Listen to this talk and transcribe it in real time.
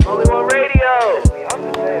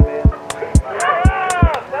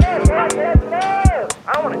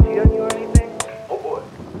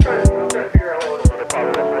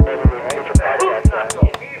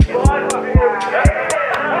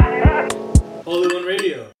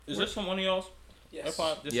this from one of y'all's? Yes.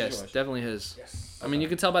 This Yes, is yours. definitely his. Yes. I mean, you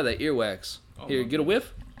can tell by the earwax. Here, get a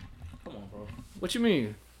whiff. Come on, bro. What you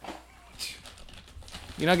mean?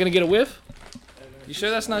 You're not gonna get a whiff? You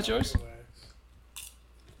sure that's not yours?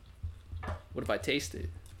 What if I taste it?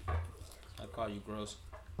 I call you gross.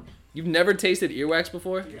 You've never tasted earwax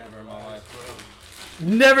before? Never in my life.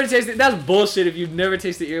 Never tasted. That's bullshit. If you've never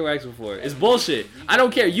tasted earwax before, it's bullshit. I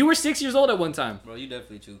don't care. You were 6 years old at one time. Bro, you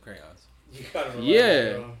definitely chew crayons. You gotta relax,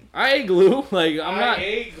 Yeah, bro. I ate glue. Like I'm not. I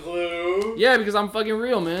ate glue. Yeah, because I'm fucking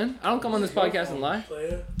real, man. I don't come on this podcast and lie.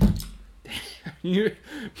 Player.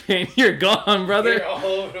 You're gone, brother. You're all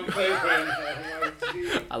over the place right now.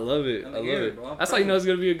 Geez. I love it. I'm I love here, it. bro. I'm That's how you know it's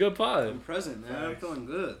gonna be a good pod. I'm present, man. I'm feeling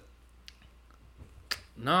good.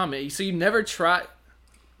 Nah, man. So you never tried.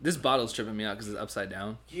 This bottle's tripping me out because it's upside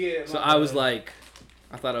down. Yeah. So my I was bad. like,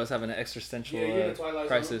 I thought I was having an existential Yeah, you're in the Twilight Zone.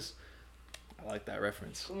 crisis. I like that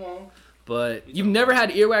reference. Come on. But you've never had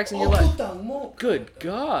earwax in your life. Good. Good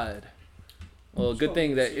God. Well, good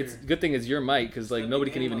thing that it's Here. good thing it's your mic because like Set the nobody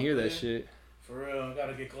can game even up, hear man. that shit. For real,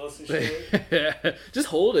 gotta get close and shit. Just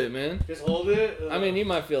hold it, man. Just hold it. I mean, you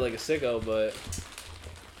might feel like a sicko, but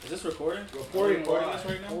Is this recording? Recording Are we live.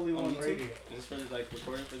 this right now? Holy On One YouTube? Radio. Is this for like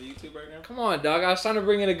recording for the YouTube right now? come on, dog. I was trying to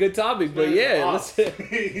bring in a good topic, but yeah, let's.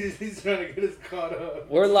 he's trying to get us caught up.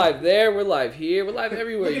 We're live there. We're live here. We're live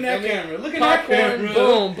everywhere. Look at you that feel me? camera. Look at that Popcorn, camera.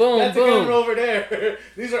 boom, boom, That's boom. the camera over there.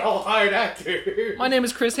 These are all hired actors. My name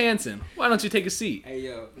is Chris Hansen. Why don't you take a seat? Hey,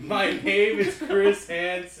 yo. My name is Chris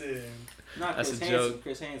Hansen. Not That's Chris a Handsome, joke.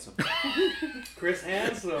 Chris Handsome. Chris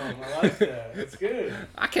Handsome. I like that. That's good.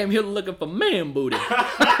 I came here looking for man booty.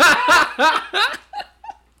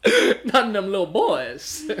 None of them little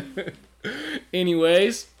boys.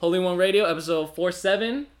 Anyways, Holy One Radio, episode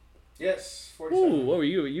 47. Yes. 47. Ooh, what were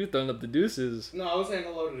you? You throwing up the deuces. No, I was saying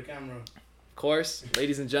hello to the camera. Of course,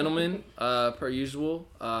 ladies and gentlemen, per usual,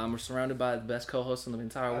 we're surrounded by the best co-hosts in the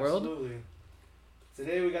entire world. Absolutely.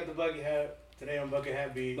 Today we got the bucket hat. Today on Bucket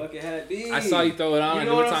Hat B. Bucket Hat B. I saw you throw it on. You I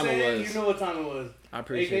know knew what what I'm time it saying? was. You know what time it was. I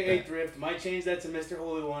appreciate AKA that. Thrift. Might change that to Mr.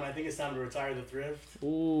 Holy One. I think it's time to retire the Thrift.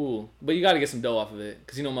 Ooh, but you got to get some dough off of it,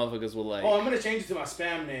 because you know motherfuckers will like. Oh, I'm going to change it to my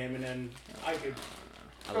spam name, and then I could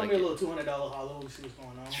I throw like me a it. little $200 hollow. We'll see what's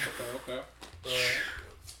going on. Okay. But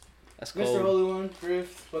That's Mr. cold. Holy One,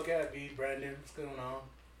 Thrift, Bucket Hat B, Brandon, what's going on?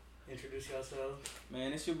 Introduce yourselves.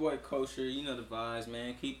 Man, it's your boy Kosher. You know the vibes,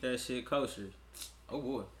 man. Keep that shit kosher. Oh,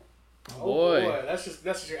 boy. Oh, boy. That's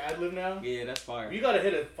just your ad lib now? Yeah, that's fire. You got to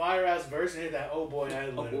hit a fire ass verse and hit that oh boy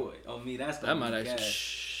ad Oh, lib. boy. Oh, me. That's That might be actually. gas.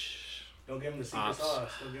 Shh. Don't give him the secret Ops. sauce.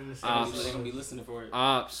 Don't give him the secret Ops. sauce. They're going to be listening for it.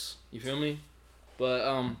 Ops. You feel me?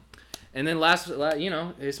 But and then last, you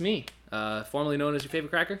know, it's me, formerly known as your favorite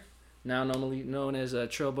cracker, now normally known as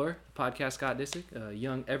Trill Burr, podcast Scott Disick,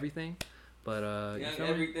 young everything, but you Young feel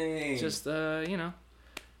me? everything. Just you know,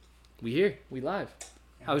 we here, we live.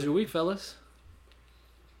 How was your week, fellas?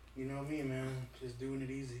 You know me, man. Just doing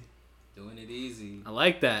it easy. Doing it easy. I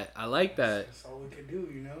like that. I like that. That's all we could do,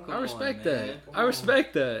 you know? Come I on, respect man. that. Come I on.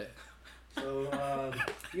 respect that. So,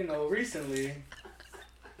 you know, recently,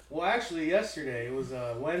 well, actually, yesterday, it was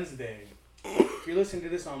Wednesday. If you're listening to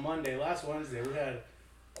this on Monday, last Wednesday, we had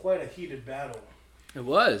quite a heated battle It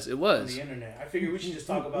was. It on was. the internet. I figured we should just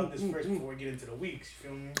talk about this first before we get into the weeks, you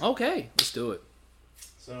feel me? Okay, let's do it.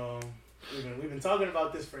 So, we've been talking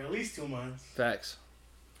about this for at least 2 months. Facts.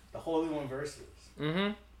 The Holy One versus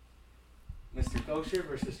Mm-hmm. Mr. Kosher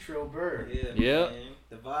versus Trill Burr. Yeah, Yep. man.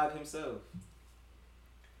 The vibe himself.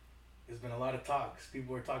 There's been a lot of talks.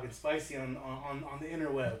 People are talking spicy on the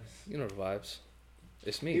interwebs. You know the vibes.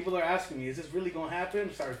 It's me. People are asking me, is this really going to happen?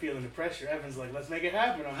 I started feeling the pressure. Evan's like, let's make it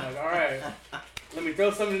happen. I'm like, all right, let me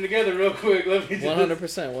throw something together real quick. Let me just, 100%.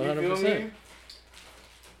 you feel 100%. me?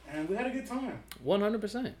 And we had a good time.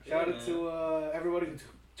 100%. Shout out to everybody who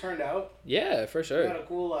turned out. Yeah, for We sure. had a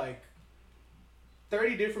cool,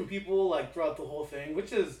 30 different people, throughout the whole thing,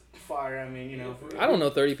 which is fire. I mean, you know. I don't know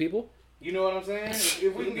 30 people. You know what I'm saying?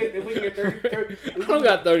 If we can get 30 I don't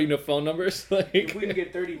got 30 no phone numbers. if we Like, can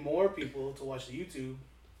get 30 more people to watch the YouTube,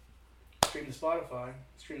 stream the Spotify,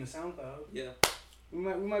 stream the SoundCloud, Yeah. we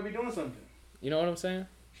might be doing something. you know what I'm saying?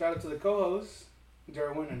 Shout out to the co-hosts,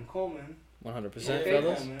 Derwin and Coleman. 100%, Yeah,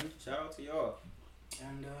 fellas. Coleman. Shout out to y'all.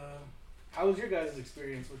 And how was your guys'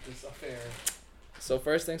 experience with this affair? So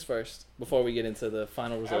first things first, before we get into the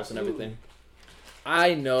final results Absolutely. and everything,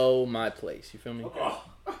 I know my place. You feel me? Okay.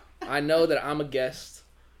 I know that I'm a guest.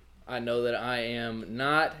 I know that I am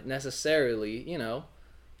not necessarily,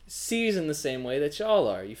 seasoned the same way that y'all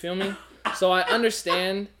are. You feel me? So I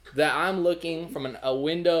understand that I'm looking from a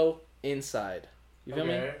window inside. You feel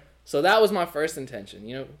me? Okay. So that was my first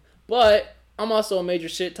intention, But I'm also a major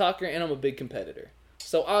shit talker and I'm a big competitor.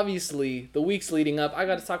 So obviously, the weeks leading up, I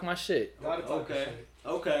got to talk my shit. Gotta talk Okay. shit.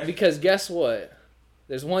 Okay. Because guess what?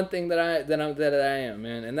 There's one thing that I am,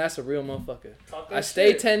 man, and that's a real motherfucker. Talk that I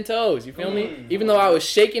stay shit. 10 toes. You feel me? Even though I was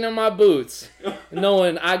shaking in my boots,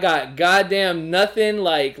 knowing I got goddamn nothing.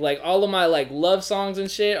 Like all of my like love songs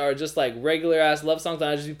and shit are just like regular ass love songs.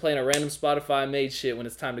 And I just be playing a random Spotify made shit when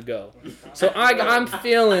it's time to go. So I'm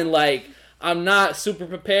feeling like I'm not super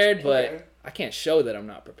prepared, but Okay. I can't show that I'm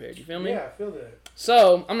not prepared. You feel me? Yeah, I feel that.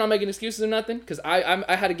 So I'm not making excuses or nothing because I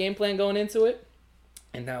had a game plan going into it,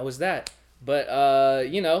 and that was that. But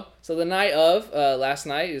you know, so the night of last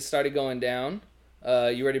night it started going down.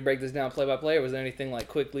 You ready to break this down play by play, or was there anything like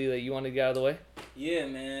quickly that you wanted to get out of the way? Yeah,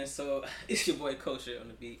 man. So it's your boy Kosher on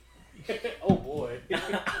the beat. Oh boy.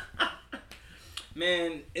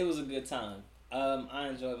 Man, it was a good time. I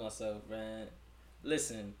enjoyed myself, man.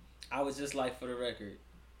 Listen, I was just like, for the record,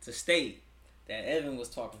 to state that Evan was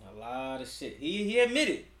talking a lot of shit. He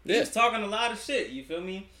admitted he was talking a lot of shit. You feel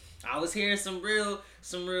me? I was hearing some real.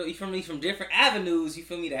 You feel me? From different avenues. You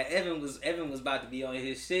feel me? That Evan was about to be on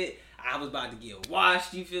his shit. I was about to get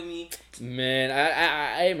washed. You feel me? Man,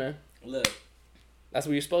 hey man, Look, that's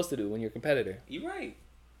what you're supposed to do when you're a competitor. you right.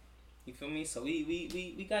 You feel me? So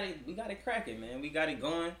we got it cracking, man. We got it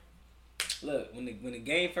going. Look, when the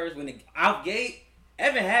game first, when the out gate,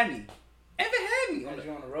 Evan had me. Had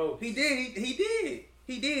you on the road. He did.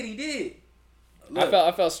 Look,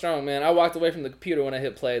 I felt strong, man. I walked away from the computer when I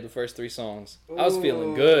hit play the first 3 songs. I was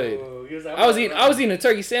feeling good. I was eating a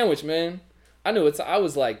turkey sandwich, man. I knew I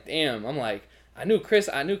was like, damn. I'm like, I knew Chris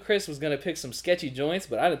was gonna pick some sketchy joints,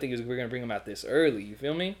 but I didn't think we were gonna bring him out this early. You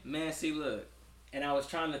feel me? man, see, look. And I was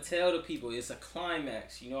trying to tell the people it's a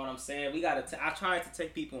climax. You know what I'm saying? I tried to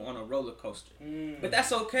take people on a roller coaster, but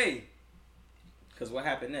that's okay. Cause what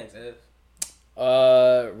happened next, Ev?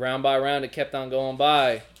 Round by round, it kept on going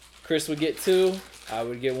by. Chris would get 2, I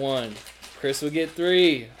would get 1. Chris would get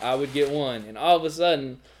 3, I would get 1. And all of a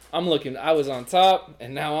sudden, I was on top,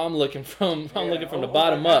 and now I'm looking from the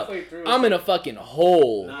bottom up. I'm in a fucking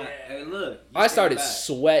hole. Nah, hey, look. I started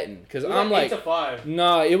sweating because I'm like, 8-5.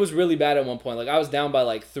 nah, it was really bad at one point. Like I was down by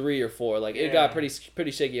like 3 or 4. Like it got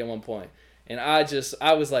pretty shaky at one point. And I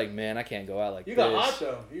was like, man, I can't go out like You this. got hot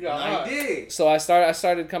though. You got hot. I did. So I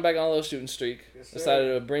started to come back on a little shooting streak. Yes, I sir.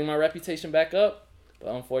 started to bring my reputation back up, but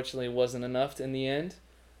unfortunately it wasn't enough in the end.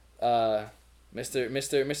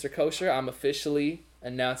 Mr. Kosher, I'm officially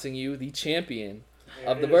announcing you the champion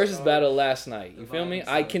of the versus battle last night. You feel me?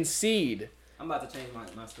 I concede. I'm about to change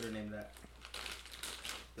my Twitter name to that.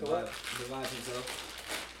 To what? Divide himself.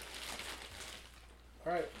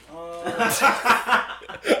 Alright.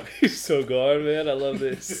 He's so good, man. I love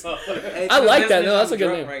this. Hey, I like that. listeners, No, that's I'm a good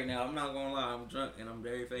drunk name. right now. I'm not gonna lie. I'm drunk and I'm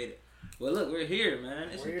very faded. Well, look, we're here, man.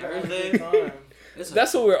 It's We're a here to have a Thursday. good time.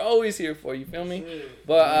 That's what we're always here for. You feel me?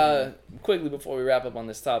 But quickly before we wrap up on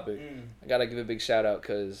this topic, I gotta give a big shout out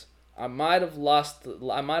because I might have lost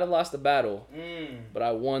the battle, but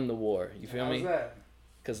I won the war. You feel me? How's that?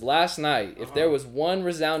 Because last night, if there was one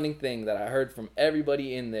resounding thing that I heard from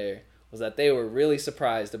everybody in there, was that they were really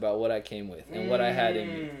surprised about what I came with and what I had in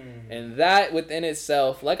me. And that within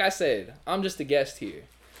itself, like I said, I'm just a guest here.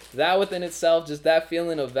 That within itself, just that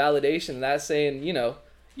feeling of validation, that saying, you know,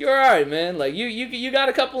 you're alright, man. Like you got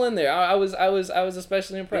a couple in there. I was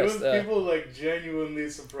especially impressed. There was people like genuinely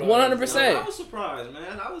surprised. 100%. I was surprised,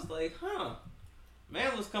 man. I was like, huh.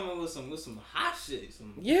 Man was coming with some hot shit.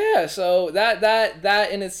 Yeah, so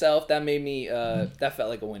that in itself, that made me that felt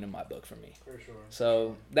like a win in my book for me. For sure.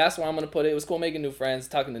 So that's where I'm gonna put it. It was cool making new friends,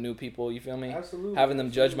 talking to new people. You feel me? Absolutely. Having them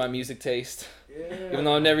judge my music taste, Yeah. even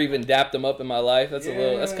though I've never even dapped them up in my life. That's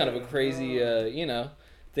that's kind of a Yeah. crazy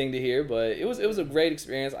thing to hear. But it was a great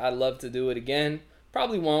experience. I'd love to do it again.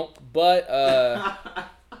 Probably won't, but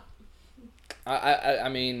I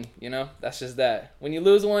mean, you know, that's just that. When you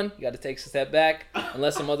lose one, you got to take a step back and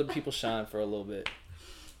let some other people shine for a little bit.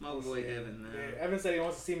 My boy Evan, man. Yeah, Evan said he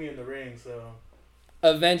wants to see me in the ring, so.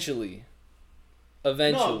 Eventually.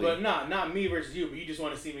 No, but not me versus you. But you just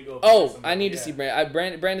want to see me go. Oh, I need to see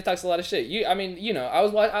Brandon. Brandon talks a lot of shit. I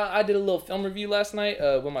did a little film review last night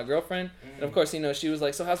with my girlfriend, and of course, you know, she was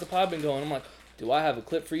like, "So how's the pod been going?" I'm like, "Do I have a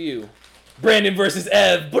clip for you?" Brandon versus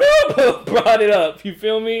Ev. Brought it up. You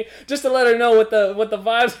feel me? Just to let her know what the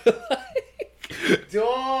vibes are like.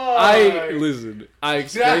 Dog. I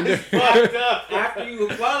explained That is to fucked up. After you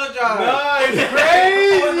apologize. No,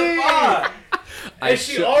 it's On the crazy. pod. And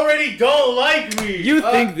she already don't like me. You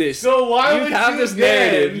think this? So why would have you this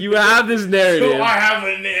then? narrative? You have this narrative. So I have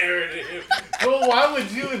a narrative. So why would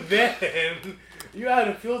you then? You had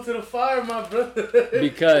to fuel to the fire, my brother.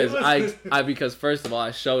 Because It was- because first of all,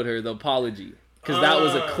 I showed her the apology. because that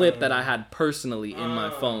was a clip that I had personally in my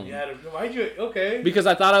phone. Why'd you? Okay. Because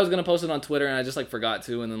I thought I was gonna post it on Twitter and I just like forgot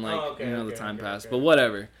to, and then the time passed. But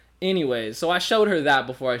whatever. Anyways, so I showed her that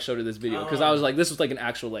before I showed her this video because I was like, this was like an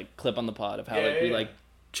actual like clip on the pod of how we like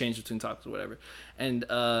changed between topics or whatever. And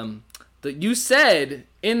you said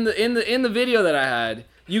in the video that I had,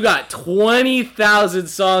 you got 20,000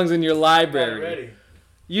 songs in your library.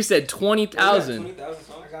 You said 20,000. 20,000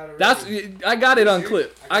 songs. I got it on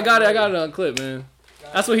clip. I got it on clip, man.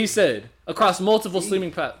 That's what he said across multiple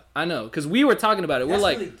streaming platforms. I know, because we were talking about it. We're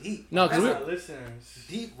like, really deep. No, because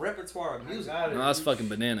Deep repertoire of music. No, that's fucking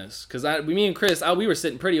bananas. Because me and Chris, we were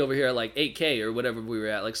sitting pretty over here at like 8K or whatever we were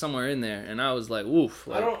at, like somewhere in there, and I was like, oof.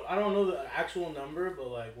 Like, I don't know the actual number, but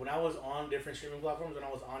like when I was on different streaming platforms, when I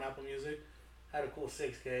was on Apple Music, I had a cool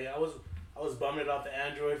 6K. I was bumming it off the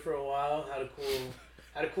Android for a while. Had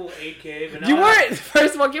a cool 8K. But now you weren't.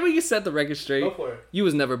 First of all, can we set the record straight? Go for it. You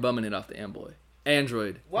was never bumming it off the Android.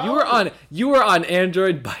 Wow. You were on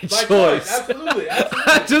Android by choice. Absolutely.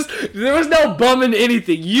 There was no bumming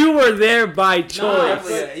anything. You were there by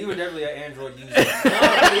choice. You were definitely an Android user.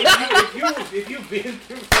 If you've been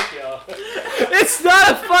through, fuck y'all. It's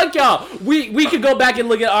not a fuck y'all. We could go back and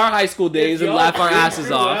look at our high school days and laugh our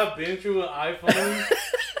asses off. I've been through an iPhone.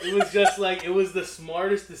 It was just like, it was the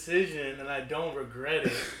smartest decision, and I don't regret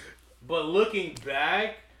it. But looking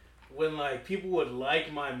back, when like people would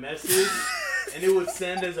like my message, and it would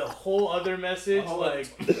send as a whole other message,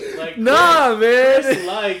 like nah, man. Chris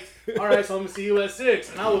liked. All right, so I'm gonna see you at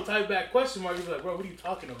 6, and I would type back question mark and be like, bro, what are you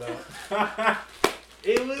talking about?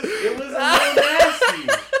 It was a little nasty.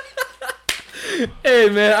 Hey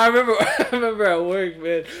man, I remember at work,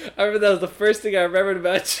 man. I remember that was the first thing I remembered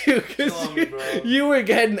about you because you were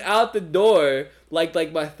getting out the door like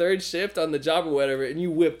my third shift on the job or whatever, and you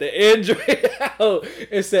whipped the Android out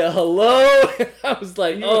and said hello. And I was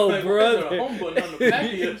like, oh brother.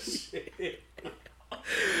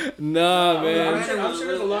 Nah, man. I'm sure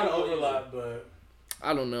there's a lot of overlap, but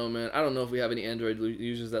I don't know, man. I don't know if we have any Android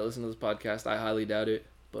users that listen to this podcast. I highly doubt it.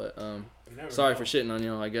 But sorry for shitting on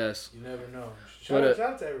y'all, I guess. You never know. Shout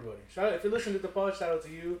out to everybody. If you're listening to the pod, shout out to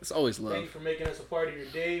you. It's always love. Thank you for making us a part of your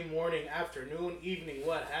day, morning, afternoon, evening,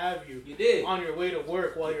 what have you. You did. On your way to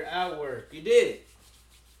work, while you're at work. You did.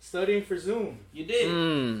 Studying for Zoom. You did.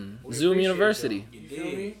 Zoom University. You feel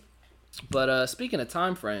me? But speaking of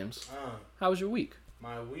time frames, how was your week?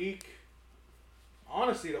 My week,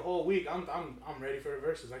 honestly, the whole week, I'm ready for the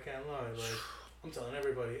verses. I can't lie. Like, I'm telling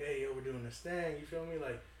everybody, hey, yo, we're doing this thing. You feel me?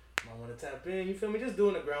 Like, I want to tap in. You feel me? Just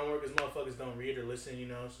doing the groundwork because motherfuckers don't read or listen, you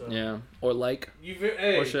know. So yeah, or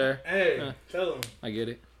or share. Hey, tell them. I get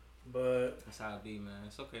it. But that's how it be, man.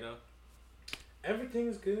 It's okay though.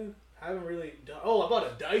 Everything's good. I haven't really done. Oh, I bought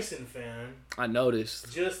a Dyson fan. I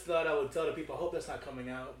noticed. Just thought I would tell the people. I hope that's not coming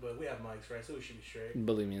out, but we have mics, right? So we should be straight.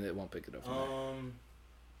 Believe me, they won't pick it up.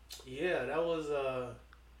 Yeah, that was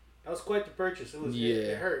quite the purchase. It was.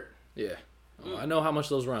 It hurt. Yeah. Oh, I know how much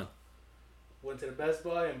those run. Went to the Best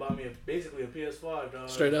Buy and bought me basically a PS5, dog.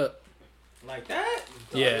 Straight up. Like that?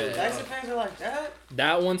 Yeah. Dyson fans are like that?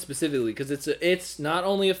 That one specifically, because it's not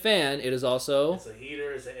only a fan, it is also... It's a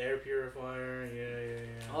heater, it's an air purifier,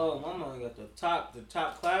 yeah. Oh, my mom got the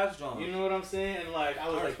top class joint. You know what I'm saying? And like, I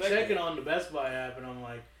was checking on the Best Buy app, and I'm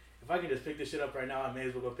like, if I can just pick this shit up right now, I may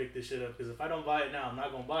as well go pick this shit up, because if I don't buy it now, I'm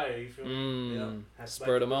not going to buy it, you feel me? Yeah.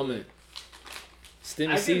 Spur of the moment.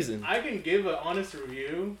 Stimmy season. I can give an honest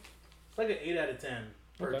review. It's like an 8 out of 10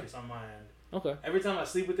 purchase on my end. Okay. Every time I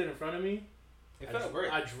sleep with it in front of me, it felt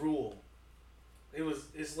great. I drool.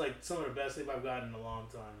 It's like some of the best sleep I've gotten in a long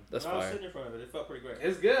time. That's fire. fire. I was sitting in front of it. It felt pretty great.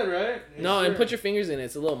 It's good, right? And put your fingers in it.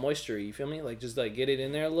 It's a little moisture. You feel me? Like just like get it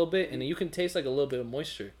in there a little bit, and then you can taste like a little bit of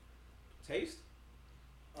moisture. Taste?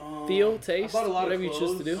 Feel, taste, whatever you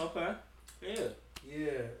choose to do. Okay. Yeah.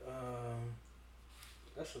 Yeah.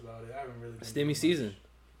 That's about it. I haven't really. Stimmy season.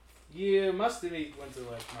 Yeah, my stimmy went to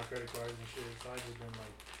like my credit cards and shit, so I just been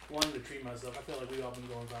like wanting to treat myself. I feel like we all been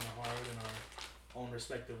going kind of hard in our own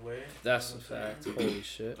respective way. That's a fact. Holy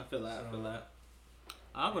shit. I feel that.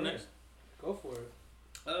 I'll go next. Go for it.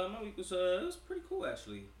 My week was it was pretty cool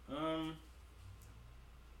actually. I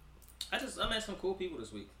met some cool people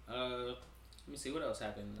this week. Let me see what else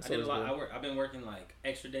happened. I did a lot. I've been working like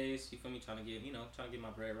extra days. You feel me? Trying to get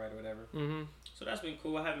my bread right or whatever. Mm-hmm. So that's been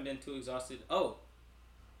cool. I haven't been too exhausted. Oh,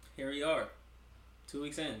 here we are, 2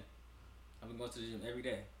 weeks in. I've been going to the gym every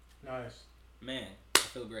day. Nice. Man, I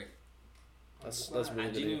feel great. That's really good.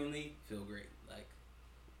 I genuinely feel great. Like,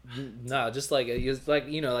 nah, just like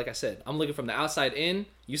like I said, I'm looking from the outside in.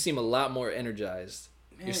 You seem a lot more energized.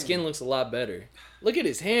 Your skin looks a lot better. Look at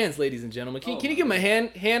his hands, ladies and gentlemen. Can you give him a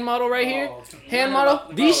hand model right here? Hand model.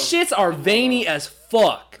 These shits are veiny as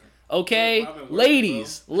fuck. Okay,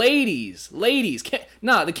 ladies.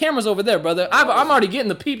 Nah, the camera's over there, brother. I'm already getting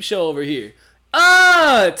the peep show over here.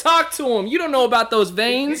 Talk to him. You don't know about those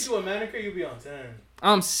veins. Get you a manicure, you'll be on 10.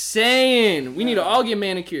 I'm saying we need to all get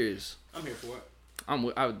manicures. I'm here for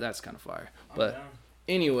it. That's kind of fire. But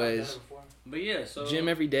anyways, But yeah, so gym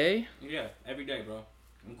every day. Yeah, every day, bro.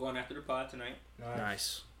 I'm going after the pod tonight.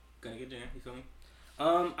 Nice. Gonna get there. You feel me?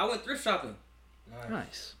 I went thrift shopping.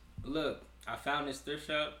 Nice. Look, I found this thrift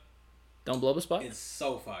shop. Don't blow up a spot. It's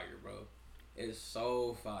so fire, bro. It's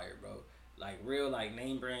so fire, bro. Like real, like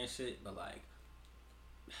name brand shit, but like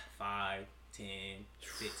 $5, $10,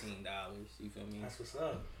 $15. You feel me? That's what's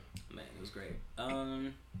up. Man, it was great.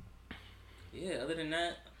 Yeah. Other than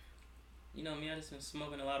that, you know me. I just been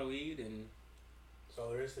smoking a lot of weed, and that's all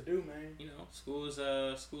there is to do, man. you know, school. It's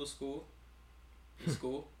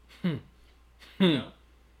school. You know.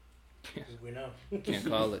 We know. Can't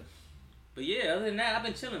call it. But yeah, other than that, I've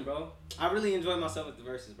been chilling, bro. I really enjoyed myself with the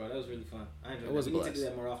verses, bro. That was really fun. I enjoyed it. We need to do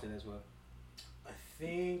that more often as well. I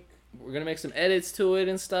think We're gonna make some edits to it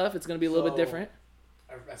and stuff. It's gonna be a little bit different.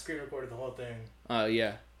 I screen recorded the whole thing.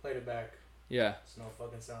 Yeah. Played it back. Yeah. There's no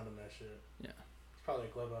fucking sound in that shit. Yeah. It's probably a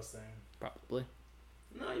Clubhouse thing. Probably.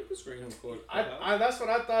 No, you can screen record. I that's what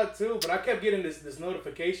I thought too, but I kept getting this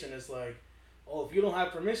notification. It's like, oh, if you don't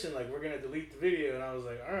have permission, like we're gonna delete the video, and I was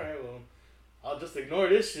like, all right, well, I'll just ignore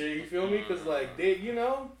this shit. You feel me? Because like they, you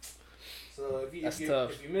know. So if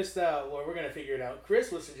you missed out, well, we're gonna figure it out.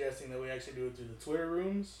 Chris was suggesting that we actually do it through the Twitter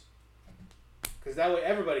rooms, because that way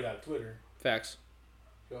everybody got a Twitter. Facts.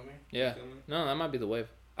 Feel me? Yeah. Feel me? No, that might be the wave.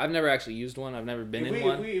 I've never actually used one. I've never been in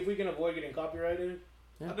one. If we can avoid getting copyrighted,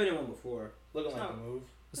 Yeah. I've been in one before. looking like a move.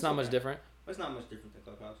 It's not much different. It's not much different than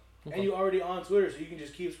Clubhouse. Okay. And you already on Twitter, so you can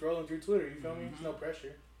just keep scrolling through Twitter. You feel me? There's no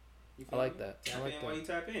pressure. You I feel like me? that. Tap I like in while you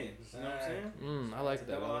tap in. You know what I'm saying? I like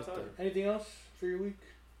that. I like that. Anything else for your week?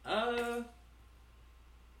 Nah,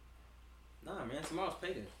 man. Tomorrow's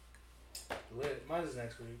payday. Lit. Mine's is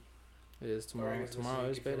next week. It is Or I tomorrow. guess this Tomorrow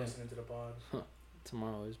week is if you're payday. listening to the pod.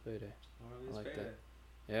 Tomorrow is payday. Tomorrow is I like payday.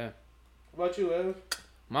 that. Yeah. What about you, Ev?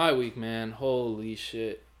 My week, man. Holy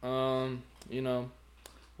shit. You know,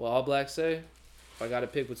 what all blacks say? If I gotta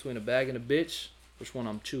pick between a bag and a bitch, which one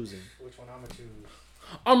I'm choosing? Which one I'm gonna choose?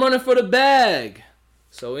 I'm running for the bag.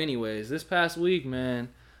 So, anyways, this past week, man,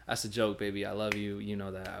 that's a joke, baby. I love you. You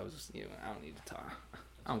know that. I don't need to talk.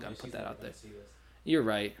 I don't gotta put that out there. You're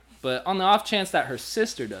right. But on the off chance that her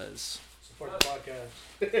sister does. Support the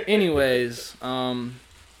podcast. Anyways,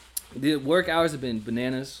 the work hours have been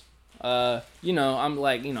bananas. You know, I'm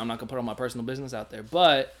like, I'm not gonna put all my personal business out there,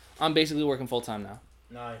 but I'm basically working full time now.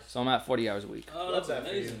 Nice. So I'm at 40 hours a week. Oh, Love that's that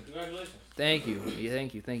for you. amazing. Congratulations. Thank you. Yeah,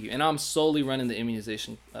 thank you. And I'm solely running the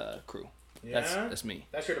immunization crew. Yeah? That's me.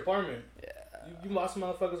 That's your department. Yeah. You boss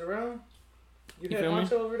motherfuckers around? You You head feel me?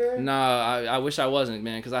 honcho over there? Nah, I wish I wasn't,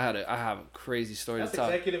 man, because I have a crazy story That's to tell.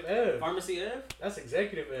 executive Ev. Pharmacy Ev? That's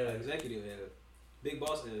executive Ev. Executive Ev. Big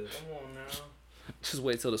boss Ev. Come on now. Just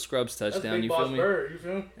wait till the scrubs touch That's down. Big You Boss feel me? Bird. You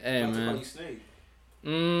feel me? Hey, About to call man. you Snake.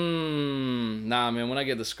 Nah, man. When I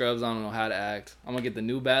get the scrubs, I don't know how to act. I'm gonna get the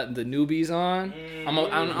newbies on. I'm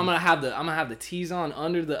gonna have the tees on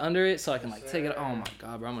under it, so I can like take it. Oh my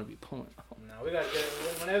god, bro, I'm gonna be pulling. No, we gotta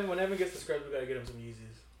get when Evan gets the scrubs, we gotta get him some Yeezys.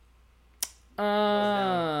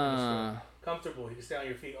 Comfortable. You can stay on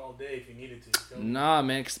your feet all day if you needed to. You feel me? Nah,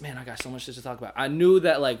 man. 'Cause, man, I got so much shit to talk about. I knew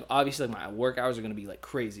that like obviously like, my work hours are gonna be like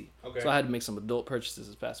crazy. Okay. So I had to make some adult purchases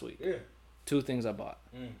this past week. Yeah. 2 things I bought.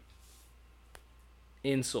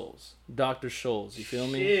 Insoles, Dr. Scholl's. You feel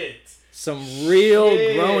me? Shit. Some real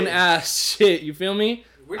Shit. grown ass shit. You feel me?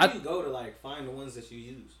 Where do you go to like find the ones that you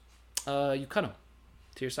use? You cut them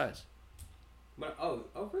to your size. But oh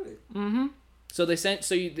really? Mm-hmm. So they sent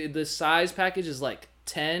the size package is like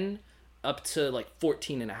 10 up to like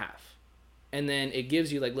 14 and a half. And then it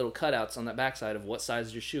gives you like little cutouts on that backside of what size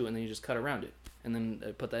is your shoe, and then you just cut around it. And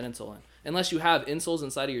then put that insole in. Unless you have insoles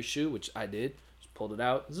inside of your shoe, which I did. Just pulled it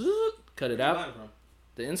out, cut it Where you out. buying from?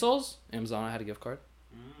 The insoles, Amazon, I had a gift card.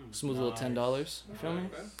 Smooth little $10. You feel me?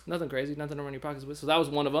 Okay. Nothing crazy, nothing to run your pockets with. So that was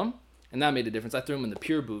one of them. And that made a difference. I threw them in the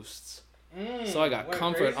Pure Boosts. So I got went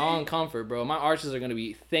comfort crazy? on comfort, bro. My arches are going to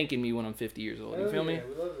be thanking me when I'm 50 years old. You feel me? Yeah,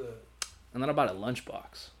 we love that. And then I bought a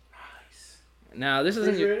lunchbox. Nice. Now, this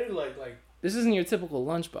isn't your Refrigerated, like. this isn't your typical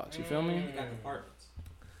lunchbox, you feel me? You got compartments.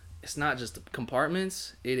 It's not just the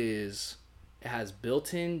compartments. It has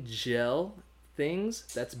built-in gel things.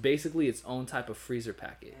 That's basically its own type of freezer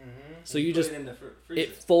packet. So you put just it in the freezer.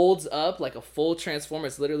 it folds up like a full transformer.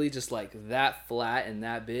 It's literally just like that flat and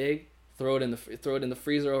that big. throw it in the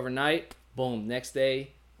freezer overnight. Boom, next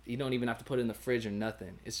day. You don't even have to put it in the fridge or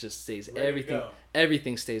nothing. It just stays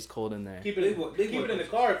everything stays cold in there. Keep it in the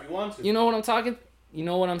car if you want to. You know what I'm talking? You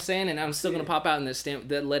know what I'm saying? And I'm still gonna pop out, and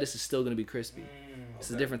that lettuce is still gonna be crispy. It's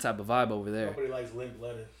a different type of vibe over there. Nobody likes limp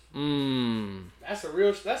lettuce. That's some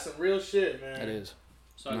real shit, man. It is.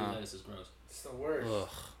 Sorry, lettuce is gross. It's the worst. Ugh.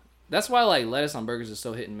 That's why like lettuce on burgers is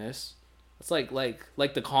so hit and miss. It's like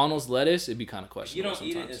the Connell's lettuce. It'd be kind of questionable. You don't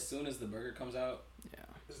sometimes. eat it as soon as the burger comes out. Yeah,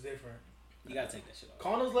 it's different. You gotta take that shit off.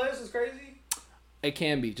 Connell's lettuce is crazy. It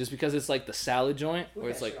can be just because it's like the salad joint where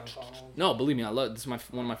it's like. No, believe me, I love this. Is one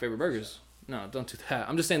of my favorite burgers. No, don't do that.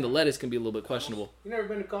 I'm just saying the lettuce can be a little bit questionable. You never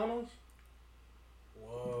been to Connell's?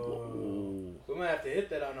 Whoa. We might have to hit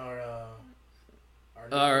that on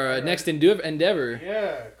our next endeavor.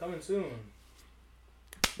 Yeah, coming soon.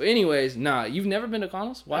 But anyways, nah, you've never been to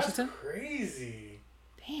Connell's, Washington? That's crazy.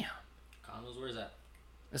 Damn. Connell's, where's that?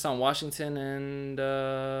 It's on Washington and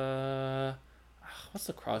what's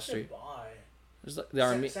the cross street? There's like the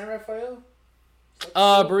Army. San Rafael.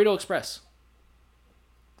 Burrito Express.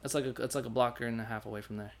 It's like a block and a half away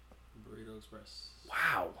from there. Burrito Express.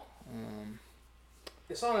 Wow.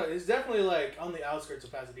 It's definitely like on the outskirts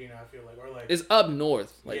of Pasadena. I feel like, or like it's up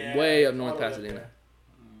north, way up north Pasadena.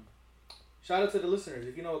 Shout out to the listeners.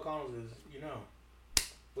 If you know what Connell's is, you know.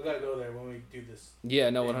 We gotta go there when we do this. Yeah,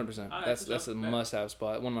 no, 100%. That's a must-have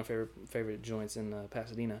spot. One of my favorite joints in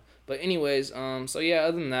Pasadena. But anyways, so yeah,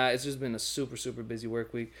 other than that, it's just been a super super busy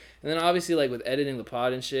work week. And then obviously like with editing the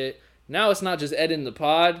pod and shit. Now it's not just editing the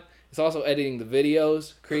pod. It's also editing the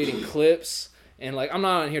videos, creating clips, and like I'm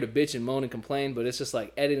not on here to bitch and moan and complain, but it's just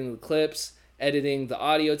like editing the clips, editing the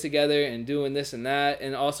audio together, and doing this and that,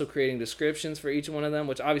 and also creating descriptions for each one of them,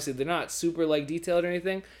 which obviously they're not super like detailed or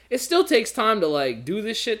anything. It still takes time to like do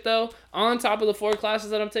this shit though. On top of the 4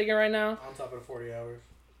 classes that I'm taking right now. On top of the 40 hours.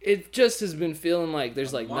 It just has been feeling like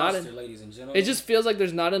there's like monster, ladies and gentlemen. It just feels like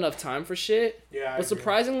there's not enough time for shit. Yeah. But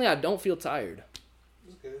surprisingly, I don't feel tired.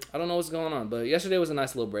 Good. I don't know what's going on, but yesterday was a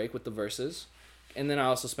nice little break with the verses. And then I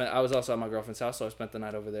was also at my girlfriend's house, so I spent the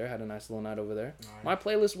night over there. Had a nice little night over there. Nice. My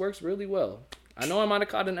playlist works really well. I know I might have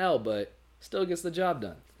caught an L, but still gets the job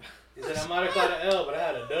done. He said I might have caught an L, but I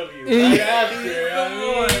had a W. Come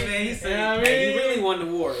on, man. He said he really won the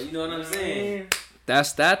war. You know what I'm saying?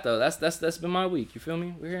 That's that though. That's been my week. You feel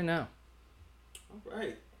me? We're here now. All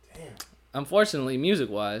right. Damn. Unfortunately,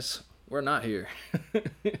 music wise, we're not here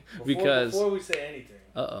because before we say anything.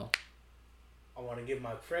 I want to give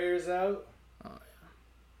my prayers out. Oh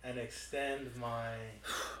yeah. And extend my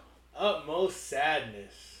utmost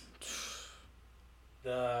sadness.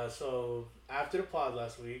 So after the pod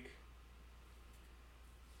last week,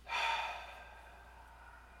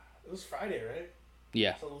 it was Friday, right?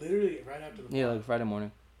 Yeah. So literally right after the pod. Yeah, like Friday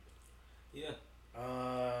morning. Yeah.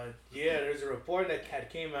 There's a report that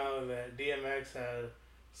came out that DMX had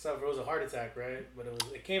suffered. It was a heart attack, right? But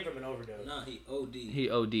it came from an overdose. No, he OD'd. He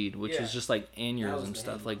OD'd, which is just like aneurysm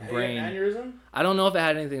stuff, like brain. Aneurysm? I don't know if it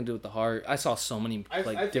had anything to do with the heart. I saw so many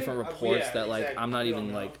different reports that like exactly. I'm not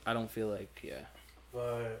even like I don't feel like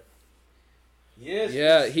But yes.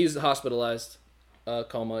 Yeah, he's hospitalized,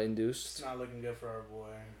 coma induced. It's not looking good for our boy.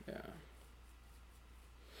 Yeah.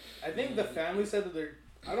 I think the family said that they're.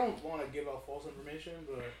 I don't want to give out false information,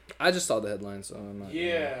 but I just saw the headline, so I'm not.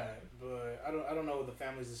 Yeah, but I don't know the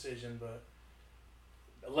family's decision, but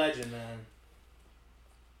a legend, man.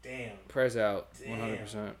 Damn. Prayers out,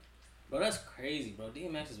 100%. Bro, that's crazy, bro.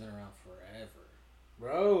 DMX has been around forever.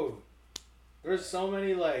 Bro, there's so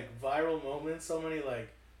many like viral moments, so many like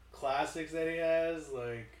classics that he has.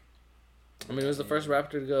 Like, I mean, he was the first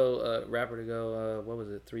rapper to go. What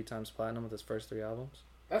was it? 3 times platinum with his first 3 albums.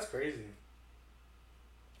 That's crazy.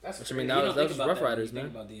 That's crazy. I mean, that was Rough Riders, man.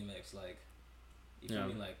 Think about DMX, like, you feel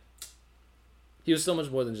me, like. He was so much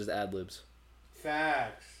more than just ad libs.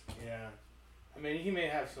 Facts. Yeah. I mean, he may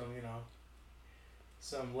have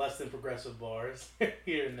some less than progressive bars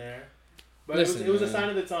here and there, but listen, it was a sign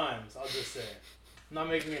of the times. I'll just say, I'm not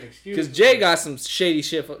making an excuse. Because Jay got some shady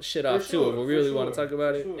shit off too. If we really want to talk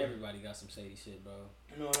about it, everybody got some shady shit, bro.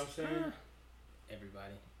 You know what I'm saying?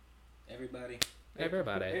 Everybody.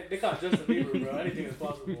 They call Justin Bieber, bro. Anything is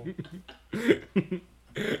possible.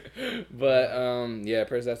 But yeah,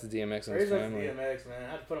 prayers out to DMX and his family. Prayers out to DMX, man.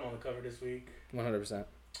 I had to put him on the cover this week. 100%.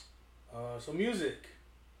 So music.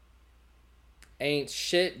 Ain't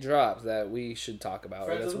shit drops that we should talk about.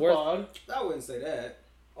 Friends of the pod. I wouldn't say that.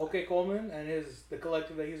 OK Coleman and the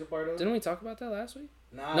collective that he's a part of. Didn't we talk about that last week?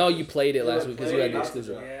 Nah. No, you played it last week because you had the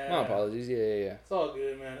exclusive. Yeah. My apologies. Yeah. It's all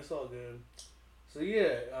good, man. It's all good. So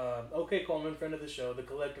yeah, OK Coleman, friend of the show, the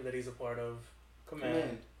collective that he's a part of,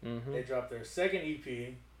 Command. Mm-hmm. They dropped their second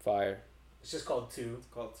EP. Fire. It's just called 2. It's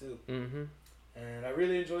called 2. Mm-hmm. And I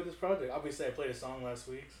really enjoyed this project. Obviously, I played a song last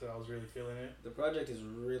week, so I was really feeling it. The project is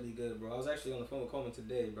really good, bro. I was actually on the phone with Coleman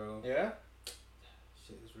today, bro. Yeah?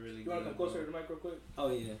 Shit is really good. You want to come closer bro. to the mic real quick? Oh,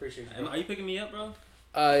 yeah. Appreciate you. Are you picking me up, bro?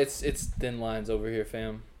 It's thin lines over here,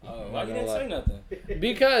 fam. Oh, I'm why not you gonna didn't lie. say nothing?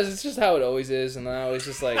 Because it's just how it always is, and I always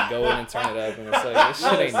just like go in and turn it up, and it's like this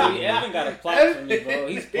shit ain't See, needed. Evan got a plot for me, bro.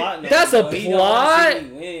 He's plotting. That's on a me, bro. He don't wanna see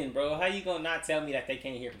plot? me win, bro. How you gonna not tell me that they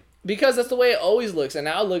can't hear me? Because that's the way it always looks, and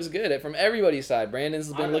now it looks good from everybody's side.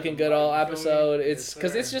 Brandon's I been got looking the good mic, all you feel me? episode. Yes, It's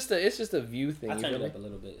because sir. it's just a view thing. I You turned feel it me? up a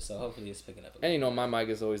little bit, so hopefully it's picking up. And you know my mic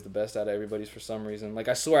is always the best out of everybody's for some reason. Like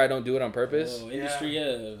I swear I don't do it on purpose. Oh, industry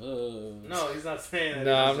No, he's not saying that.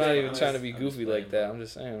 No, I'm He's not saying even that. trying to be I'm goofy just like playing, that. bro. I'm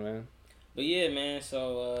just saying, man. But yeah, man.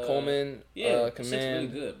 So Coleman, yeah, shit's really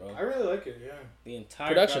Command, good, bro. I really like it, yeah. The entire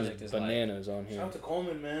production's project is bananas on Shout here. out to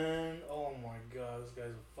Coleman, man. Oh my god, this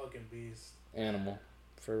guy's a fucking beast. Animal,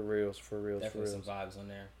 for reals, for reals, like for definitely reals. some vibes on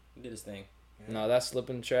there. He did his thing. Yeah. No, that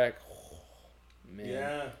slipping track, man.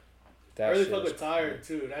 Yeah. I That really shit fuck is with Tired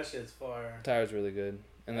too. That shit's fire. Tire's really good.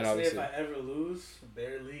 And then I say obviously, if I ever lose,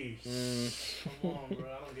 barely. Mm. Come on, bro.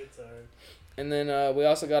 I don't get tired. and then we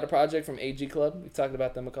also got a project from AG Club. We talked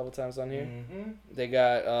about them a couple times on here. Mm-hmm. They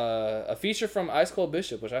got a feature from Ice Cold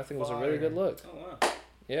Bishop, which I think was a really Fire. good look. Oh wow.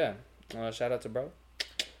 Yeah. Shout out to bro.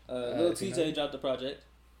 Lil if you know. TJ dropped the project.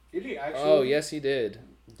 Did he actually? Oh yes, he did.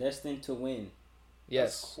 Destined to Win. That's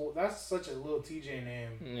Yes. cool. That's such a little TJ name.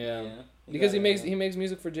 Yeah. He Because got, he makes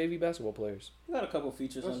music for JV basketball players. He got a couple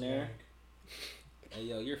features That's on there. jank. Hey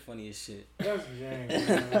yo, you're funny as shit. That's jank,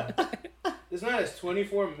 man. This man has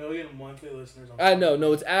 24 million monthly listeners on I know,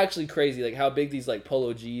 no, it's actually crazy, like how big these like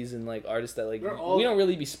Polo G's and like artists that like They're all- we don't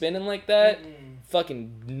really be spinning like that. Mm-mm.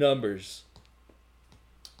 Fucking numbers.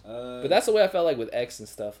 But that's the way I felt like with X and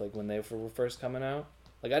stuff, like when they were first coming out.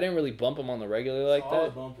 Like I didn't really bump them on the regular like So I was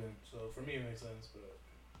that. bumping, so for me it makes sense.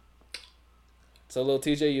 But So Lil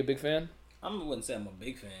TJ, you a big fan? I wouldn't say I'm a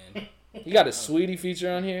big fan. You got a Sweetie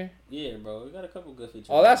feature on here. Yeah, bro, we got a couple good features.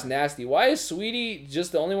 Oh, that's nasty. Why is Sweetie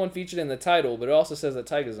just the only one featured in the title, but it also says that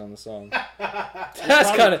Tyga's on the song?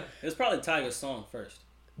 That's kind of It's probably Tiger's song first.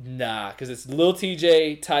 nah, because it's Lil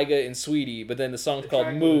TJ, Tyga, and Sweetie, but then the song's the called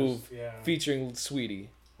track Move, was- yeah. featuring Sweetie.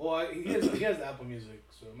 Well, he has the Apple Music,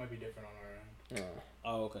 so it might be different on our end.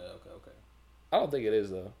 Oh, okay. I don't think it is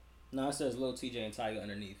though. No, it says Lil TJ and Tiger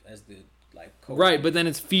underneath as the like. Right, but then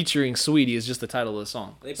it's featuring Sweetie is just the title of the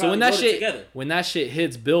song. They So when probably that wrote it shit together. when that shit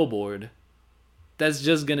hits Billboard, that's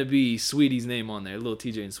just gonna be Sweetie's name on there, Lil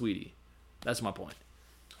TJ and Sweetie. That's my point.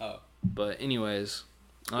 Oh. But anyways,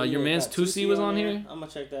 Yeah, your man's got 2C was on there. here. I'm gonna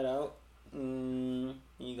check that out. You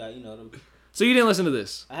got them. So you didn't listen to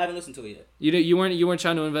this. I haven't listened to it yet. You weren't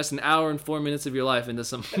trying to invest an hour and 4 minutes of your life into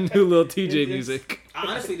some new Lil TJ It's- music. I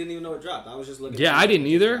honestly didn't even know it dropped. I was just looking. Yeah, at I it didn't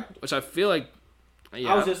when it either. dropped. Which I feel like,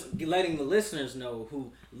 yeah, I was just letting the listeners know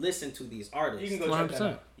who listen to these artists. You can go check that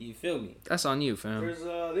 100%. out. You feel me? That's on you, fam.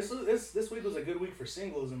 There's this week was a good week for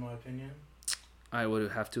singles in my opinion. I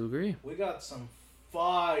would have to agree. We got some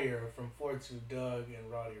fire from 42 Doug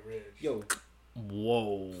and Roddy Rich. Yo,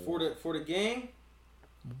 Whoa. for the gang,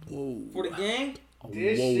 Whoa. for the gang.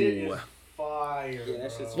 This shit is fire. Yeah, that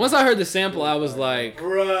bro. shit's- Once I heard the sample, I was like,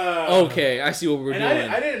 Bruh. okay, I see what we're And doing.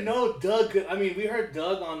 I didn't know Doug could. I mean, we heard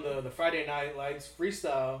Doug on the Friday Night Lights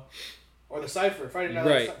freestyle, or the Cipher Friday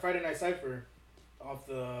Night Cipher, off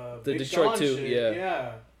the The Big Detroit Sean 2, shit. yeah.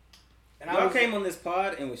 Yeah. And I Y'all was, came on this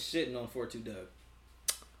pod and was shitting on 42 Doug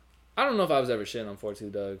I don't know if I was ever shitting on 42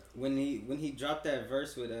 Doug. when he dropped that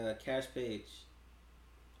verse with Cash Page.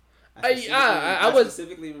 I was-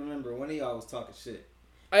 specifically remember one of y'all was talking shit.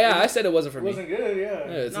 Yeah, I said it wasn't for it me. wasn't good. Yeah.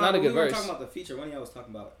 Yeah, it's Nah, not a but good we weren't verse. talking about the feature. One of y'all was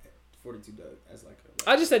talking about 42 Doug as like a.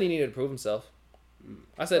 I just said he needed to prove himself.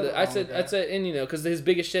 I said, Nothing I wrong said, with I that. said, and you know, because his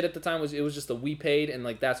biggest shit at the time was it was just the We Paid, and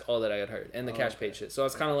like that's all that I had heard, and the Oh, Cash okay. Paid shit. So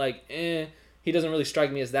it's kind of like, he doesn't really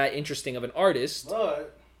strike me as that interesting of an artist.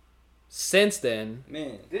 But Since then,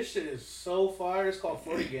 Man, this shit is so fire. It's called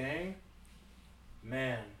 40 Gang.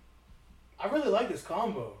 Man, I really like this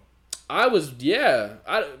combo. I was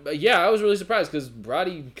I was really surprised because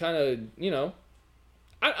Roddy kind of, you know,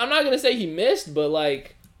 I'm not gonna say he missed, but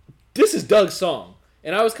like this is Doug's song,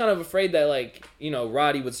 and I was kind of afraid that like, you know,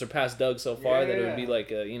 Roddy would surpass Doug so far that it would be Yeah.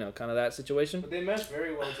 like a, you know, kind of that situation. But they mesh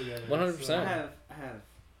very well together. 100%. So, I have.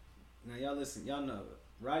 Now y'all listen. Y'all know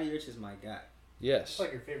Roddy Ricch is my guy. Yes. it's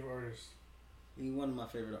like your favorite artist. He's one of my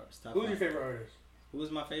favorite artists. Top Who's your 5. favorite artist? Who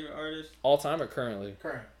is my favorite artist? All time or currently?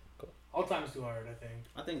 Current. Cool. All time's too hard, I think.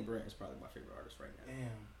 I think Brent is probably my favorite artist right now. Damn.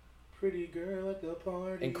 Pretty girl at the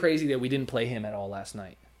party. And crazy that we didn't play him at all last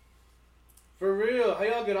night. For real. How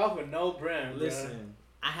y'all get off with no brand, bruh? Listen,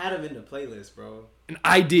 I had them in the playlist, bro. And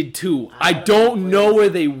I did too. I don't know where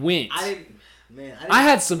they went. I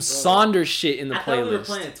had some Saunders shit in the playlist. I thought we were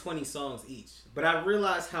playing 20 songs each, but I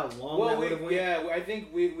realized how long that would have went. Yeah, I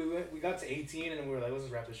think we got to 18 and we were like, let's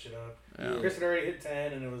just wrap this shit up. Yeah. Chris had already hit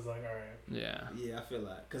 10 and it was like, all right. Yeah. Yeah, I feel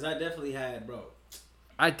like, cause I definitely had, bro.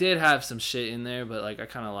 I did have some shit in there, but like I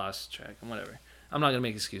kind of lost track and whatever. I'm not gonna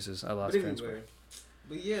make excuses. I lost track.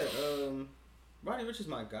 But yeah, Roddy Ricch is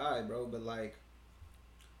my guy, bro. But like,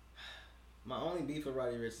 my only beef with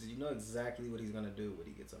Roddy Ricch is you know exactly what he's gonna do when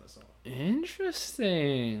he gets on a song.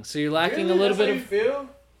 Interesting. So you're lacking really? a little That's bit how of. You feel?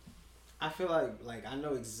 I feel like I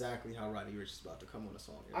know exactly how Roddy Ricch is about to come on a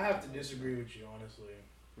song. I have to disagree with you, honestly.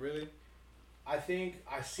 Really? I think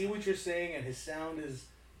I see what you're saying, and his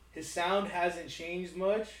sound hasn't changed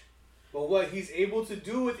much. But what he's able to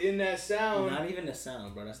do within that sound... Not even the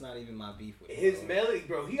sound, bro. That's not even my beef with him. His melody,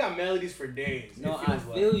 bro. He got melodies for days. No, I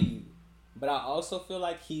feel you. But I also feel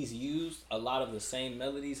like he's used a lot of the same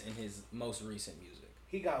melodies in his most recent music.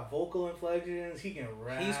 He got vocal inflections. He can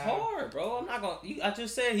rap. He's hard, bro. I'm not gonna... I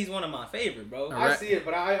just said he's one of my favorite, bro. I see it,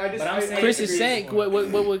 but I just... Chris is saying... What,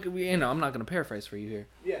 you know, I'm not going to paraphrase for you here.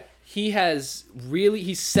 Yeah. He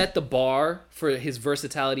set the bar for his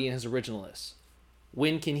versatility and his originalness.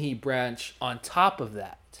 When can he branch on top of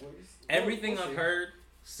that? Everything I've heard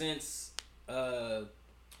since what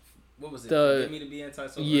was it? Forgive me to be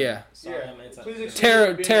anti-social. Yeah. Sorry, I'm anti.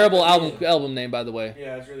 Terrible album name, by the way.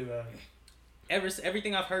 Yeah, it's really bad.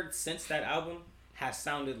 Everything I've heard since that album has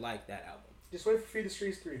sounded like that album. Just wait for Feed the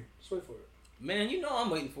Streets 3. Just wait for it. Man, you know I'm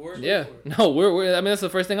waiting for it. Yeah. No, we're. I mean, that's the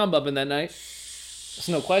first thing I'm bumping that night. That's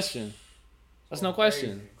no question. That's no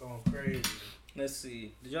question. Going crazy. Let's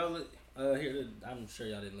see. Did y'all hear? I'm sure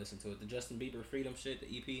y'all didn't listen to it. The Justin Bieber Freedom shit, the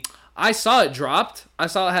EP. I saw it dropped. I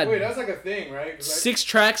saw it had. Wait, that's like a thing, right? 6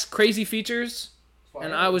 tracks, crazy features,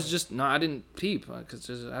 and I was just I didn't peep because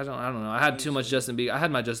I don't know. I had too much Justin Bieber. I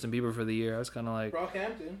had my Justin Bieber for the year. I was kind of like.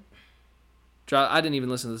 Brockhampton. I didn't even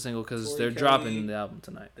listen to the single because they're dropping the album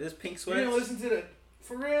tonight. This Pink You Sweats. didn't listen to the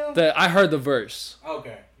for real? I heard the verse.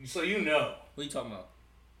 Okay, so you know. What are you talking about?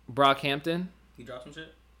 Brockhampton. He dropped some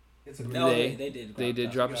shit. It's a no, they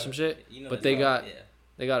did drop some shit, you know, but they got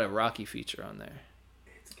a Rocky feature on there.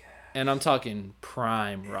 It's gas. And I'm talking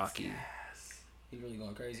prime Rocky. Gas. He really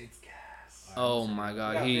going crazy. It's gas. Oh my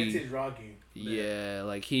god, vintage Rocky. Yeah,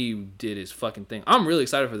 like he did his fucking thing. I'm really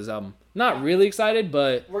excited for this album. Not really excited,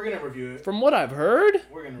 but we're gonna review it. From what I've heard,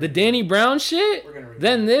 the Danny Brown shit,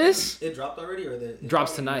 then this. It dropped already, or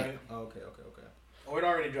drops tonight. Oh, okay. Oh, it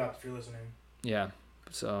already dropped. If you're listening. Yeah.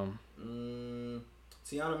 So.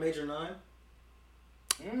 Tiana Major 9.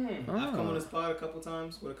 I've come on this pod a couple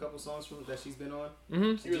times with a couple songs from that she's been on.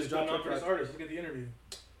 She really dropped on for this artist. Look at the interview.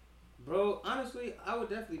 Bro, honestly, I would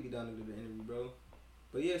definitely be down to do the interview, bro.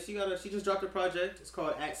 But yeah, she just dropped a project. It's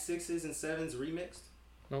called Act 6s and 7s Remixed.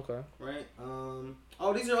 Okay. Right.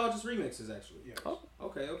 These are all just remixes actually. Yeah. Oh.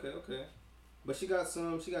 Okay. But she got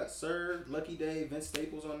Sir, Lucky Day, Vince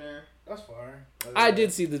Staples on there. That's fire. I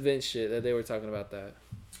did see the Vince shit that they were talking about that.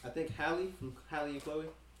 I think Hallie from Hallie and Chloe.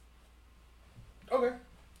 Okay.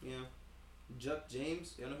 Yeah. Juck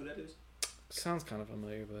James. Y'all know who that is? Sounds kind of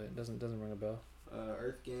familiar, but it doesn't ring a bell.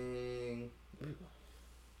 Earth Gang.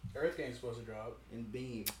 Earth Gang's supposed to drop. And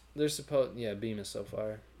Beam. Beam is so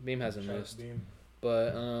far. Beam hasn't missed. Beam.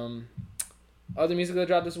 But other music that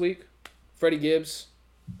dropped this week, Freddie Gibbs.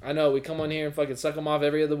 I know we come on here and fucking suck him off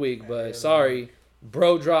every other week, but sorry,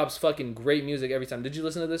 bro drops fucking great music every time. Did you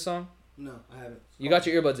listen to this song? No, I haven't. You got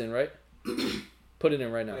your earbuds in, right? Put it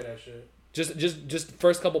in right now. Play that shit. Just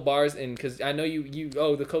first couple bars, and because I know you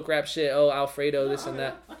the coke rap shit, Alfredo, this and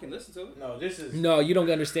that. I can listen to it. No, you don't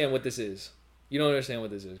understand what this is. You don't understand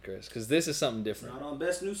what this is, Chris, because this is something different. Not on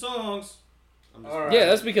Best New Songs. Right. Yeah,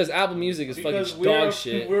 that's because Apple Music is fucking dog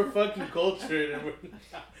shit. We're fucking cultured and we're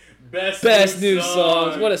best new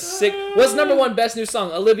songs. What a sick. What's number 1 best new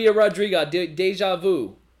song? Olivia Rodrigo, Deja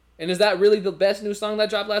Vu. And is that really the best new song that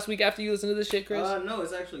dropped last week after you listen to this shit, Chris? No,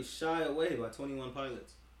 it's actually Shy Away by 21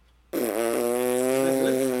 Pilots.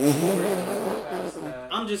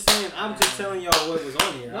 I'm just telling y'all what was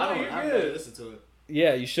on here. I don't listen to it.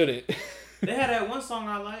 Yeah, you shouldn't. They had that one song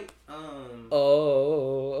I like. I'm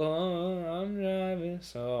driving,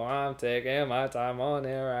 so I'm taking my time on the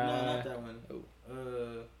ride. No, not that one.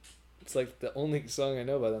 It's like the only song I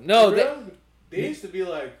know by them. No, they used to be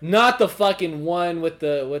like not the fucking one with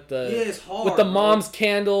the it's hard, with the mom's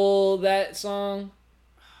candle, that song.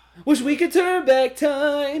 Wish we could turn back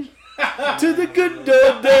time to the good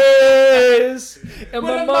old days, and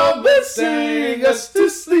my mom would sing us to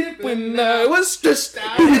sleep when I was stressed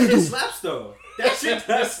out. That shit slaps though. That shit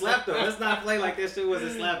does slap though. Let's not play like that shit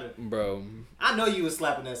wasn't slapping. Bro. I know you was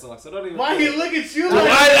slapping that song, so don't even. Why he look at you like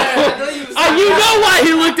I that? know you was You know why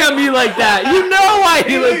he looked at me like that. You know why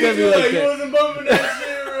he looked at me like You that. wasn't bumping that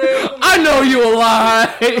shit, Ray. I know you a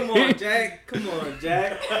lie. Come on, Jack. Come on,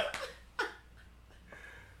 Jack.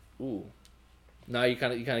 Ooh. Now you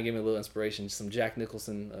kind of gave me a little inspiration. Some Jack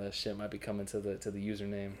Nicholson shit might be coming to the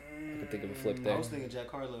username. I can think of a flip I there. was thinking Jack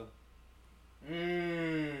Harlow.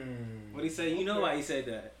 Mmm. What'd he say? You know why he said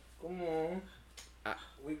that? Come on.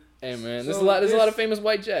 Hey man, So there's a lot of famous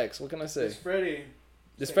white Jacks. What can I say? It's Freddie.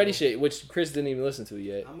 This Freddie shit, which Chris didn't even listen to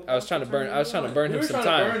yet. I was trying to burn him some We were time.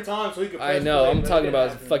 trying to burn time so he could I press know. play, I'm but talking it about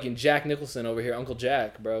didn't happen. fucking Jack Nicholson over here, Uncle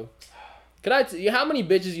Jack, bro. How many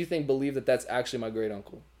bitches you think believe that that's actually my great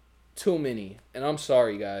uncle? Too many, and I'm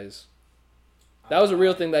sorry, guys. That was a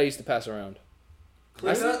real thing that I used to pass around.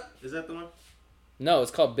 Click Up? Is that the one? No,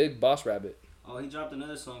 it's called Big Boss Rabbit. Oh, he dropped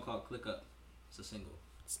another song called Click Up. It's a single.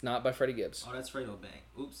 It's not by Freddie Gibbs. Oh, that's Fredo Bang.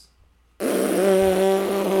 Oops.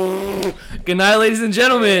 Good night, ladies and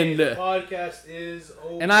gentlemen. The podcast is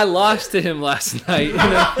over. And I lost to him last night in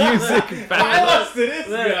a music I battle. lost to this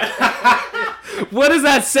guy. What does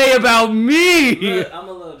that say about me? Look, I'm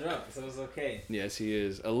a little drunk, so it's okay. Yes, he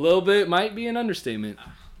is. A little bit might be an understatement.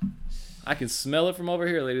 I can smell it from over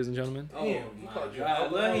here, ladies and gentlemen. Oh Damn, he my called you God.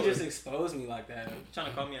 an Well, he alcoholic. just exposed me like that. You trying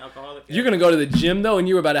to call me an alcoholic? You're gonna go to the gym though, and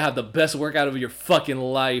you were about to have the best workout of your fucking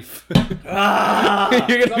life. Ah!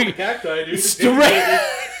 You're He's gonna on the be cacti, dude. straight.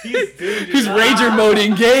 He's dangerous. He's Ranger mode I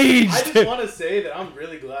engaged. just want to say that I'm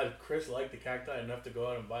really glad Chris liked the cacti enough to go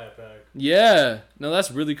out and buy a pack. Yeah, no,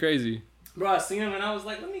 that's really crazy. Bro, I seen him and I was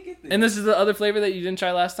like, let me get this. And this is the other flavor that you didn't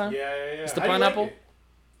try last time. Yeah. It's the How do you pineapple? Like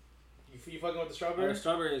it? You fucking with the Oh, strawberry? the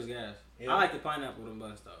strawberry is gas. Yeah. I like the pineapple the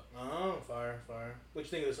best though. Oh, fire. What you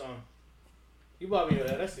think of the song? You bought me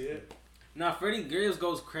that. I see it. Nah, Freddie Gibbs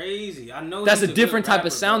goes crazy. I know That's a he's different good type rapper,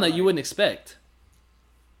 of sound but, that you like, wouldn't expect.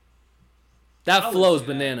 I That would flows say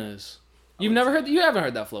that. bananas. I You've would never say heard. You haven't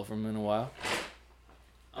heard that flow from him in a while.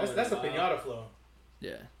 That's a pinata flow.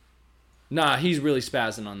 Yeah. Nah, he's really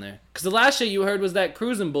spazzing on there. Cause the last shit you heard was that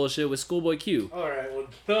cruising bullshit with Schoolboy Q. All right, well,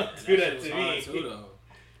 don't do that to me. Too, though.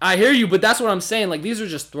 I hear you, but that's what I'm saying. Like these are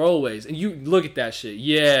just throwaways, and you look at that shit.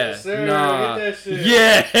 Yeah. Yes, sir. Nah. Get that shit.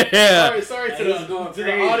 Yeah. Sorry Hey, to he's going the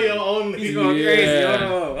crazy. audio only. He's going Yeah. crazy.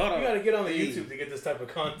 Hold on. You gotta get on the YouTube to get this type of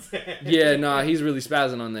content. Yeah. Nah, he's really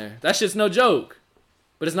spazzing on there. That shit's no joke.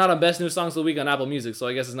 But it's not on best new songs of the week on Apple Music, so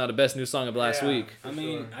I guess it's not a best new song of last Yeah. week. I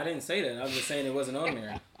mean, I didn't say that. I was just saying it wasn't on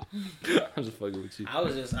there. I'm just fucking with you. I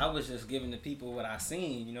was just giving the people what I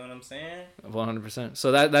seen. You know what I'm saying? 100%.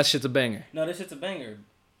 So that shit's a banger. No, this shit's a banger.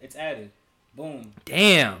 It's added. Boom.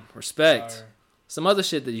 Damn. Respect. Fire. Some other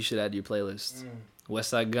shit that you should add to your playlist. West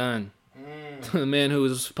Side Gun. The man who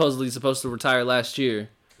was supposedly supposed to retire last year.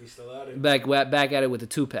 He's still at it. Back at it with a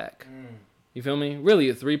 2-pack. You feel me? Really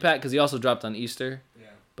a 3-pack because he also dropped on Easter. Yeah.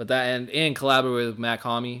 But that and collaborated with Mac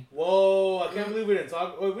Homie. Whoa, I can't believe we didn't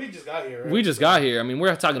talk. Well, we just got here, right? We just got here. I mean,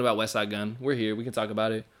 we're talking about West Side Gun. We're here. We can talk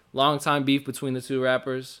about it. Long time beef between the two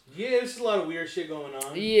rappers. Yeah, there's a lot of weird shit going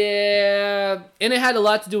on. Yeah, and it had a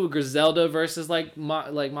lot to do with Griselda versus like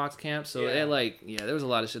Mox Camp. So Yeah. there was a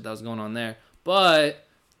lot of shit that was going on there. But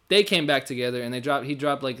they came back together and he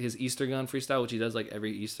dropped like his Easter Gun freestyle, which he does like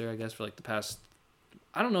every Easter, I guess, for like the past.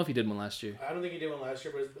 I don't know if he did one last year. I don't think he did one last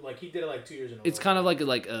year, but it's, like he did it like 2 years in a row. It's kind of like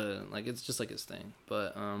it's just like his thing.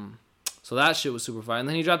 But so that shit was super fire. And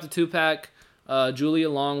then he dropped a 2-pack. Julia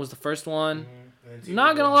Long was the first one.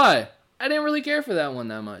 Not gonna lie, I didn't really care for that one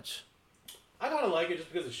that much. I kind of like it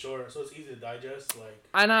just because it's short, so it's easy to digest. Like,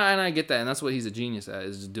 And I get that, and that's what he's a genius at,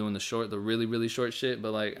 is just doing the really, really short shit.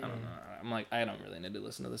 But like, I don't know. I'm like, I don't really need to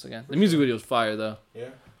listen to this again. The music video's fire though, yeah,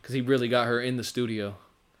 because he really got her in the studio.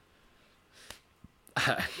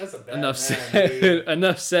 that's a bad Enough man, said. dude.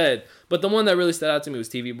 Enough said. But the one that really stood out to me was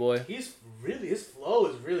TV Boy. His flow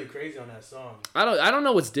is really crazy on that song. I don't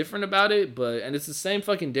know what's different about it, and it's the same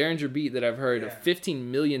fucking Derringer beat that I've heard Yeah. 15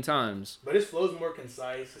 million times. But his flow's more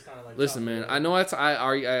concise. It's kind of like. Listen, man, I know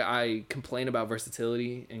I complain about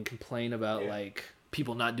versatility and complain about Yeah. like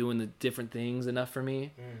people not doing the different things enough for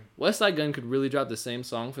me. Mm. West Side Gun could really drop the same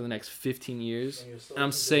song for the next 15 years, And you're still and I'm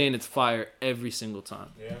listening to saying it. it's fire every single time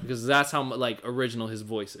Yeah. because that's how like original his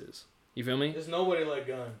voice is. You feel me? There's nobody like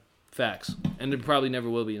Gun. Facts, and there probably never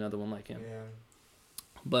will be another one like him. Yeah.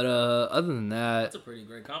 But other than that, That's a pretty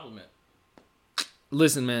great compliment.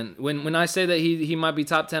 listen, man, when I say that he might be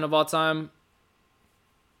top 10 of all time,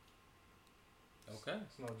 Okay.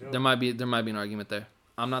 It's no joke. there might be an argument there.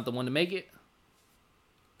 I'm not the one to make it.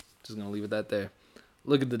 Just gonna leave it that there.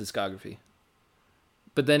 Look at the discography.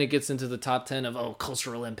 But then it gets into the top 10 of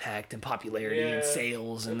cultural impact and popularity and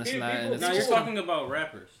sales and this and that. And now you're talking about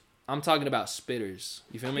rappers. I'm talking about spitters.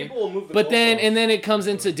 You feel me? People will move the But then goalposts. and then it comes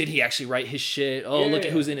into did he actually write his shit? Oh, look at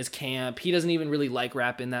Yeah. who's in his camp. He doesn't even really like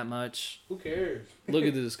rapping that much. Who cares? Look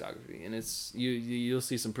at the discography, and it's you'll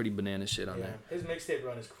see some pretty banana shit on there. His mixtape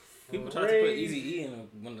run is People tried to put Eazy-E in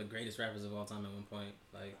one of the greatest rappers of all time at one point.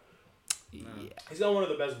 Like, Yeah. He's got one of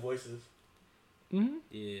the best voices. Mm-hmm.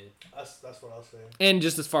 yeah. That's what I'll say. And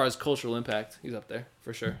just as far as cultural impact, he's up there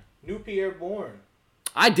for sure. New Pierre Bourne.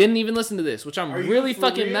 I didn't even listen to this, which I'm Are you really for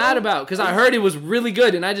fucking real? mad about because I heard it was really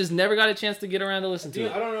good, and I just never got a chance to get around to listen to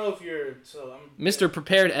Dude, it. I don't know if you're Mr.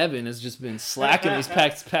 Prepared Evan has just been slacking these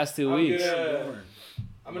past 2 weeks.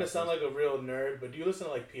 I'm gonna sound like a real nerd, but do you listen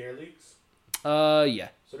to like Pierre leaks? Yeah.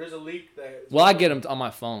 So there's a leak that. Well, I get them on my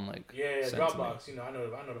phone, like. Yeah, sent to me. Dropbox. You know, I know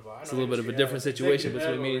the vibe. It's a little bit of a different situation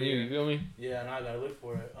between me and you. You feel me? Yeah, and I gotta look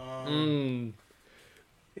for it.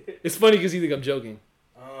 It's funny because you think I'm joking.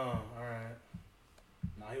 All right.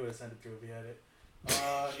 Nah, he would have sent it through if he had it.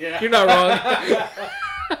 Yeah. You're not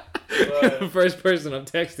wrong. but, First person I'm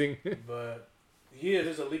texting. but yeah,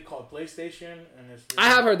 there's a leak called PlayStation, and it's. I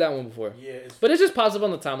have heard that one before. Yeah, it's. But it just pops up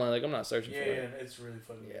on the timeline. Like I'm not searching Yeah, for it. it's really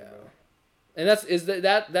fucking good, bro. And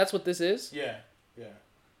that's what this is. Yeah.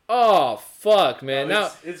 Oh fuck, man! No,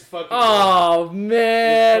 Now, it's fucking. oh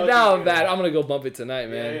man, It's now fucking I'm bad. good. I'm gonna go bump it tonight,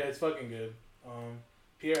 good. man. Yeah, it's fucking good.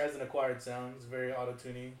 Pierre has an acquired sound. It's very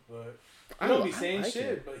auto-tuny, but he I don't li- be I saying like shit.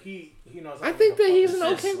 it. But he knows. I how to think make that a he's fucking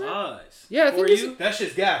an sound. okay rapper. Slides. Yeah, I think For he's. you? That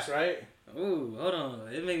shit's gas, right? Ooh, hold on.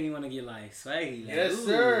 It made me want to get like swaggy. Like, Yes, ooh,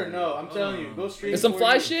 sir. No, I'm hold telling you, on. go stream. It's some for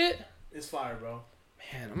fly you. shit. It's fire, bro.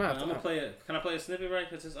 Man, I'm gonna have to. play it. Can I play a snippet right?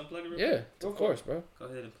 Cause it's unplugged. Real Yeah, quick? of course, bro. Go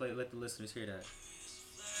ahead and play it. Let the listeners hear that.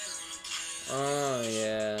 Oh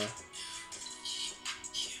yeah.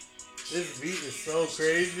 This beat is so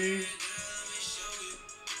crazy.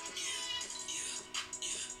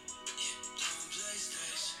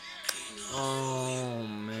 Oh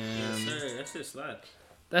man. Yes, sir. That shit slaps.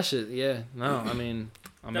 That shit. Yeah. No, I mean,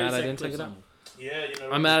 I'm mad I didn't check it out. Yeah, you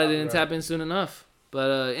know. I'm mad I didn't tap in soon enough.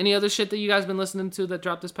 But any other shit that you guys been listening to that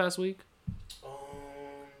dropped this past week?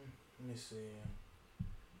 Let me see.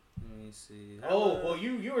 Let me see. Oh, well,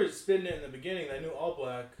 you were spitting it in the beginning. That new All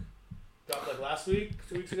Black dropped like last week,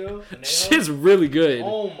 2 weeks ago. Anejo. Shit's really good.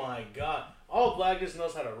 Oh my god, All Black just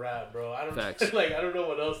knows how to rap, bro. I don't Facts. like. I don't know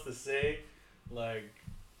what else to say. Like,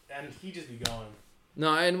 and he just be going.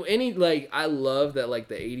 No, and any like I love that like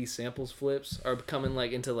the 80s samples flips are coming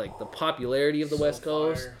like into like the popularity of the So West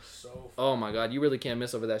Coast. fire, so fire. Oh my god, you really can't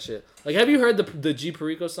miss over that shit. Like, have you heard the G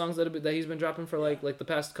Perico songs that he's been dropping for like the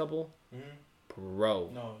past couple?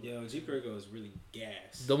 Bro, No, Yo, G Perico is really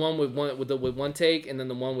gas. the one with one take, and then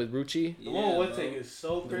the one with Rucci. the one with take is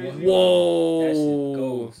so The crazy. one- Whoa. That shit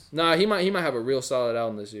goes. Nah, he might have a real solid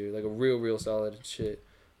album this year, like a real solid shit.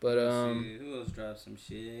 But Let's see, who else dropped some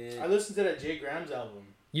shit? I listened to that Jay Grams album.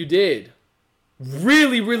 you did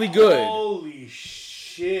really good. Holy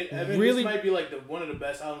shit, Evan! Really- This might be like one of the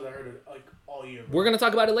best albums I heard of, like all year. Bro. We're gonna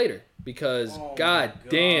talk about it later because Oh my god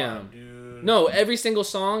damn. dude. No, every single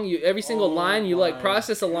song, every single Oh line, you like my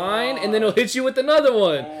process a line, and then God. it'll hit you with another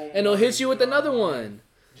one, Oh and it'll hit my you with another God. one.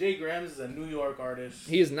 Jay Grams is a New York artist.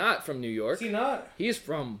 He is not from New York. Is he not? He is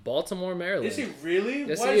from Baltimore, Maryland. Is he really?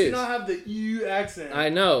 Yes, Why he does he is. not have the EU accent? I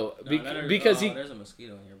know because he. There's a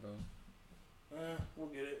mosquito in here, bro. We'll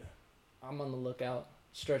get it. I'm on the lookout.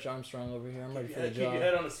 Stretch Armstrong over here. I'm ready Keep for your, the keep your job.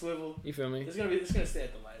 head on a swivel. You feel me? It's gonna stay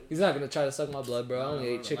at the light. He's not gonna try to suck my blood, bro. I only No,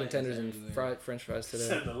 ate the chicken light is tenders and everywhere. French fries today.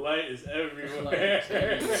 Said the light is everywhere. Light is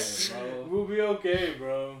everywhere, bro. We'll be okay,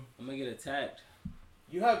 bro. I'm gonna get attacked.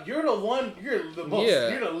 You're the one. You're the most. Yeah.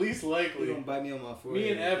 You're the least You likely. gonna bite me on my forehead. Me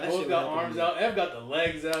and Ev That both shit got would happen arms to me. out. Ev got the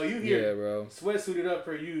legs out. You hear Yeah, bro. sweatsuited up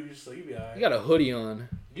for you, so you be alright. You got a hoodie on.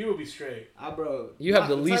 You will be straight. Bro. You have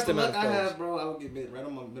the type least amount luck of I clothes. have, bro. I would get bit right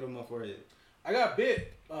on my middle of my forehead. I got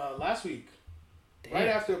bit last week, Damn. right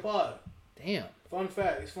after the pod. Damn. Fun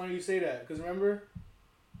fact. It's funny you say that because remember.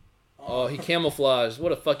 Oh, he camouflaged.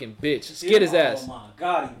 What a fucking bitch. Skid his ass. Oh my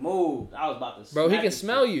god, he moved. I was about to. Bro, he smack can his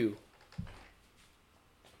smell shit. you.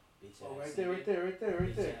 Bitch Oh, ass right there, nigga. right there, right there, right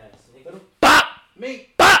Bitch there. ass nigga. Bop! Me.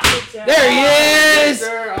 Bop! There he is!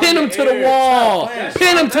 Pin him to the wall!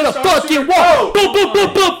 Pin him to the fucking wall! Boom, boom,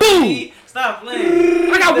 boom, boom, boom! Stop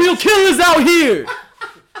playing. I got real killers out here!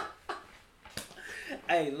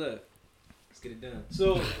 Hey, look. Let's get it done.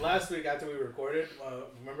 So last week after we recorded,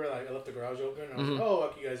 remember like I left the garage open and I was like, oh, I'll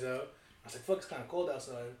walk you guys out. I was like, fuck, it's kind of cold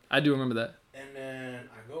outside. I do remember that. And then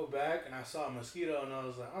I go back and I saw a mosquito and I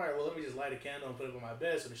was like, all right, well, let me just light a candle and put it on my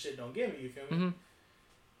bed so the shit don't get me, you feel me? Mhm.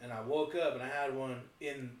 And I woke up and I had one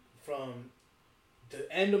in from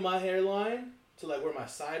the end of my hairline to like where my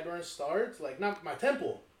sideburn starts, like not my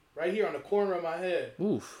temple, right here on the corner of my head.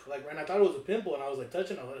 Oof. Like, and I thought it was a pimple, and I was like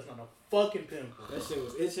touching it. I was like, it's not a fucking pimple. That shit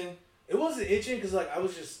was itching. It wasn't itching because like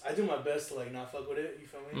I do my best to like not fuck with it. You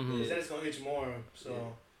feel me? Mhm. Because then it's gonna itch more.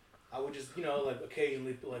 So I would just like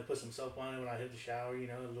occasionally like put some soap on it when I hit the shower.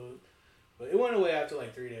 But it went away after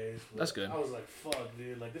like 3 days. That's good. I was like, fuck,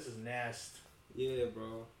 dude. Like this is nasty. Yeah,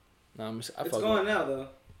 bro. No, I It's fuck going with, now though.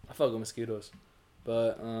 I fuck with mosquitoes,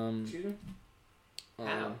 but Excuse me?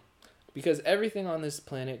 How? because everything on this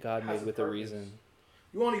planet God Has made a with a purpose. reason.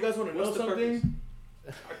 You guys want to know What's the something?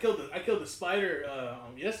 I killed the spider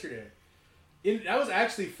yesterday. That was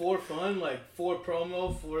actually for fun, like for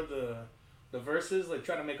promo for the verses, like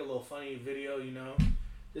trying to make a little funny video,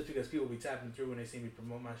 just because people be tapping through when they see me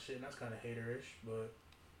promote my shit, and that's kind of haterish, but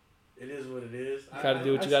it is what it is. You gotta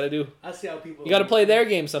do what you gotta do. I see how people. You gotta play their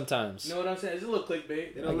game sometimes. You know what I'm saying? It's a little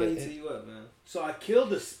clickbait. They don't let you tee you up, man. So I killed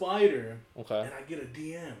the spider, Okay. and I get a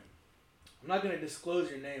DM. I'm not gonna disclose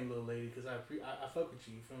your name, little lady, because I fuck with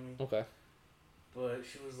you. You feel me? Okay. But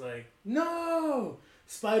she was like, "No,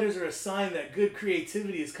 spiders are a sign that good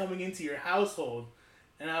creativity is coming into your household."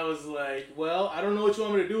 And I was like, "Well, I don't know what you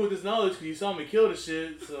want me to do with this knowledge because you saw me kill the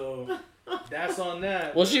shit, so that's on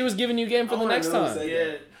that." Well, she was giving you game for I the wanna next know who time. said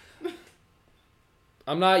Yeah,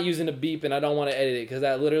 I'm not using a beep, and I don't want to edit it because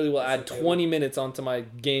that literally will add It's okay. 20 minutes onto my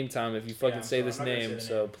game time if you fucking I'm say sorry, this I'm not gonna name. say the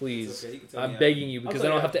So name. please, It's okay, you can tell I'm me begging you because I tell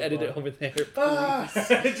don't you have to after edit the it pod.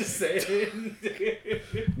 over there. ah, just say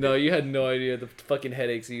it. No, you had no idea the fucking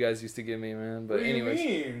headaches you guys used to give me, man. But What do you anyways,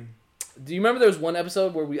 mean? do you remember there was one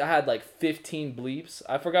episode where I had like 15 bleeps?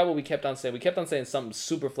 I forgot what we kept on saying. We kept on saying something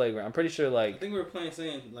super flagrant. I'm pretty sure I like think we were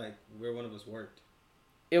saying like where one of us worked.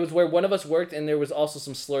 it was where one of us worked, and there was also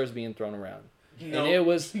some slurs being thrown around. No, And it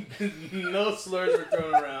was no slurs were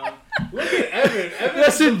thrown around. Look at Evan. Evan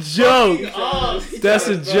that's a joke. off. That's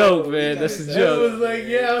a joke, He man. tried That's to a say- Evan joke. was like,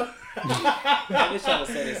 yeah. I wish I would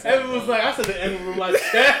say this. Evan was like, I said the N with my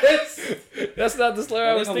chest. That's not the slur I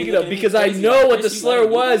Well, was they gonna be thinking of looking at because me I crazy know like, what the Chris, you slur wanna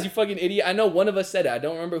do was, that? you fucking idiot. I know one of us said it. I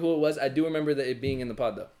don't remember who it was. I do remember that it being in the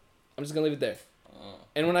pod though. I'm just gonna leave it there.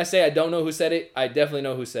 And when I say I don't know who said it, I definitely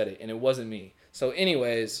know who said it, and it wasn't me. So,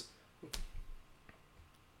 anyways,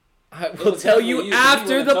 I will tell you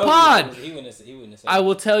after the pod. He wouldn't have said I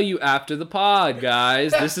will tell you after the pod,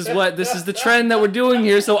 guys. This is the trend that we're doing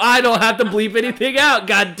here, so I don't have to bleep anything out.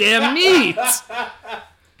 Goddamn meat!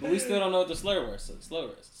 But we still don't know what the slur was. So the slur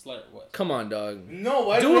was. Come on, dog. No,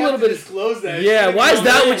 why Do do we a have little to bit- disclose that? Yeah, shit? why is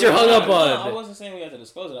that what you're hung up No, on? I wasn't saying we had to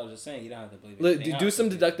disclose it. I was just saying you don't have to believe it. Look, do some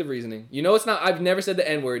deductive reasoning. You know, it's not. I've never said the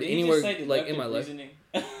N word anywhere like in my life.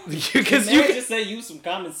 Because you just say use some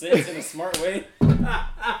common sense in a smart way.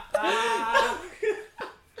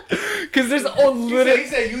 Because there's He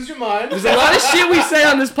said, use your mind. there's a lot of shit we say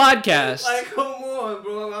on this podcast. Like, come on,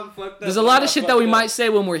 bro. I'm fucked up. There's a lot of shit that we might say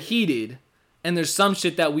when we're heated, and there's some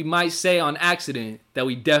shit that we might say on accident that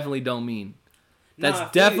we definitely don't mean. That's Nah, I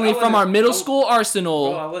feel you. definitely I from wasn't- our middle school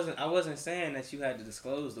arsenal. Bro, I wasn't saying that you had to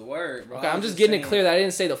disclose the word, bro. Okay, I I'm was just getting it saying- clear that I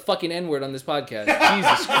didn't say the fucking N-word on this podcast.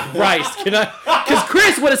 Jesus Christ, can I? Because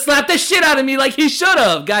Chris would have slapped the shit out of me like he should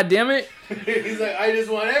have. God damn it. He's like, I just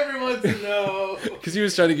want everyone to know. Because he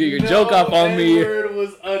was trying to get your joke off on me. No word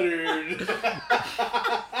was uttered.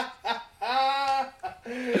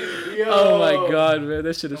 Yo. Oh my god, man,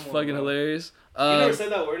 that shit is Come on, fucking bro. hilarious. You never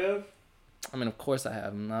said that word, Ev? I mean, of course I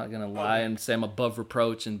have. I'm not gonna lie Okay. and say I'm above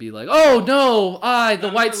reproach and be like, "Oh no, I, the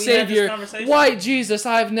I white remember we had this savior, conversation. white Jesus,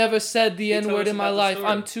 I've never said the You told N-word us in my about the life.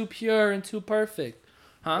 story. I'm too pure and too perfect."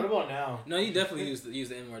 What Huh? about now? No, you definitely use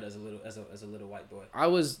the N word as a little white boy. I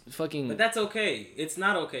was fucking. But that's okay. It's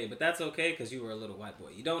not okay, but that's okay because you were a little white boy.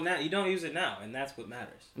 You don't use it now, and that's what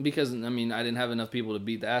matters. Because I mean, I didn't have enough people to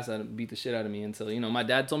beat the shit out of me until my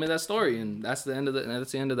dad told me that story, and that's the end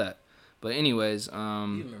of that. But anyways, You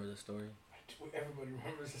remember the story? Everybody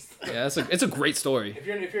remembers this. yeah, it's a great story. If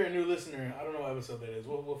you're a new listener, I don't know what episode that is.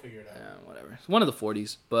 We'll figure it out. Yeah, whatever. It's one of the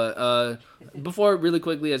 40s. But before, really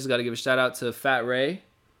quickly, I just got to give a shout out to Fat Ray.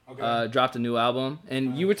 Okay. Dropped a new album,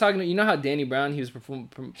 and you were talking. You know how Danny Brown, he was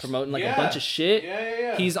promoting like a bunch of shit.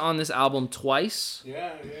 Yeah. He's on this album twice,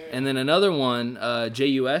 Yeah. and then another one,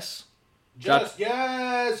 JUS. Just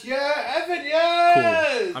yes, Evan,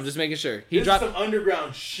 yes. Cool. I'm just making sure This dropped is some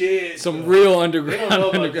underground shit. some bro. real They don't underground know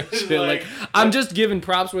about underground this, shit. like- I'm just giving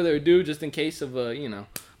props where they're due, just in case of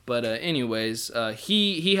But anyways,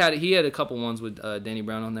 he had a couple ones with Danny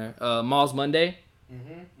Brown on there. Malls Monday.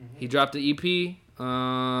 He dropped the EP.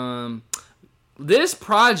 This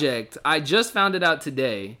project, I just found it out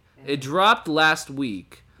today. It dropped last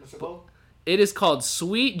week. What's it called? It is called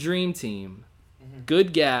Sweet Dream Team,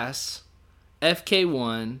 Good Gas,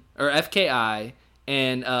 FK1 or FKI,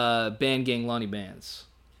 and Band Gang Lonnie Bands.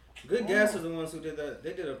 Good Gas was the ones who did that.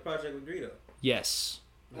 They did a project with Greedo. Yes.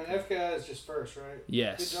 And FKI is just first, right?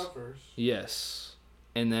 Yes. Good job first. Yes.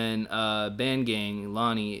 And then Band Gang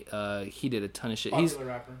Lonnie, he did a ton of shit. Popular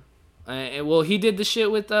rapper. Well, he did the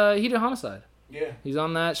shit with he did Homicide. Yeah. He's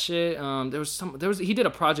on that shit. He did a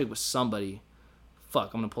project with somebody.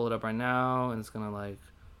 Fuck, I'm gonna pull it up right now, and it's gonna like,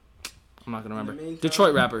 I'm not gonna remember.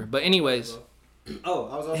 Detroit rapper. But anyways, Oh,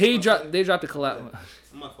 I was also they dropped a collab.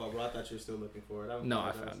 My fault, bro. I thought you were still looking for it. No,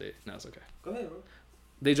 I found it. No, it's okay. Go ahead, bro.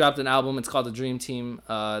 They dropped an album. It's called The Dream Team.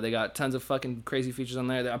 They got tons of fucking crazy features on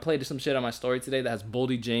there. I played some shit on my story today that has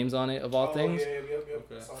Boldy James on it, of all things. Yeah.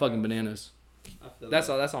 Okay. Fucking bananas. I feel That's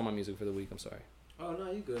like- all. That's all my music for the week. I'm sorry. Oh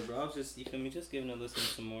no, you good, bro. I was just, you feel me, just giving a listen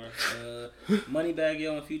some more. Moneybagg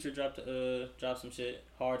Yo and Future dropped some shit.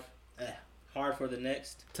 Hard for the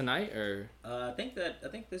next. Tonight or I think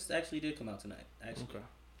this actually did come out tonight. Actually, okay.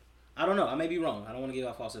 I don't know. I may be wrong. I don't want to give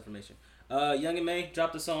out false information. Young and May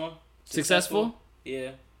dropped a song. Successful?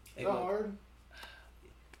 Yeah. It's not hard.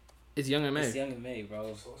 It's Young and May. It's Young and May,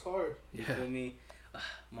 bro. So it's hard. You Yeah. feel me?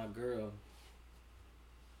 My girl.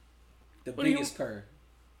 The What do you- biggest purr.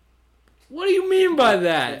 What do you mean by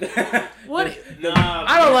that? What? Nah,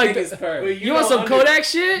 I don't like biggest that. purr. But You want don't some Kodak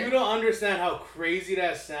shit? You don't understand how crazy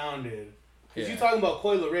that sounded. Because Yeah. you talking about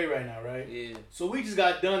Coi Leray right now, right? Yeah. So we just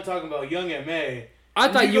got done talking about Young and May. I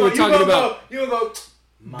thought And you were talking about. You gonna go,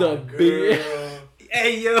 my the girl. big-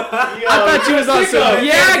 Hey yo. I thought you was on some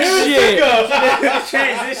yak shit.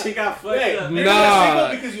 Transition got fucked Hey, up. you're Nah.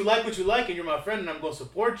 single because you like what you like and you're my friend and I'm gonna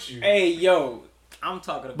support you. Hey yo. I'm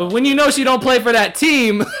talking about. But when you know she don't play for that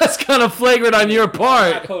team, that's kind of flagrant on your Not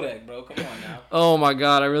part. Kodak, bro. Come on now. Oh my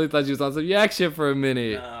god, I really thought you was on some yak shit for a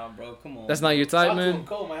minute. Nah, bro. Come on. That's not your type, Talk to him, man.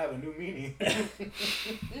 Cole might have a new meaning.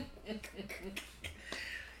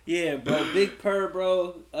 Yeah, bro. Big Purr,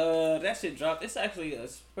 bro. That shit dropped. It's actually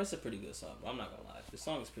it's a pretty good song, bro. I'm not gonna lie. The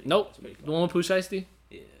song is pretty. Nope. It's pretty The fun. one with Pooh Shiesty?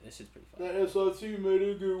 Yeah, that shit's pretty fun. That SRT made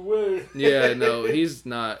a good way. Yeah, no, he's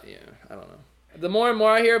not. Yeah, I don't know. The more and more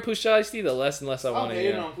I hear Pooh Shiesty, the less and less I I'm want to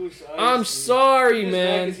hating hear. on Pusha. I'm sorry,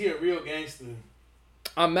 man. Because he a real gangster.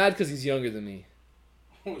 I'm mad because he's younger than me.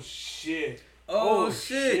 Oh shit. Oh,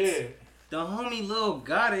 shit. The homie Lil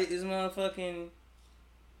Got It is motherfucking.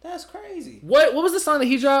 That's crazy. What was the song that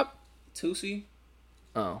he dropped? Tootsie.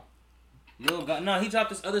 Oh. Lil Got. No, he dropped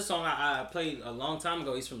this other song I played a long time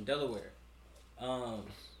ago. He's from Delaware.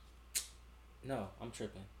 No, I'm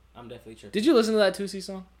tripping. I'm definitely tripping. Did you listen to that Tootsie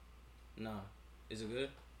song? Nah. Is it good?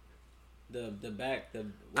 The back the.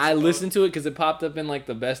 I listened to it because it popped up in like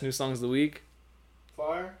the best new songs of the week.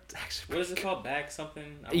 Fire. It's actually What is it called? Back something.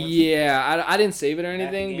 I want Yeah, I didn't save it or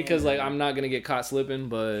anything again, because like or- I'm not gonna get caught slipping,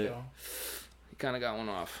 but Yo. he kind of got one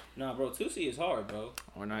off. Nah, bro. Tootsie is hard, bro.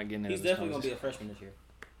 We're not getting into He's this definitely gonna be a freshman this year.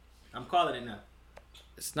 I'm calling it now.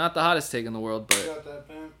 It's not the hottest take in the world, but Got that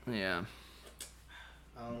pimp. yeah.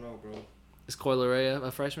 I don't know, bro. Is Coi Leray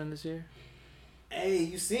a freshman this year? Hey,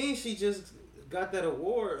 you seen she just got that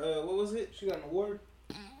award? What was it? She got an award.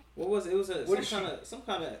 What was it? It was What some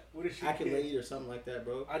kind of What did she accolade or something like that,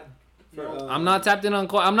 bro. For, I'm not tapped in on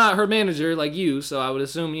I'm not her manager like you, so I would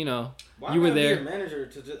assume why you were I gotta be there. your manager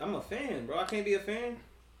I'm a fan, bro. I can't be a fan.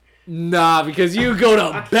 Nah, because you go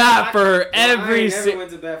to bat for her every I ain't si- never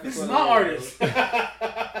went to bat for This is Coi my Leray, artist. bro.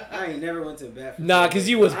 I ain't never went to bat for Nah, Coi because Leray.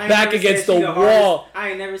 you was I ain't back never against said the she wall. hardest- I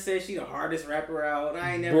ain't never said she the hardest rapper out.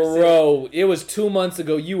 I ain't never said. Bro, it was 2 months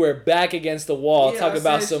ago. You were back against the wall. Yeah, Talk I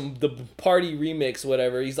about said- the party remix,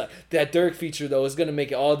 whatever. He's like, that Dirk feature, though, is going to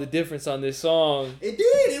make all the difference on this song. It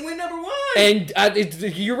did. It went number one. And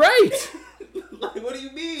you're right. Like, what do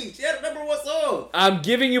you mean? She had a number one song. I'm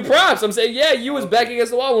giving you props. I'm saying, yeah, you was back against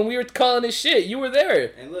the wall when we were calling this shit. You were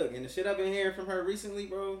there. And look, and the shit I've been hearing from her recently,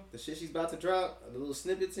 bro, the shit she's about to drop, the little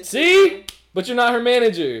snippets and See? shit. But you're not her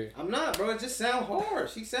manager. I'm not, bro. It just sound hard.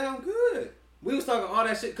 She sound good. We was talking all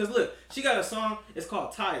that shit, because look, she got a song, it's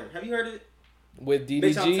called Tired. Have you heard it? With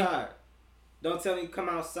Bitch, I'm DDG. tired. Don't tell me come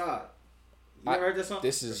outside. You ever heard this song?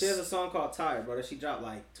 this is- She has a song called Tired, bro, that she dropped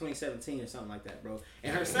like 2017 or something like that, bro.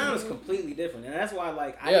 And her sound is completely different. And that's why,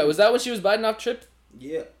 like, Yeah, was that when she was biting off Trip?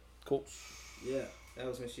 Yeah. Cool. Yeah. That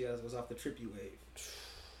was when she was off the trippy wave.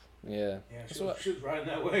 Yeah. Yeah, That's she was riding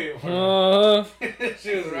that wave.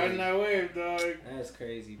 She was riding that wave, dog. That's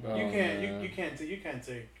crazy, bro. Oh, You can't, man. you can't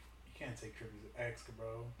take Trippy's ex,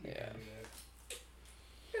 bro. You Yeah. can't do that.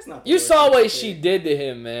 That's not the You worst saw thing what to she say. did to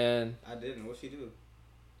him, man. I didn't. What'd she do?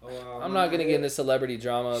 Oh, I'm not gonna get into celebrity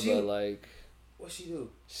drama, She- but like, What'd she do?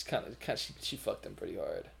 she's kind of she fucked him pretty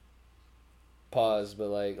hard. Pause, but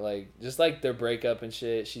like just like their breakup and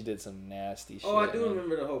shit, she did some nasty shit. Oh, I do man.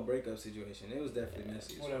 remember the whole breakup situation. It was definitely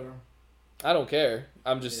messy. as fuck. Whatever. I don't care.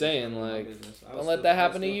 I'm just saying, like, don't let that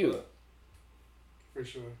happen to you. For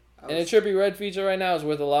sure. And a Trippie Redd feature right now is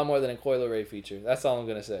worth a lot more than a Coi Leray feature. That's all I'm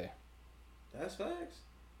gonna say. That's facts.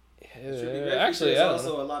 Actually, it's I don't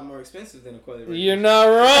also know. a lot more expensive than a Coi Leray. You're not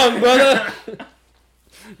wrong, brother.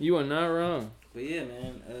 You are not wrong. But yeah,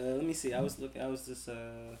 man. Let me see. I was just.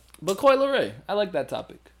 But Coi Leray, I like that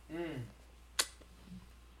topic.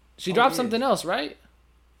 She dropped something else, right?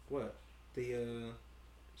 What? The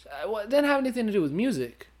Well, it didn't have anything to do with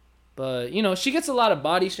music. But, you know, she gets a lot of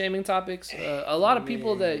body shaming topics. A lot of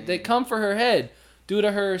people that they come for her head due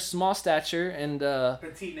to her small stature and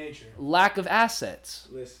petite nature, lack of assets.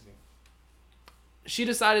 Listen. She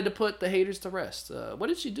decided to put the haters to rest. What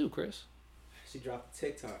did she do, Chris? She dropped a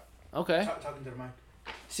TikTok. Okay. Talking to the mic.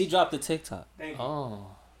 She dropped the TikTok. Thank you. Oh.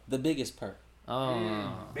 The biggest perk.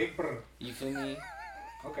 Oh. Big brr. You feel me?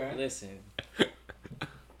 Okay. Listen.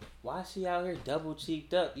 Why she out here double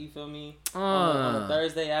cheeked up? You feel me? On a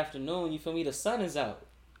Thursday afternoon, you feel me? The sun is out.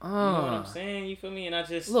 You know what I'm saying? You feel me? And A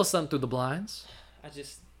little something through the blinds. And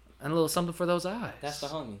a little something for those eyes. That's the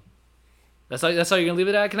homie. That's how you're gonna leave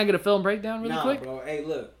it at? Can I get a film breakdown really quick? Bro. Hey,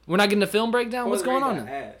 look. We're not getting a film breakdown? What's going on?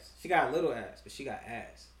 Ass. She got a little ass, but she got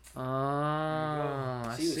ass. Oh,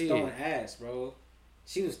 I She was see. throwing ass, bro.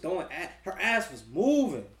 She was throwing ass. Her ass was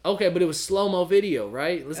moving. Okay, but it was slow-mo video,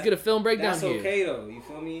 right? Let's get a film breakdown That's here. That's okay, though. You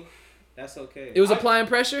feel me? That's okay. It was applying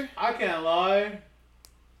pressure? I can't lie.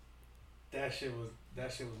 That shit was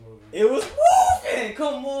moving. It was moving.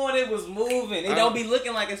 Come on, it was moving. It don't be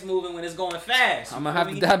looking like it's moving when it's going fast. I'm gonna have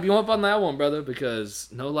to dab you up on that one, brother, because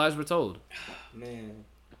no lies were told. Man.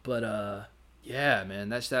 But yeah, man,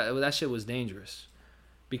 that shit was dangerous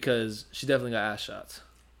because she definitely got ass shots.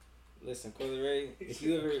 Listen, Coi Leray, if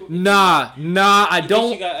you ever Nah, I don't.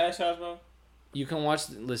 Think she got ass shots, bro? You can watch.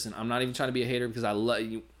 Listen, I'm not even trying to be a hater because I love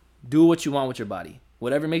you. Do what you want with your body,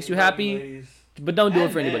 whatever makes you happy, Ladies. but don't do it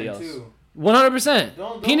And for anybody men, else. too. 100%.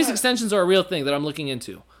 Don't Penis have- extensions are a real thing that I'm looking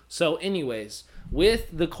into. So, anyways, with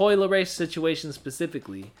the Coi Leray situation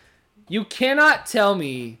specifically, you cannot tell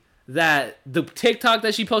me that the TikTok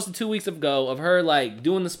that she posted 2 weeks ago of her like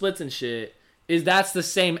doing the splits and shit that's the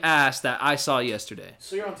same ass that I saw yesterday.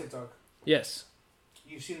 So you're on TikTok. Yes.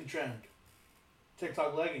 You've seen the trend.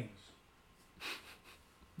 TikTok leggings.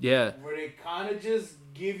 Yeah. Where they kind of just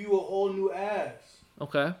give you a whole new ass.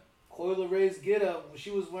 Okay. Coi Leray's get up. She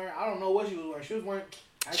was wearing. I don't know what she was wearing. She was wearing.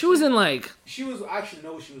 Actually, She was in like She was. I actually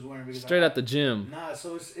know what she was wearing because straight out the gym. Nah.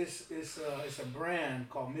 So it's a brand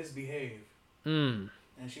called Misbehave, Mm.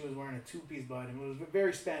 and she was wearing a 2-piece bottom. It was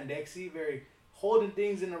very spandexy, very holding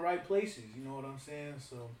things in the right places. You know what I'm saying?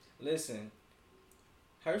 So listen,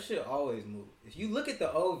 her shit always move. If you look at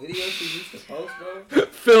the old videos she used to post, bro.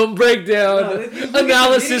 Film breakdown. No, if you look at the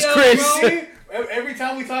Analysis, video, Chris. bro, every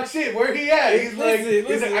time we talk shit, where he at? He's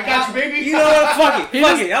Listen, I got you, baby. You know what? Fuck He it.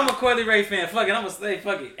 Fuck just- it. I'm a Coi Leray fan. Fuck it. I'm gonna say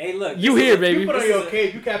fuck it. Hey, look. You here, baby. You put on your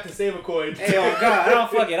cape. You Captain Save-A-Coin. Hey, oh God. I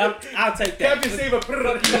don't fuck it. I'll take that. Captain Save-A-Coin.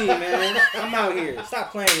 fuck you mean, man? I'm out here.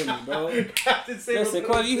 Stop playing with me, bro. Captain Listen,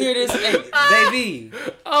 Save-A-Coin. Coi, you hear this? Hey, baby.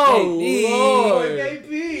 Oh, Hey, Lord.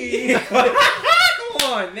 Baby.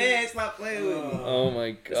 Come on, man. Stop playing with me. Oh my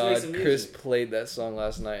make God, some Chris music. played that song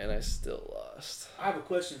last night and I still lost. I have a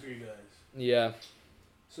question for you guys. Yeah.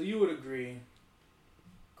 So you would agree,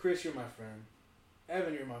 Chris, you're my friend.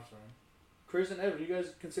 Evan, you're my friend. Chris and Evan, you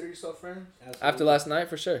guys consider yourself friends? After last night,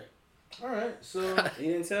 for sure. All right, so He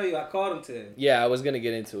didn't tell you. I called him today. Yeah, I was gonna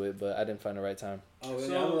get into it, but I didn't find the right time. Oh, really?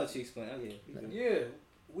 So- I'm gonna let you explain. Oh, yeah. You good.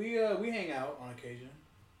 yeah, we hang out on occasion.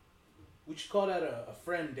 Would you call that a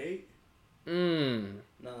friend date?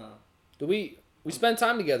 Nah. Do we spend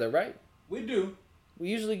time together, right? We do. We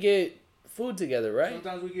usually get food together, right?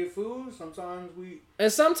 Sometimes we get food. Sometimes we.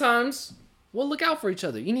 And sometimes we'll look out for each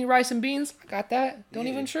other. You need rice and beans? I got that. Don't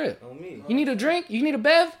Yeah. even trip. On me. You need a drink? You need a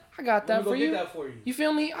bev? I got that Let me for go you. get that for you. You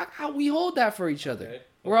feel me? We hold that for each other. Okay.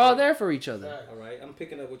 We're all there for each other. Facts. All right. I'm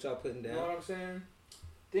picking up what y'all putting You down. know what I'm saying?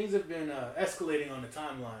 Things have been escalating on the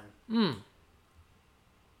timeline.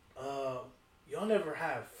 Y'all never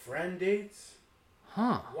have friend dates?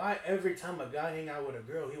 Huh. Why every time a guy hang out with a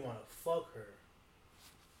girl, he want to fuck her?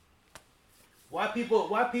 Why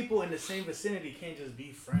people in the same vicinity can't just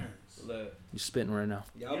be friends? Look, You spitting right now.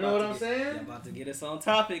 y'all You know about what to I'm get- saying? Y'all about to get us on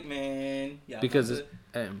topic, man. Y'all Because about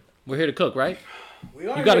it's, we're here to cook, right? We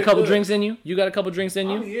are You got a here couple good. drinks in you? You got a couple drinks in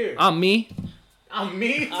you? I'm here. I'm me. I'm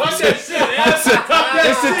me? Fuck that shit, Ev. Fuck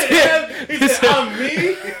that shit, Ev. He said, I'm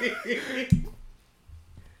me?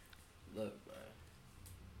 Look, bro.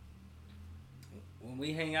 When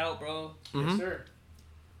we hang out, bro, Yes, sir.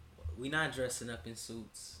 we not dressing up in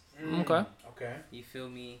suits. Okay. Okay. You feel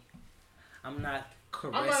me? I'm not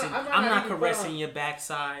caressing. I'm not caressing your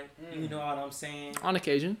backside. You know what I'm saying? On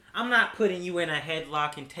occasion. I'm not putting you in a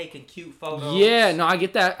headlock and taking cute photos. Yeah, no, I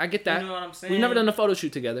get that. You know what I'm saying? We've never done a photo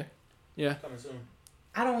shoot together. Yeah. Coming soon.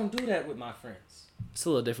 I don't do that with my friends. It's a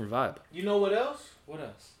little different vibe. You know what else? What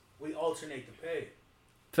else? We alternate the pay.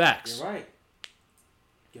 Facts. You're right.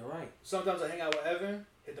 You're right. Sometimes I hang out with Evan,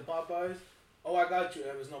 hit the Popeyes. Oh, I got you,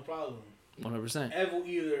 Evan. It's no problem. 100%. Ev will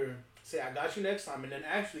either say, I got you next time, and then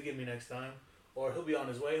actually give me next time. Or he'll be on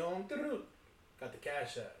his way home. Got the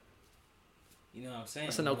cash out. You know what I'm saying?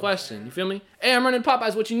 That's a no question. You feel me? Hey, I'm running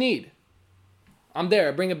Popeyes. What you need? I'm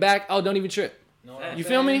there. Bring it back. Oh, don't even trip. No, You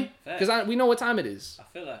feel me? Facts. Because we know what time it is. I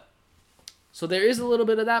feel that. So there is a little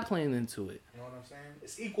bit of that playing into it. You know what I'm saying?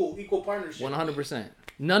 It's equal partnership. 100%.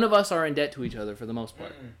 None of us are in debt to each other for the most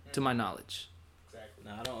part, to my knowledge. Exactly.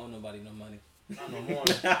 Nah, I don't owe nobody no money. I know more.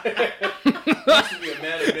 You should be a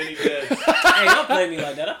man of many beds. Hey, don't play me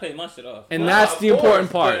like that. I pay my shit off. And Nah, that's of the course,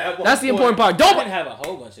 important part. but at one That's the important part. I Don't. didn't have a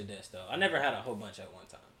whole bunch of debts though. I never had a whole bunch at one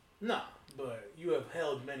time. Nah, but you have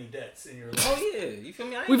held many debts in your life. Oh yeah, you feel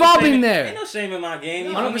me? I ain't We've no all shame been in- there. Ain't no shame in my game.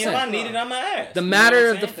 You know what I mean? If 100%. I need it, I'ma ask. The You know matter what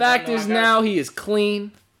of I'm the saying? 'Cause I fact know is I got now you. he is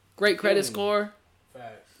clean, great credit Feeling score,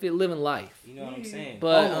 Facts. living life. You know what I'm saying?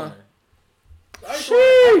 But, Homeowner.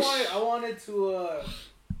 I wanted to.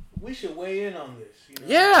 We should weigh in on this. You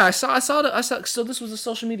know? Yeah, I saw. So this was a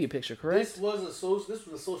social media picture, correct? This was a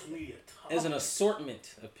social media. There's an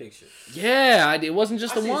assortment of pictures. Yeah, it wasn't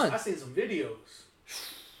just the one. I seen some videos.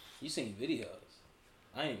 You seen videos?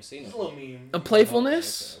 I ain't even seen Just them. a little meme. A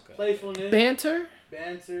playfulness, Okay. Playfulness, banter.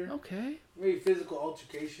 banter, Okay. very physical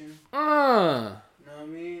altercation. Uh. You know what I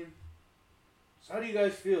mean? So how do you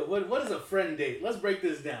guys feel? What is a friend date? Let's break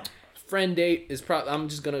this down. Friend date is probably. I'm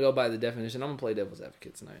just gonna go by the definition. I'm gonna play devil's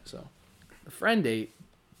advocate tonight. So, the friend date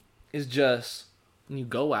is just when you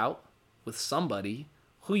go out with somebody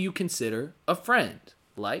who you consider a friend,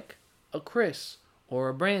 like a Chris or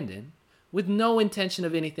a Brandon, with no intention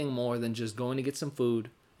of anything more than just going to get some food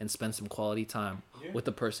and spend some quality time with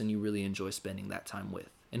the person you really enjoy spending that time with,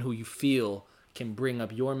 and who you feel can bring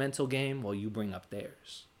up your mental game while you bring up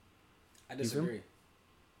theirs. I disagree.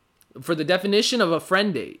 For the definition of a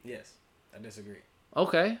friend date, Yes, I disagree.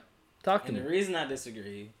 okay, talk to And me. the reason I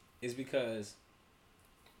disagree is because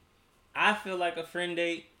I feel like a friend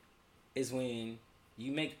date is when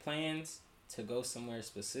you make plans to go somewhere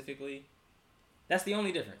specifically. That's the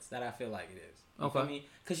only difference that I feel like it is. You feel me?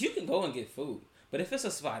 Because you can go and get food. But if it's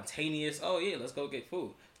a spontaneous, oh yeah, let's go get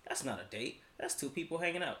food. That's not a date. That's two people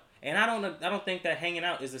hanging out. And I don't think that hanging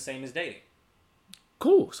out is the same as dating.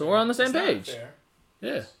 Cool. So we're on the same It's not page. fair.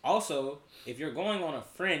 Yeah. Also, if you're going on a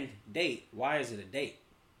friend date, why is it a date?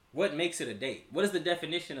 What makes it a date? What is the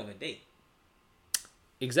definition of a date?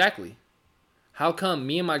 Exactly. How come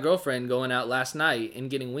me and my girlfriend going out last night and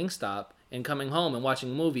getting Wingstop and coming home and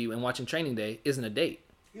watching a movie and watching Training Day isn't a date?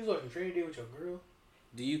 You was watching Training Day with your girl?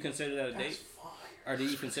 Do you consider that a That's date? fire. Or do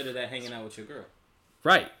you consider that hanging out with your girl?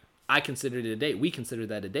 Right. I considered it a date. We consider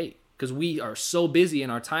that a date. Because we are so busy in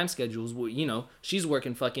our time schedules. You know, she's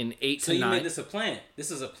working fucking 8 So to you 9. made this a plan. This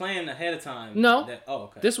is a plan ahead of time. No.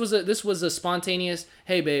 Okay. This was a spontaneous,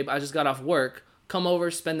 hey babe, I just got off work. Come over,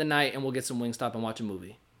 spend the night, and we'll get some Wingstop and watch a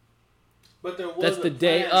movie. But there was That's a the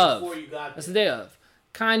day plan of. before you got That's the there. day of.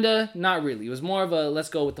 Kinda, not really. It was more of a let's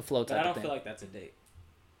go with the flow But type I of don't thing. feel like that's a date.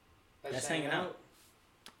 That's That's hanging out.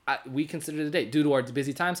 We consider it a date due to our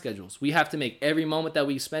busy time schedules. We have to make every moment that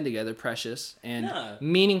we spend together precious and Nah.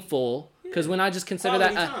 meaningful. Because when I just consider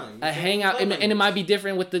Quality that time. a You hangout, can't and it might be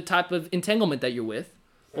different with the type of entanglement that you're with.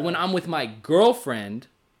 But when I'm with my girlfriend,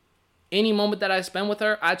 any moment that I spend with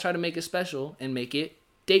her, I try to make it special and make it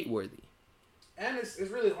date worthy. And it's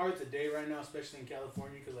really hard to date right now, especially in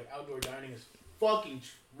California, because like outdoor dining is fucking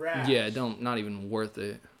trash. Yeah, not even worth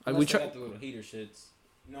it. Unless We they try, got the little heater shits.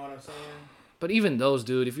 You know what I'm saying? but even those,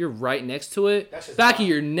 dude, if you're right next to it, That's just back hot. of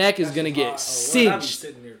your neck is That's gonna just get hot. I be cinched.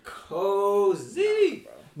 sitting there cozy.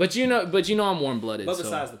 But you know, I'm warm blooded. But So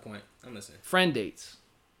besides the point, I'm listening. friend dates,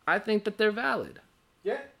 I think that they're valid.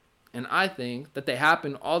 Yeah. And I think that they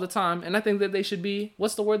happen all the time, and I think that they should be.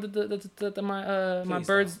 What's the word that my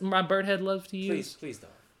Please bird head loves to use? Please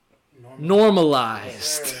don't.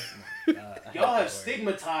 Normalized. Y'all have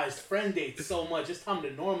stigmatized friend dates so much. It's time to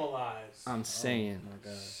normalize. I'm saying. Oh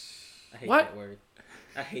my god. I hate What? that word.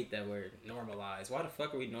 I hate that word. Normalize. Why the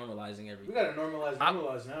fuck are we normalizing We everything? gotta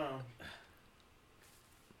normalize now.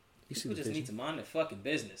 You see People the just need vision. to mind their fucking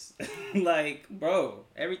business. Like, bro,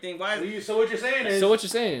 everything. Why? So what you're saying is So what you're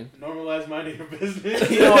saying? normalize minding your business.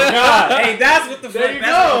 Oh God! Hey, that's what the fuck. There you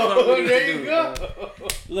that's what the go. fuck we need to There you do, go. bro.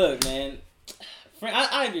 Look, man.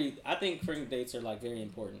 I agree. I think friend dates are like very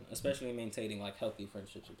important, especially in maintaining like healthy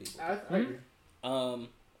friendships with people. I agree.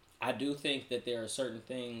 I do think that there are certain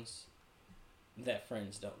things that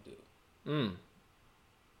friends don't do.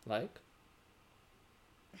 Like?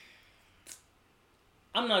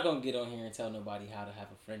 I'm not gonna get on here and tell nobody how to have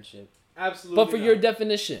a friendship. Absolutely. But for your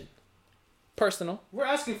definition, personal. we're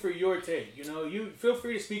asking for your take. You know, you feel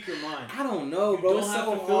free to speak your mind. I don't know, You bro. don't It's have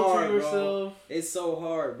so to filter hard, bro. yourself. It's so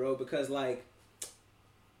hard, bro, because like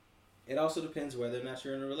it also depends whether or not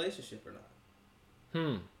you're in a relationship or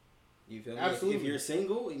not. You feel me? Absolutely. If you're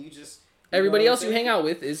single and you just Everybody else you hang out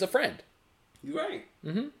with is a friend. You're right.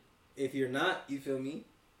 If you're not, you feel me?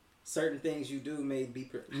 Certain things you do may be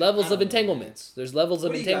Levels I of don't know, entanglements. There's levels man.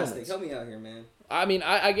 of What do you guys entanglements. think? Help me out here, man. I mean,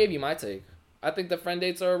 I gave you my take. I think that friend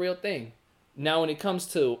dates are a real thing. Now, when it comes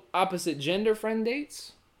to opposite gender friend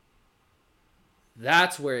dates,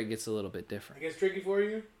 that's where it gets a little bit It different. gets tricky for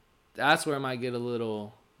you. That's where it might get a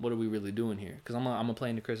little, what are we really doing here? Because I'm gonna play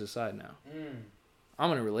into Chris's side now.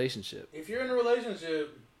 I'm in a relationship. If you're in a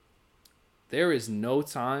relationship, There is no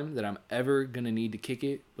time that I'm ever gonna need to kick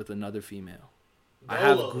it with another female. I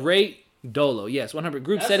Dolo. have great dolo. Yes, 100.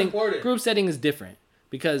 Group That's setting. important. Group setting is different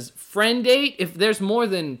because friend date. If there's more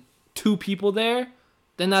than 2 people there,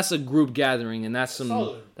 then that's a group gathering and that's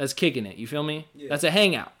Solid. that's kicking it. You feel me? Yeah. That's a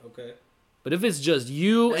hangout. Okay. But if it's just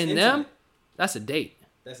you That's and intimate. them, that's a date.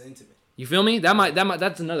 That's intimate. You feel me?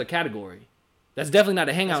 That's another category. That's definitely not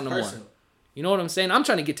a hangout That's no more. personal. You know what I'm saying? I'm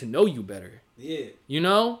trying to get to know you better. Yeah. You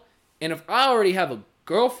know? And if I already have a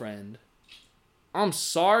girlfriend, I'm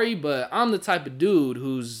sorry, but I'm the type of dude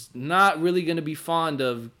who's not really going to be fond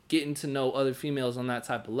of getting to know other females on that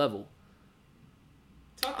type of level.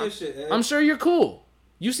 Talk this shit, Ed. I'm sure you're cool.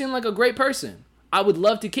 You seem like a great person. I would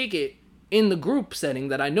love to kick it in the group setting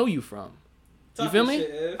that I know you from. You Talk feel this me?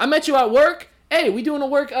 shit, Ed. I met you at work. Hey, we doing a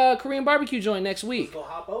work Korean barbecue joint next week. go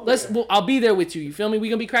hop over there. Well, I'll be there with you. You feel me? We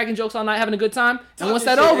gonna be cracking jokes all night, having a good time. Talk And once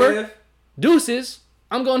this that shit, over, Ed. deuces.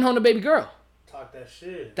 I'm going home to baby girl. Talk that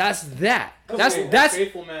shit. That's that. Come That's on, that's.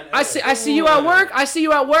 faithful man. I see you at work. I see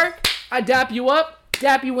you at work. I dap you up.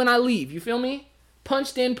 Dap you when I leave. You feel me?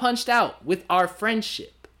 Punched in, punched out with our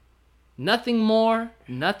friendship. Nothing more,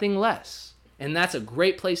 nothing less. And that's a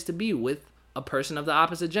great place to be with a person of the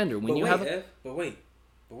opposite gender. When But you wait, have Ed. But wait.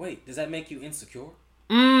 Does that make you insecure?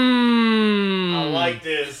 I like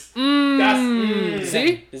this. That's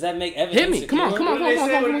See? Does that make Evan Hit me. insecure? Come on. What do they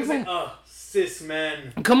say? What do they say? Cis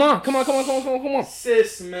man. Come on.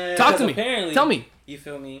 Cis man. Talk to me. Apparently, Tell me. You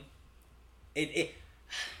feel me?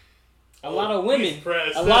 A lot of women. He's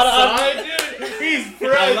pressed. A lot of He's a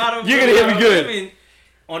pressed. lot of You're gonna hit me good. women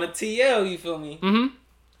on a TL. You feel me? Mm-hmm.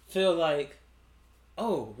 Feel like,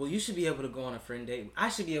 oh, well, you should be able to go on a friend date. I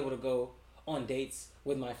should be able to go on dates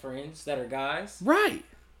with my friends that are guys. Right.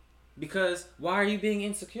 Because why are you being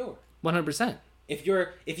insecure? 100%. If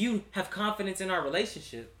you have confidence in our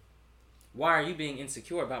relationship, why are you being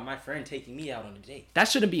insecure about my friend taking me out on a date? That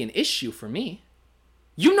shouldn't be an issue for me.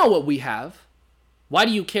 You know what we have. Why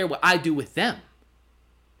do you care what I do with them?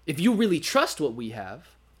 If you really trust what we have,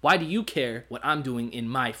 why do you care what I'm doing in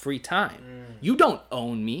my free time? You don't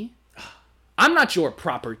own me. I'm not your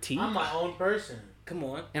property. I'm my own person. Come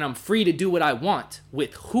on. And I'm free to do what I want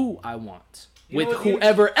with who I want. You know with what you-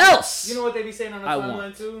 whoever else. You know what they be saying on the I timeline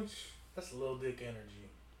want. too? That's little dick energy.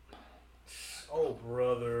 Oh,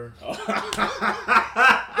 brother. There's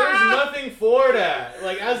nothing for that.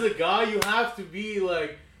 Like, as a guy, you have to be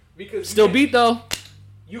like, because you Still can't- beat though.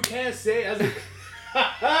 You can't say as a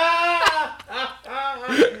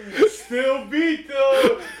still beat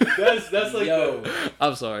though. That's like Yo.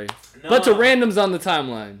 I'm sorry. Nah. But to randoms on the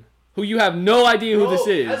timeline who you have no idea who this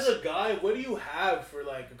is. As a guy, what do you have for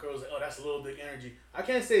like a girl's like, oh, that's little dick energy? I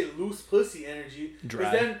can't say loose pussy energy.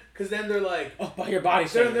 Dry. Cause then they're like, Oh, by your body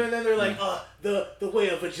then shape. they're like, the way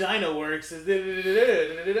a vagina works is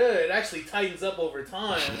it actually tightens up over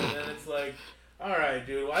time, and then it's like, all right,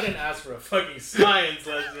 dude, well, I didn't ask for a fucking science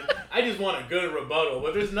lesson. I just want a good rebuttal,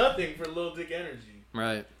 but there's nothing for little dick energy.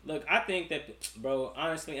 Right. Look, I think that, bro,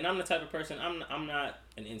 honestly, and I'm the type of person, I'm not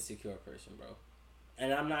an insecure person, bro.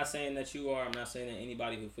 And I'm not saying that you are. I'm not saying that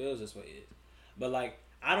anybody who feels this way is. But, like,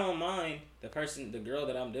 I don't mind the girl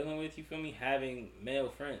that I'm dealing with, you feel me, having male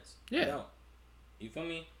friends. Yeah. I don't. You feel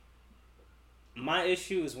me? My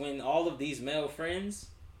issue is when all of these male friends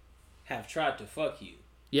have tried to fuck you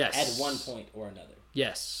Yes. at one point or another.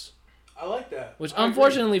 Yes. I like that. Which, I agree.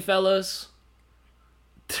 unfortunately, fellas,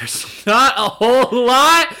 there's not a whole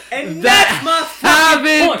lot And that that's my fucking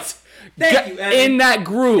haven't point. Thank you, Evan. in that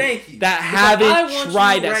group Thank you. that Because I want haven't you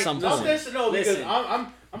tried to at rank some this. point. No, because Listen.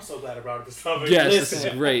 I'm so glad I brought up this topic. Yes, this Listen.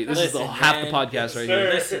 is great. This is Listen, half the man. podcast right Sir. here.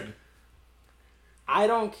 Listen. I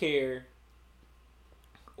don't care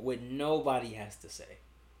what nobody has to say.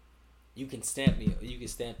 You can stamp me. You can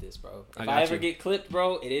stamp this, bro. If I ever get clipped,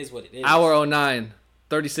 bro, it is what it is. Hour 09,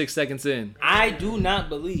 36 seconds in. I do not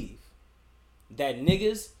believe that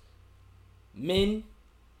niggas, men,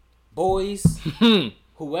 boys,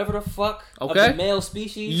 whoever the fuck of the male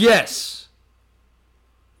species, yes,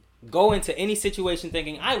 go into any situation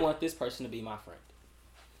thinking, I want this person to be my friend.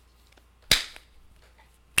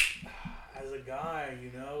 As a guy,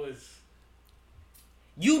 you know, it's...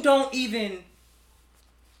 You don't even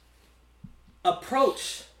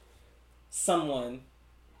approach someone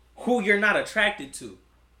who you're not attracted to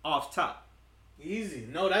off top. Easy.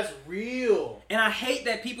 No, that's real. And I hate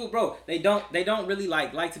that people, bro, they don't really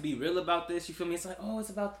like to be real about this. You feel me? It's like, oh, it's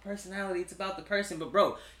about the personality. It's about the person. But,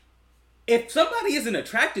 bro, if somebody isn't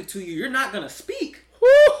attracted to you, you're not going to speak.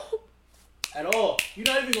 Woo! At all. You're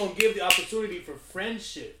not even going to give the opportunity for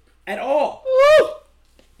friendship. At all. Woo!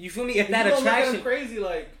 You feel me? If that attraction... attraction... Look at crazy,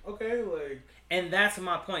 like, okay, like... And that's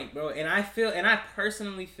my point, bro. And I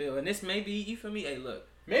personally feel, and this may be, you feel me? Hey, look.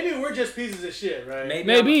 Maybe we're just pieces of shit, right?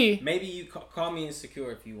 Maybe you call me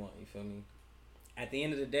insecure if you want, you feel me? At the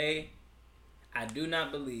end of the day, I do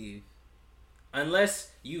not believe,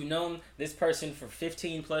 unless you've known this person for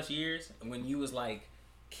 15 plus years, when you was like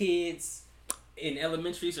kids in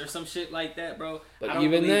elementaries or some shit like that, bro. But I don't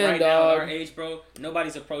even believe then, right dog, now at our age, bro,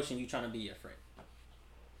 nobody's approaching you trying to be your friend.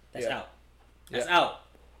 That's out. That's out.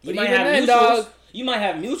 You might have mutuals. Dog, you might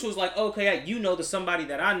have mutuals like, okay, you know, to somebody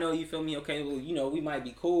that I know, you feel me? Okay, well, you know, we might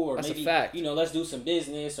be cool, or maybe, you know, let's do some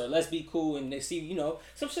business, or let's be cool, and they see, you know,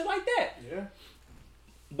 some shit like that. Yeah.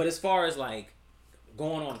 But as far as like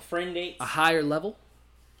going on friend dates, a higher level,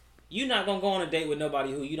 you're not gonna go on a date with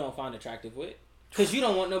nobody who you don't find attractive with, because you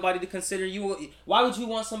don't want nobody to consider you. Why would you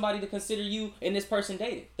want somebody to consider you and this person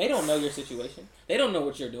dating? They don't know your situation. They don't know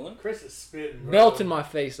what you're doing. Chris is spitting, bro. Melting my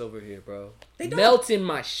face over here, bro. They don't. Melting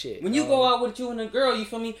my shit. When you go out with you and a girl, you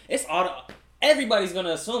feel me? It's everybody's gonna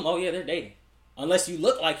assume, oh yeah, they're dating, unless you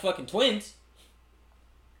look like fucking twins.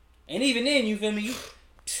 And even then, you feel me? You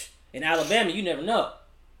in Alabama, you never know.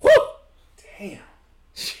 Woo! Damn.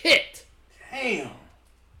 Shit. Damn.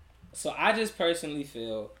 So I just personally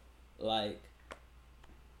feel like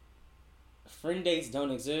friend dates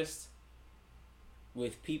don't exist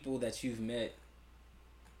with people that you've met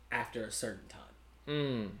after a certain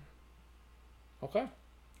time. Okay.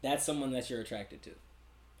 That's someone that you're attracted to.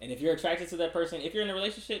 And if you're attracted to that person, if you're in a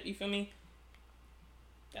relationship, you feel me?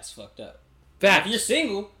 That's fucked up. If you're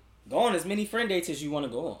single, go on as many friend dates as you want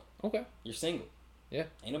to go on. Okay. You're single. Yeah.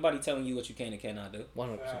 Ain't nobody telling you what you can and cannot do.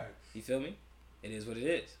 100%. You feel me? It is what it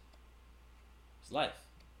is. It's life.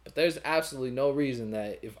 But there's absolutely no reason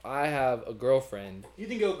that if I have a girlfriend... You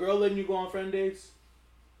think your girl letting you go on friend dates?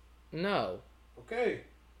 No. Okay.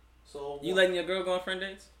 So... You letting your girl go on friend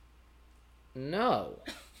dates? No.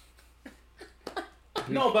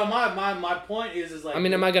 No, but my point is like... I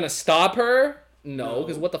mean, am I going to stop her? No,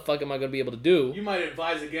 because what the fuck am I going to be able to do? You might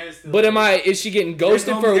advise against it. But is she getting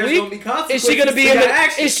ghosted for a week? Is she gonna be in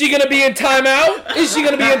timeout? Is she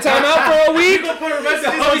gonna be in timeout for a week? You gonna put her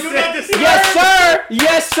messages on Do Not Disturb? Yes, sir.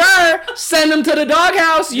 Yes, sir. Send them to the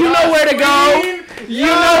doghouse. You know where to go. You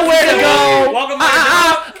know where to go. Welcome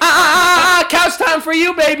couch time for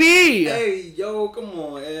you, baby. Hey, yo, come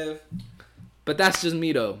on, Ev. But that's just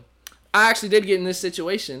me though. I actually did get in this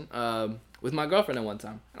situation with my girlfriend at one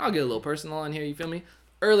time. And I'll get a little personal on here, you feel me?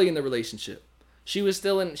 Early in the relationship. She was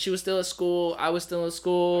still at school, I was still in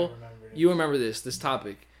school. You remember this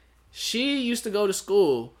topic. She used to go to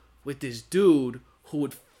school with this dude who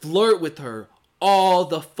would flirt with her all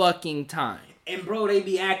the fucking time. And bro, they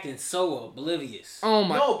be acting so oblivious. Oh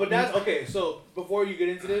my. No, but that's okay. So before you get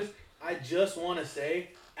into this, I just want to say,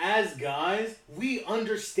 as guys, we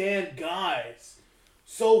understand guys.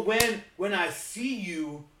 So when I see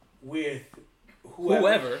you with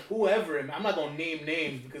whoever, I'm not gonna name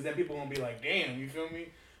names because then people are gonna be like, damn, you feel me?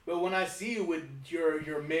 But when I see you with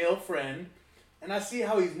your male friend, and I see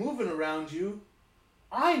how he's moving around you,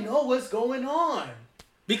 I know what's going on.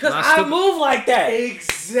 Because I move like that.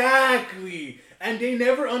 Exactly. And they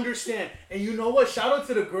never understand. And you know what? Shout out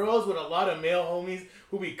to the girls with a lot of male homies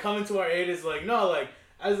who be coming to our aid. It's like, no, like,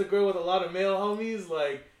 as a girl with a lot of male homies,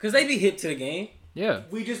 like... Because they be hip to the game. Yeah.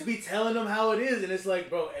 We just be telling them how it is. And it's like,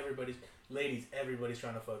 bro, everybody's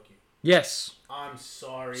trying to fuck you. Yes. I'm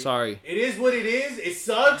sorry. Sorry. It is what it is. It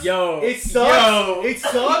sucks. Yo. It sucks. It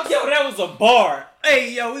sucks. Yo, that was a bar.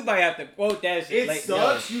 Hey, yo, we might have to quote that shit. It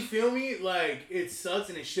sucks. You feel me? Like, it sucks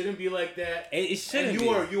and it shouldn't be like that. It shouldn't be.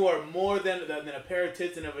 You are more than a pair of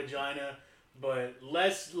tits and a vagina. But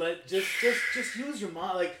just use your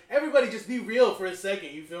mind. Like, everybody just be real for a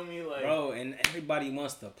second. You feel me? Like, bro, and everybody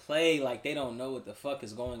wants to play like they don't know what the fuck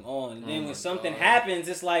is going on. And then when something happens,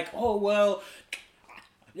 it's like, oh, well,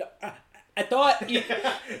 I thought...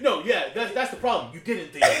 No, yeah, that's the problem. You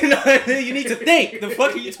didn't think. No, you need to think. The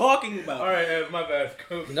fuck are you talking about? All right, my bad.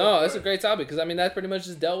 No, that's a great topic because I mean that pretty much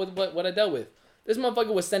just dealt with what I dealt with. This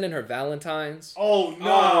motherfucker was sending her Valentines. Oh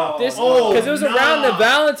no! Because it was around the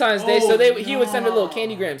Valentine's Day, so he would send her little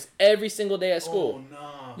candy grams every single day at school.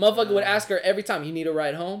 Oh no! Motherfucker would ask her every time, "You need a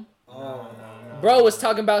ride home?" No. Bro was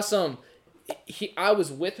talking about some. I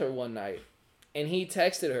was with her one night, and he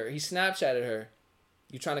texted her. He Snapchatted her.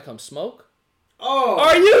 "You trying to come smoke?" Oh,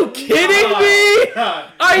 Are you kidding me?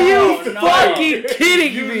 Are you fucking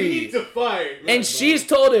kidding You me? need to fight. And she's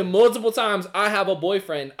told him multiple times, "I have a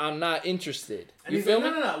boyfriend. I'm not interested." And You he's feel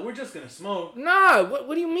like, me? No, we're just gonna smoke. Nah.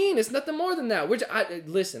 What do you mean? It's nothing more than that.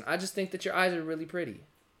 Listen. I just think that your eyes are really pretty.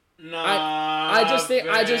 Nah. I just think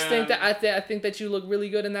that I think that you look really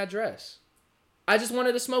good in that dress. I just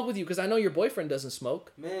wanted to smoke with you because I know your boyfriend doesn't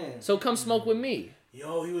smoke. man. So come smoke with me.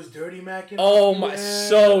 Yo, he was dirty macking. Oh my,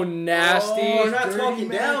 so nasty. Oh, we're not Dirty talking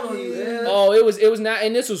down on you. Mackie. Man. Oh, it was not,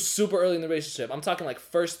 and this was super early in the relationship. I'm talking like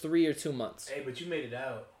first 3 or 2 months. Hey, but you made it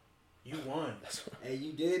out. You won. Hey,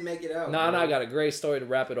 you did make it out. Nah, bro. I got a great story to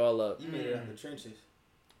wrap it all up. You made it out the trenches.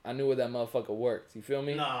 I knew where that motherfucker worked. You feel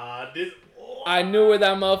me? Nah, this. Oh. I knew where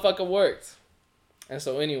that motherfucker worked. And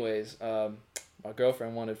so, anyways, my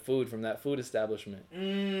girlfriend wanted food from that food establishment.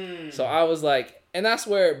 So I was like, and that's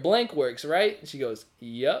where blank works, right? And she goes,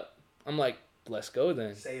 "Yep." I'm like, "Let's go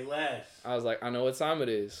then." Say less. I was like, "I know what time it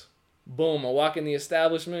is." Boom, I walk in the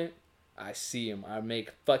establishment. I see him. I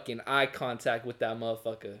make fucking eye contact with that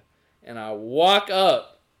motherfucker. And I walk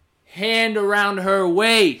up, hand around her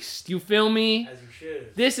waist. You feel me? As you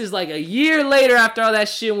should. This is like a year later after all that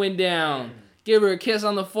shit went down. Give her a kiss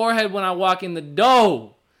on the forehead when I walk in the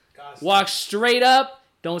door. Walk straight up.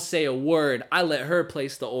 Don't say a word. I let her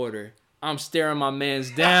place the order. I'm staring my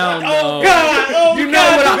man's down, though. God! You know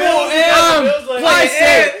what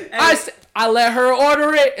I let her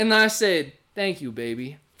order it, and I said, "Thank you,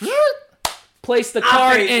 baby." Placed the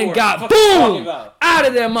card and got boom out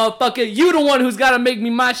of there, motherfucker. You the one who's gotta make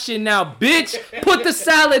me my shit now, bitch. Put the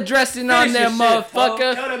salad dressing on there,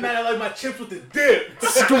 motherfucker. Tell that man I like my chips with the dip.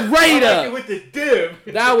 Straight I up. like it with the dip.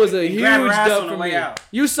 That was a huge grab her ass dub on for the way me. out.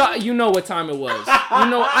 You know what time it was. You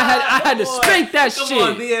know I had to spank that Come shit.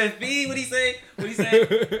 on, BFB. What he say?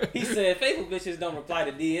 He said, faithful bitches don't reply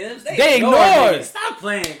to DMs. They ignore. niggas. Stop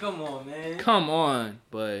playing. Come on, man. Come on,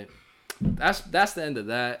 but that's the end of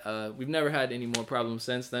that. We've never had any more problems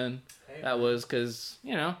since then. That was because,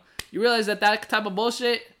 you realize that type of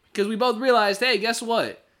bullshit, because we both realized, hey, guess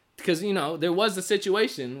what? Because, there was a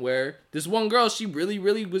situation where this one girl, she really,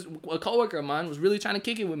 really was, a coworker of mine, was really trying to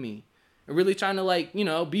kick it with me. And really trying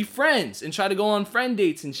to, be friends and try to go on friend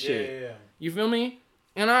dates and shit. Yeah. You feel me?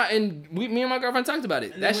 And me and my girlfriend talked about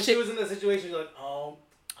it. And that then when shit. she was in that situation, you're like, oh,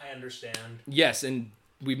 I understand. Yes, and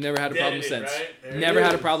we've never had a problem since. Right? Never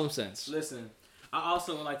had a problem since. Listen, I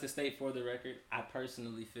also would like to state for the record, I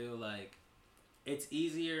personally feel like it's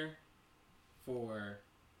easier for...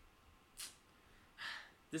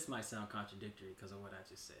 This might sound contradictory because of what I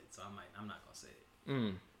just said, so I'm not going to say it.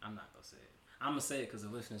 I'm not going to say it. I'm going to say it because the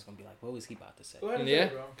listener's going to be like, what was he about to say? Go ahead and Yeah, say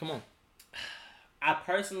it, bro. come on. I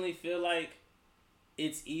personally feel like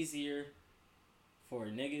it's easier for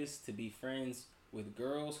niggas to be friends with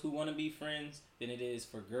girls who want to be friends than it is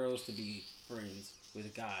for girls to be friends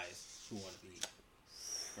with guys who want to be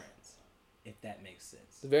friends. If that makes sense.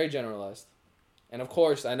 It's very generalized. And of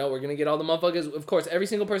course, I know we're going to get all the motherfuckers. Of course, every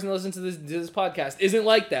single person that listens to this podcast isn't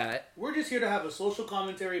like that. We're just here to have a social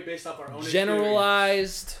commentary based off our own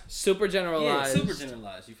Generalized, super generalized. Yeah, super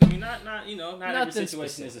generalized. You feel me? Not every Nothing situation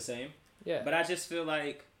specific. is the same. Yeah. But I just feel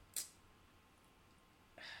like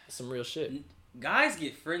Some real shit. guys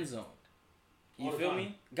get friend zoned. You All the feel time.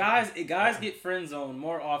 me? Guys get friend zoned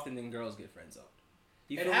more often than girls get friend zoned.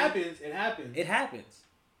 It happens. It happens. It happens.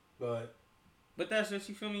 But But that's just,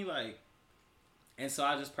 you feel me, like, and so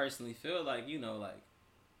I just personally feel like,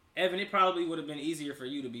 Evan, it probably would have been easier for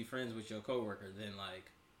you to be friends with your coworker than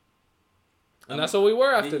like, And that's what we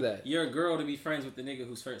were after that. You're a girl to be friends with the nigga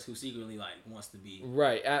who secretly like wants to be.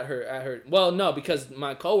 Right, at her. Well, no, because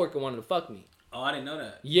my coworker wanted to fuck me. Oh, I didn't know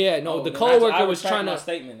that. Yeah, no, the then coworker I was trying my to.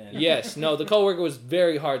 statement then. Yes, no, the coworker was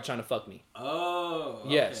very hard trying to fuck me. Oh.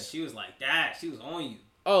 Okay. Yes. She was like that. She was on you.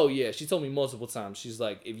 Oh yeah, she told me multiple times. She's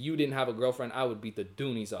like, if you didn't have a girlfriend, I would beat the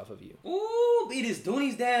doonies off of you. Ooh, beat his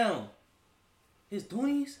doonies down. His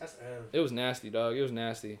doonies? that's It was nasty, dog. It was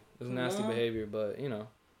nasty. It was nasty behavior, but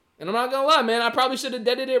And I'm not gonna lie, man. I probably should have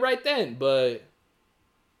deaded it right then, but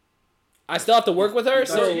I still have to work with her.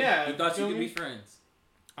 So yeah, you thought you could be friends.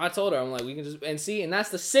 I told her, I'm like, we can just and that's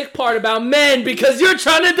the sick part about men because you're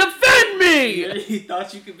trying to defend me. You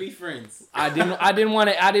thought you could be friends. I didn't want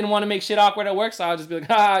to make shit awkward at work, so I'll just be like,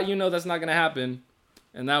 that's not gonna happen,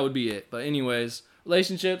 and that would be it. But anyways,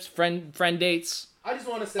 relationships, friend dates. I just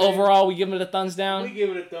want to say overall, we give it a thumbs down. We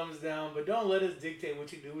give it a thumbs down, but don't let us dictate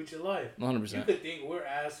what you do with your life. 100%. You could think we're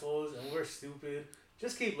assholes and we're stupid.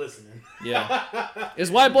 Just keep listening. Yeah.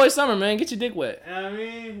 It's white boy summer, man. Get your dick wet. I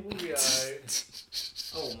mean, we'll be alright.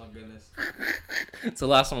 Oh my goodness. It's the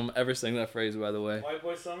last time I'm ever saying that phrase, by the way. White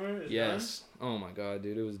boy summer is yes. Done? Oh my god,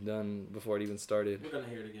 dude. It was done before it even started. We're gonna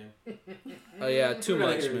hear it again. Oh yeah, too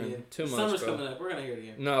much, man. Too much, Summer's bro. coming up. We're gonna hear it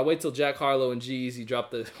again. No, wait till Jack Harlow and G-Eazy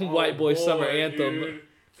drop the White Boy Summer anthem.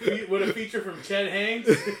 Dude. What a feature from Chet Hanks.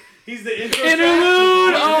 He's the intro.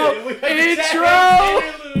 Interlude! Oh,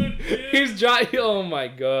 intro! Interlude, He's dropping. Oh my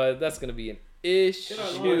god, that's gonna be an issue.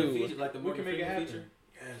 Like the we can make it happen. feature.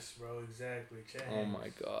 Yes, bro, exactly. Chet Oh Hanks. my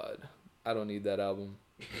god, I don't need that album.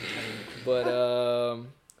 But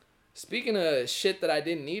speaking of shit that I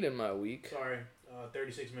didn't need in my week. Sorry,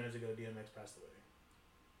 36 minutes ago, DMX passed away.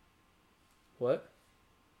 What?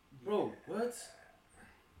 Bro, what?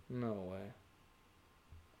 No way.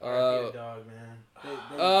 Dog,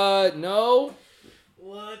 man. No.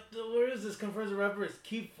 What? Where is this? Confirms the rappers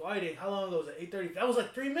keep fighting. How long ago was it? 8:30. That was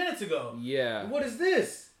like 3 minutes ago. Yeah. What is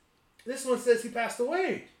this? This one says he passed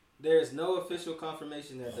away. There is no official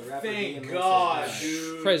confirmation that the rapper Thank DMX God, has died.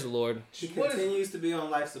 dude. Praise the Lord. He continues to be on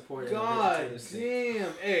life support. in a God vegetative state.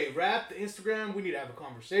 damn. Hey, rap, the Instagram, we need to have a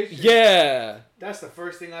conversation. Yeah. That's the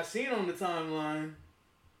first thing I seen on the timeline.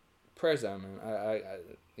 Prayers down, man.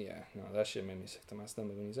 Yeah, no, that shit made me sick to my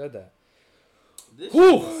stomach when he said that. This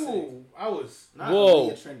Whew. shit was sick. Ooh, I was. Not Whoa.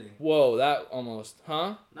 Aaliyah trending. Whoa, that almost,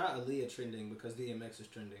 huh? Not Aaliyah trending because DMX is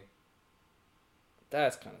trending.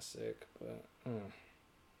 That's kind of sick, but. Can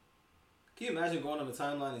you imagine going on the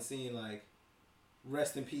timeline and seeing like,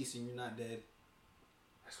 rest in peace and you're not dead?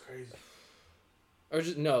 That's crazy. Or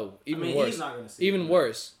just no, even I mean, worse. he's not gonna see Even it.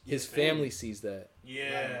 worse, his His family family. sees that.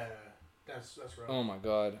 Yeah. That's right. Oh my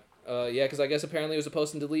god. Yeah, because I guess apparently it was a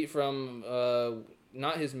post and delete from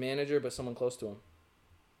not his manager, but someone close to him.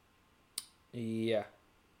 Yeah.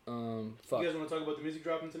 Fuck. You guys want to talk about the music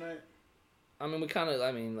dropping tonight? I mean, we kind of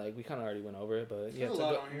already went over it, but yeah. There's a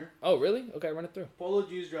lot on here. Oh, really? Okay, run it through. Polo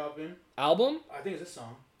G's dropping. Album? I think it's a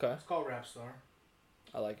song. Okay. It's called Rap Star.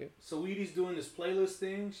 I like it. Saweetie's doing this playlist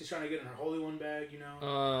thing. She's trying to get in her Holy One bag, you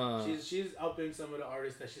know. She's upping some of the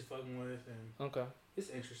artists that she's fucking with, and Okay. it's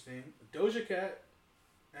interesting. Doja Cat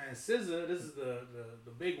and SZA, this is the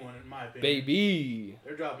big one in my opinion. Baby.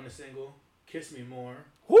 They're dropping a single, Kiss Me More.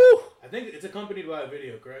 Woo! I think it's accompanied by a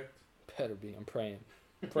video, correct? Better be. I'm praying.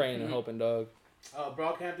 Praying and hoping, dog.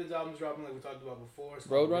 Brockhampton's album's dropping like we talked about before. It's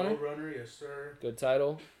called Roadrunner? Roadrunner, yes sir. Good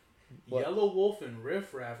title. What? Yellow Wolf and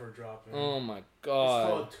Riff Raff are dropping. Oh my It's god.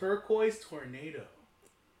 called Turquoise Tornado.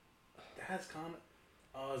 That's kind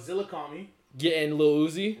of... Zillakami, Getting Lil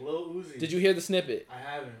Uzi. Lil Uzi. Did you hear the snippet? I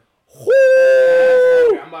haven't.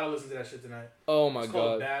 Woo! I'm about to listen to that shit tonight. Oh my It's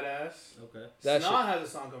called god. Badass. Okay. That Snot has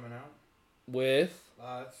a song coming out. With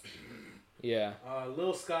It's, yeah.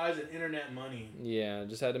 Lil Skies and Internet Money. Yeah,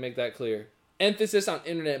 just had to make that clear. Emphasis on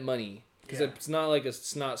internet money. Because Yeah. it's not like a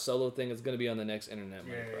Snot solo thing. It's going to be on the next internet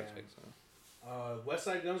money Yeah. project. So. West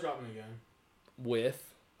Side Gun's dropping again.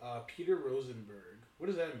 With Peter Rosenberg. What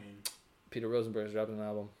does that mean? Peter Rosenberg's dropping an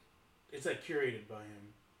album. It's like curated by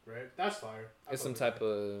him, right? That's fire. It's some type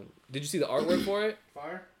of... Did you see the artwork for it?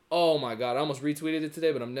 Fire? Oh my god, I almost retweeted it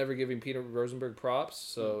today, but I'm never giving Peter Rosenberg props,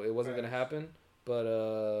 so it wasn't Right. going to happen.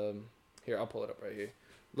 But, here, I'll pull it up right here.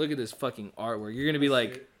 Look at this fucking artwork. You're going to be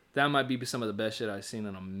like, that might be some of the best shit I've seen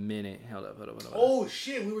in a minute. Hold up. Oh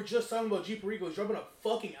shit, we were just talking about G Perico. He's dropping a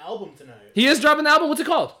fucking album tonight. He is dropping the album? What's it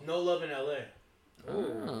called? No Love in LA.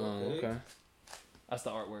 Oh, okay. That's the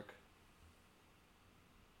artwork.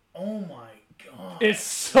 Oh my god. It's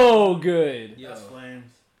so good. Yo. That's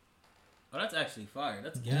flames. Oh, that's actually fire.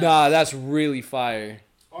 That's gas. Nah, that's really fire.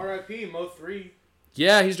 R.I.P. Mo 3.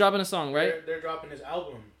 Yeah, he's dropping a song, right? They're dropping his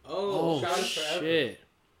album. Oh, Shout out Forever. shit.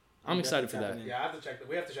 I'm Yeah, excited that's for that. happening. Yeah, I have to check that.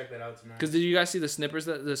 We have to check that out tonight. Because did you guys see the snippets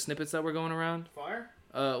that were going around? Fire?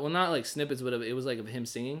 Well, not like snippets, but it was like of him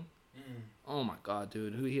singing. Mm. Oh my god,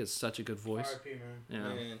 dude, he has such a good voice. R.I.P.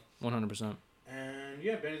 man. Yeah, Man. 100%. And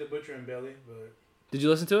yeah, Benny the Butcher and Belly, but Did you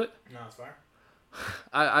listen to it? no, it's fire.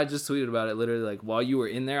 I just tweeted about it literally like while you were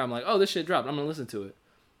in there. I'm like, oh, this shit dropped. I'm gonna listen to it.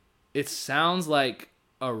 It sounds like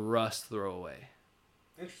a Russ throwaway.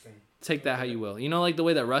 Interesting. Take that how you will. You know, like the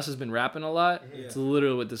way that Russ has been rapping a lot. Yeah. It's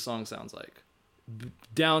literally what this song sounds like.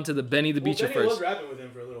 down to the Benny the Beacher Benny was first. rapping with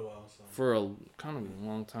him for a little while. So. For a kind of a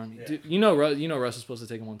long time. Yeah. Dude, you know Russ is supposed to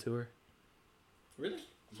take him on tour. Really?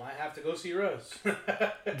 Might have to go see Russ.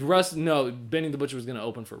 Benny the Butcher was gonna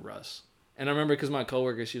open for Russ. And I remember because my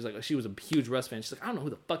coworker, she was a huge Russ fan. She's like, I don't know who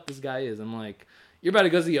the fuck this guy is. I'm like, you're about to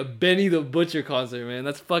go see a Benny the Butcher concert, man.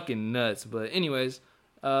 That's fucking nuts. But anyways,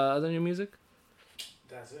 other than your music,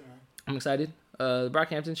 That's it, man. I'm excited. The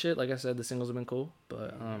Brockhampton shit, like I said, the singles have been cool.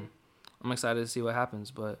 But I'm excited to see what happens.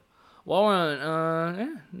 But while we're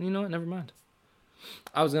on, you know what? Never mind.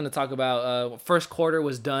 I was gonna talk about first quarter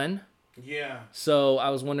was done. Yeah. So I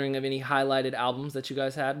was wondering of any highlighted albums that you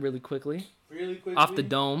guys had really quickly. Really quickly. Off the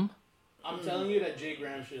dome. I'm telling you that Jay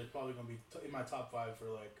Graham shit is probably gonna be in my top 5 for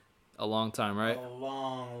like A long time, right? a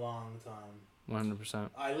long time. 100%.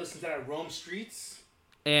 I listened to that Rome Streets.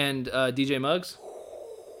 And DJ Muggs?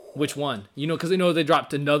 Which one? You know, because they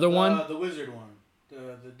dropped another one. The Wizard one.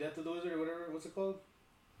 The Death of the Wizard or whatever. What's it called?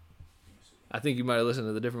 I think you might have listened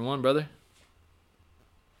to the different one, brother.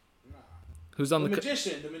 Nah. Who's on The the...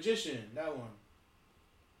 Magician. That one.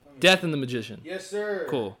 Death and the Magician. Yes, sir.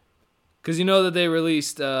 Cool. Because you know that they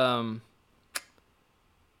released...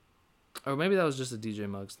 Or maybe that was just a DJ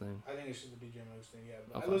Muggs thing. I think it's just the DJ Muggs thing, yeah.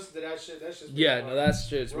 But Okay. I listened to that shit. That's just Yeah, no, that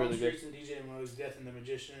shit's Rome really good. Streets and DJ Muggs, Death and the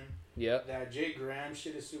Magician. Yep. That Jay Graham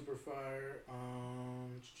shit is super fire.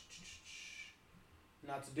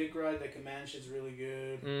 Not to Dick Ride, that Command shit's really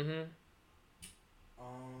good. Mm-hmm.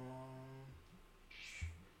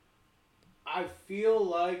 I feel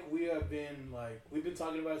like we've been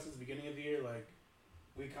talking about it since the beginning of the year, like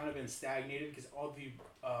we've kind of been stagnated because all the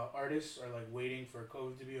artists are like waiting for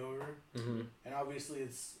COVID to be over, Mm-hmm. and obviously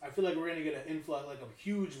I feel like we're gonna get an influx, like a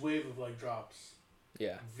huge wave of like drops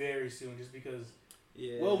Yeah. very soon, just because.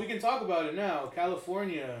 Yeah. Well, we can talk about it now.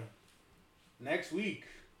 California, next week,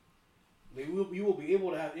 you will be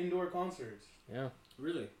able to have indoor concerts. Yeah.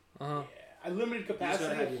 Really? Uh-huh. Yeah, a limited You just capacity,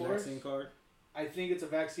 gotta have of your course. vaccine card. I think it's a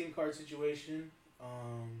vaccine card situation.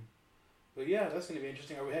 But yeah, that's gonna be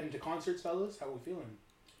interesting. Are we heading to concerts, fellas? How are we feeling?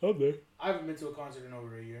 I'm there. I haven't been to a concert in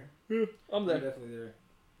over a year. I'm I'm there. definitely there.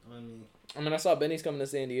 I mean, I saw Benny's coming to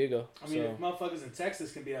San Diego. I mean, so. if motherfuckers in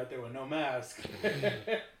Texas can be out there with no mask.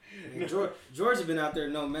 Georgia been out there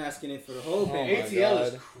no masking it for the whole Oh band. my ATL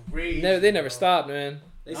is God. crazy. They never bro. stopped, man.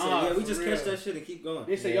 They said, Nah, yeah, we for just real. catch that shit and keep going.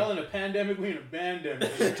 They say Yeah. y'all in a pandemic, we in a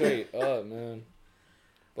pandemic. Straight up, man.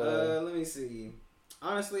 But, Let me see.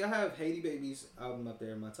 Honestly, I have Haiti Baby's album up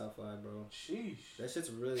there in my top 5, bro. Sheesh. That shit's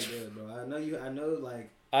really good, bro. I know, like,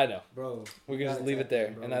 I know. bro. We you can just gotta leave tap it there.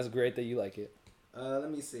 in, bro. And that's great that you like it.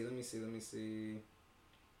 Let me see. There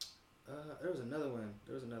was another one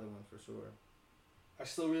for sure. I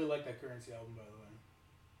still really like that Currency album, by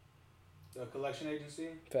the way. The Collection Agency.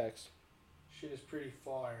 Facts. Shit is pretty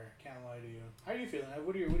fire. Can't lie to you. How are you feeling?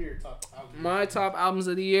 What are your top albums? My top albums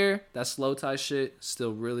of the year, that Slow Tie shit,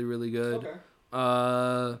 still really, really good.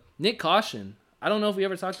 Okay. Nick Caution. I don't know if we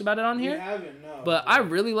ever talked about it on We here. haven't, no. But I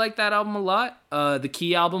really like that album a lot. The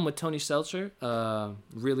Key album with Tony Seltzer,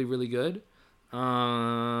 really, really good.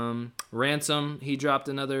 Ransom, he dropped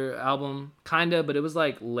another album, kinda, but it was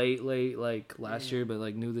like late, like last year, but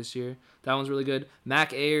like new this year. That one's really good.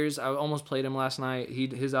 Mac Ayers, I almost played him last night.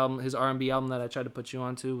 His R&B album that I tried to put you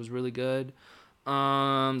onto was really good.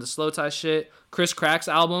 The Slow Tie shit, Chris Crack's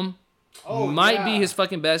album might be his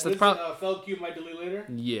fucking best. That's probably Felt Cute Might Delete Later.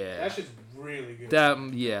 yeah. That shit's really good.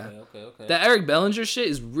 Okay. That Eric Bellinger shit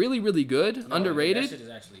is really, really good. No, Underrated. That shit is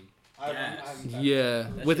actually Yeah,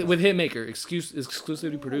 That with shit Hitmaker,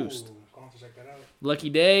 exclusively produced. I'll have to check that out. Lucky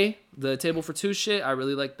Day, the Table for Two shit, I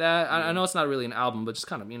really like that. I know it's not really an album, but just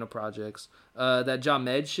kind of projects. That John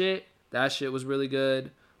Med shit, that shit was really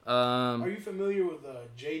good. Are you familiar with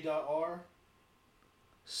J.R?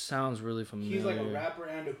 Sounds really familiar. He's like a rapper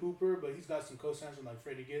and a hooper, but he's got some co-signs from like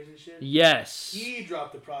Freddie Gibbs and shit. Yes. He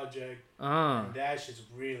dropped the project, Uh, and that shit's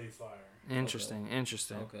really fire. interesting.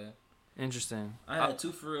 Okay. Interesting. I had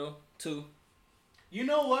 2 for real. 2. You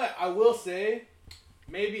know what? I will say,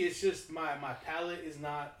 maybe it's just my palate is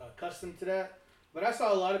not accustomed to that, but I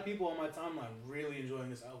saw a lot of people on my timeline really enjoying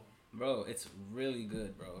this album. Bro, it's really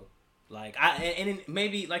good, bro. Like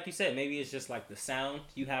maybe like you said, maybe it's just like the sound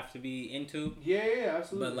you have to be into. Yeah,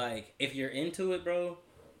 absolutely. But like if you're into it, bro,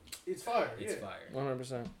 it's fire. it's yeah. fire.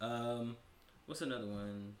 100%. What's another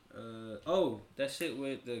one? That shit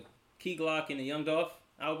with the Key Glock and the Young Dolph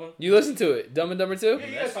album. You listen to it, Dumb and Dumber 2? Yeah,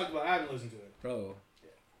 you guys talked about it. I haven't listened to it. Bro,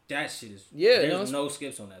 that shit is Yeah, no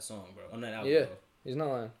skips on that song, bro. On that album, Yeah. He's not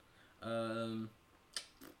lying. bro.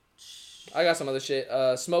 I got some other shit.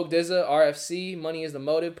 Smoke DZA, RFC, Money is the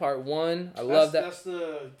Motive, Part 1. I love that. That's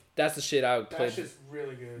the That's the shit I would play. that shit's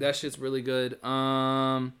really good. That shit's really good.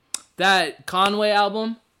 That Conway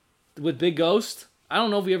album with Big Ghost. I don't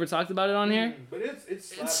know if we ever talked about it on here. But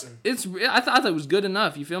it's slapping. I thought it was good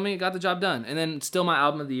enough. You feel me? It got the job done. And then still my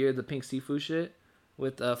album of the year, the Pink Sifu shit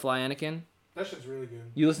with Fly Anakin. That shit's really good.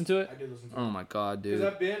 You listen to it? I did listen to it. Oh my god, dude.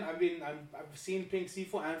 Because I've seen Pink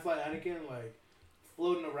Sifu and Fly Anakin like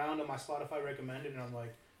floating around on my Spotify recommended, and I'm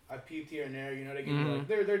like, I peeped here and there. You know, they give me like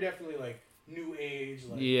they're definitely like new age,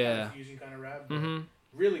 like kind of fusion kind of rap. But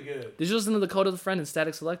really good. Did you listen to the Code of the Friend and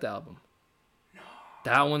Static Select album? No.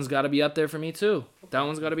 That one's got to be up there for me too. The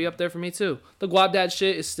Guap Dad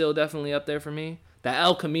shit is still definitely up there for me. That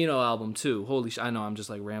El Camino album too. Holy shit! I know I'm just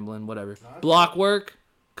like rambling. Whatever. Blockwork.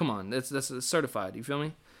 Come on, that's certified. You feel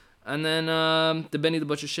me? And then the Benny the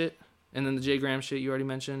Butcher shit, and then the Jay Graham shit you already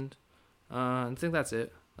mentioned. I think that's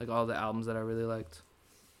it. Like all the albums that I really liked.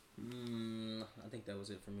 I think that was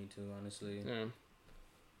it for me too, honestly. Yeah.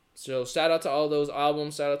 So shout out to all those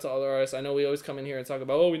albums. Shout out to all the artists. I know we always come in here and talk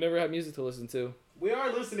about, we never have music to listen to. We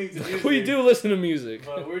are listening to music. We do listen to music.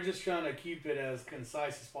 But we're just trying to keep it as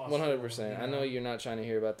concise as possible. 100%. I know you're not trying to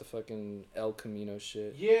hear about the fucking El Camino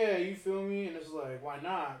shit. Yeah, you feel me? And it's like, why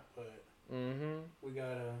not? But we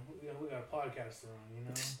got a podcast to run, you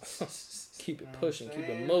know? Keep it You know pushing, what I'm keep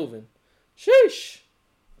it saying? moving. Sheesh.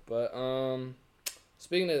 But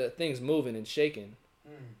speaking of the things moving and shaking,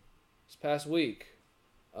 this past week,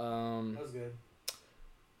 that was good.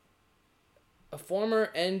 a former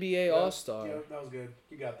NBA All-Star. Yeah, that was good.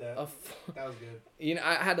 You got that. That was good. You know,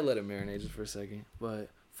 I had to let it marinate just for a second. But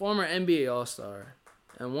former NBA All-Star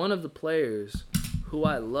and one of the players who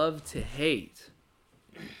I love to hate.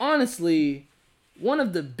 Honestly, one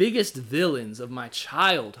of the biggest villains of my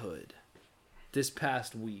childhood this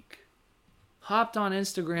past week hopped on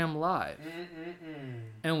Instagram Live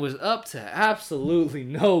and was up to absolutely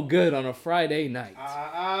no good on a Friday night.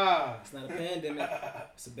 It's not a pandemic.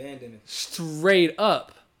 It's a pandemic. Straight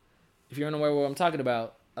up. If you're unaware what I'm talking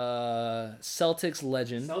about, Celtics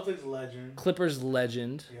legend. Clippers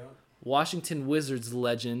legend. Yep. Washington Wizards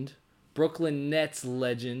legend. Brooklyn Nets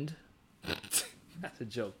legend. That's a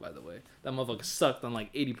joke, by the way. That motherfucker sucked on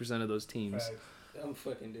like 80% of those teams. Right. I'm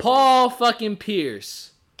fucking Paul fucking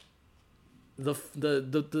Pierce. The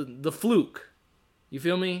fluke. You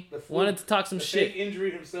feel me? Wanted to talk some the shit. fake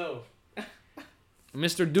injury himself.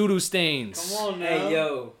 Mr. Doodoo Stains. Come on now. Hey,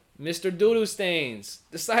 yo. Mr. Doodoo Stains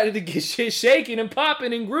decided to get shit shaking and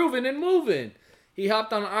popping and grooving and moving. He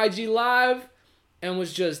hopped on IG Live and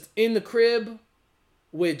was just in the crib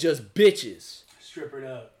with just bitches. Strip it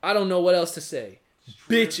up. I don't know what else to say.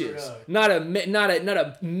 Bitches. Not a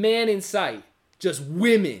man in sight. Just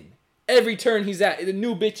women. Every turn he's at, the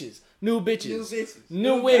new bitches. New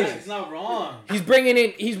women. It's not wrong. He's bringing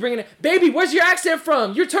in. Baby, where's your accent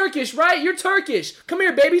from? You're Turkish, right? You're Turkish. Come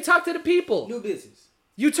here, baby. Talk to the people. New bitches.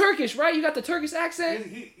 You Turkish, right? You got the Turkish accent?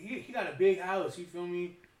 He got a big house, you feel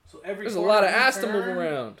me? So There's a lot of ass to move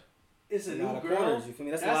around. It's a A new lot of girl. corners, you feel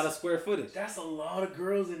me? That's a lot of square footage. That's a lot of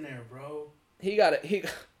girls in there, bro. He got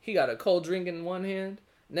a cold drink in one hand.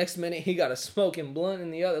 Next minute, he got a smoking blunt in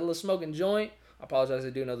the other, a little smoking joint. I apologize, I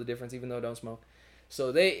do know the difference, even though I don't smoke.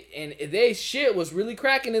 So they shit was really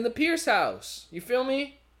cracking in the Pierce house. You feel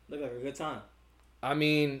me? Looked like a good time. I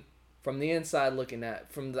mean, from the outside looking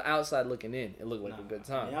in, it looked like a good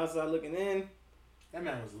time. The outside looking in, that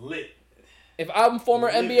man was lit. If I'm former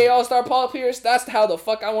NBA All-Star Paul Pierce, that's how the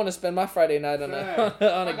fuck I want to spend my Friday night on I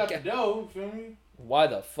got the dough, you feel me? Why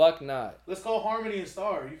the fuck not? Let's call Harmony and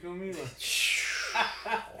Star, you feel me?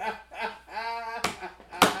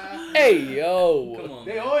 Hey, yo. come on.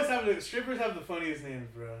 They Man. always have strippers have the funniest names,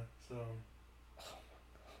 bro. So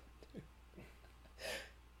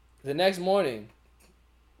The next morning,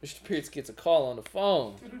 Mr. Pierce gets a call on the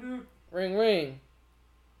phone. Ring, ring.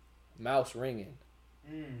 Mouse ringing.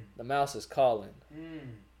 The mouse is calling.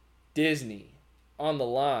 Disney on the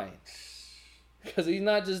line. Because he's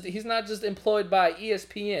not just employed by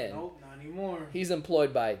ESPN. Nope, not anymore. He's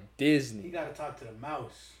employed by Disney. He gotta talk to the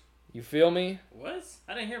mouse. You feel me? What?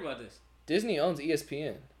 I didn't hear about this. Disney owns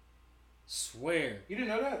ESPN. Swear. You didn't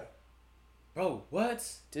know that? Bro, what?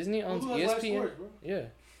 Disney owns Hulu has live ESPN. sports, bro. Yeah.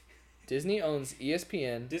 Disney owns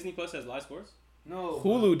ESPN. Disney Plus has live sports? No.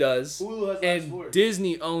 Hulu does. Hulu has live And sports.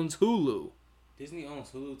 Disney owns Hulu. Disney owns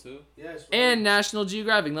Hulu too? Yes. And National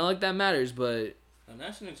Geographic. Not like that matters, but Now,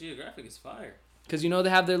 National Geographic is fire. because you know they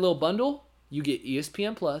have their little bundle, you get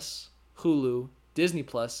ESPN Plus, Hulu, Disney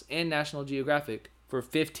Plus, and National Geographic for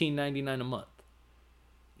 $15.99 a month.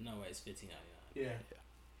 No way, it's $15.99. Yeah.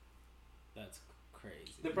 That's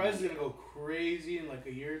crazy. The price is gonna go crazy in like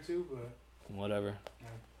a year or two, but Whatever. Yeah.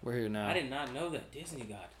 We're here now. I did not know that Disney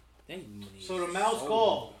got. so the mouse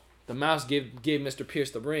called. The mouse gave Mr. Pierce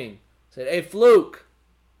the ring. Said, "Hey, Fluke,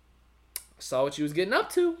 Saw what you was getting up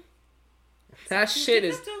to. That shit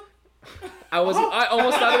is. I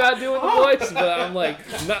almost thought about doing the voice, but I'm like,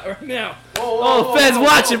 not right now. Whoa, Feds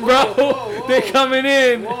watching, bro. Whoa. They coming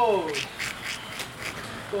in. Whoa. What's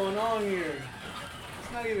going on here?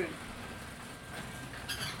 It's not even.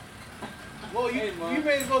 Well, you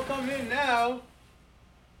may as well come in now.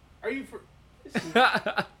 Are you for?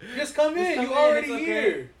 Just come in. You already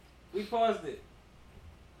here. We paused it.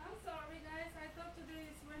 I'm sorry, guys. I thought today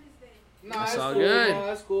is Wednesday. Nah, It's it's all cool. good. Nah,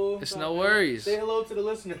 that's cool. It's all no good. worries. Say hello to the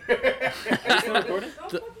listener. Don't put me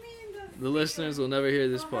in the. The listeners will never hear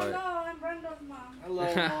this part. Hello, I'm Brenda's mom. Hello,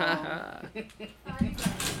 Mom. Hi, guys.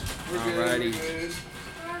 We're good, Alrighty. we're good.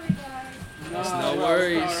 Sorry, guys. It's Nah, no it's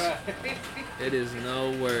worries. alright. It is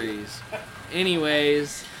no worries.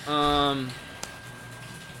 Anyways,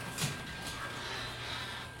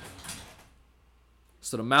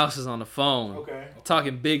 so the mouse is on the phone. Okay.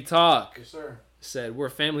 Talking big talk. Yes, sir. Said, we're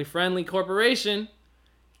a family-friendly corporation.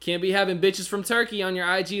 Can't be having bitches from Turkey on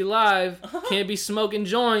your IG Live. Can't be smoking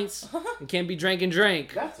joints. And can't be drinking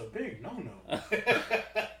drink. That's a big no-no.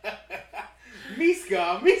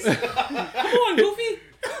 Miska. Come on, Goofy.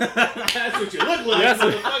 That's what you look like, That's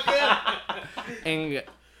what- motherfucker. And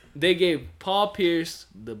they gave Paul Pierce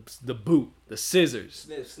the boot, the scissors.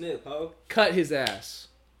 Snip, ho. Cut his ass.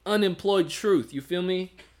 Unemployed truth, you feel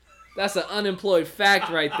me? That's an unemployed fact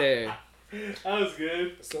right there. That was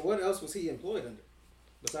good. So what else was he employed under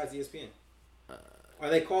besides ESPN? Or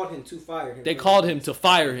they called him to fire him? They called him to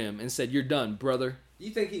fire him and said, you're done, brother. Do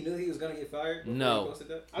you think he knew he was gonna get fired? Before No. He posted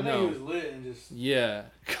that? I think No. he was lit and just. Yeah.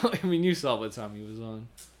 I mean, you saw what time he was on.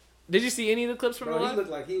 Did you see any of the clips from the Bro, he live? looked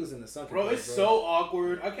like he was in the sunken. Bro, place, it's so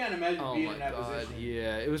awkward. I can't imagine Oh being my in that god, position.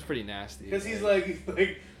 yeah, it was pretty nasty. Because he's like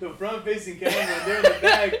the front facing camera and they're in the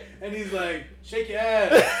back and he's like, shake your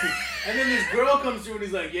ass. And then this girl comes through and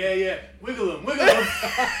he's like, yeah, wiggle him.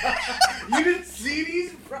 You didn't see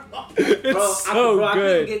these, bro? It's Bro, so I couldn't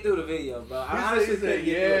good. get through the video, bro. I He honestly said, couldn't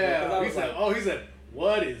get through it. Bro, 'cause I He was said, like, he said,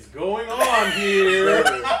 what is going on here?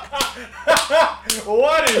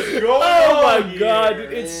 What is going Oh on my god, here?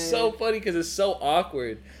 dude, it's so funny because it's so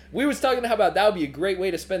awkward. We was talking about that would be a great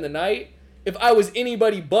way to spend the night if I was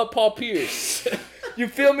anybody but Paul Pierce. You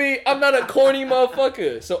feel me? I'm not a corny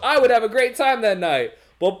motherfucker, so I would have a great time that night.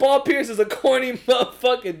 But Paul Pierce is a corny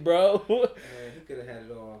motherfucker, bro. man, he could have had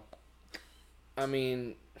it all. I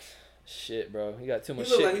mean, shit, bro. He got too He much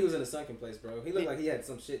looked shit. like he was in a sunken place, bro. He looked like he had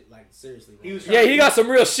some shit, like, seriously wrong. He was Yeah, he got some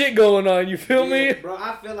real shit going on. You feel Yeah, me? bro,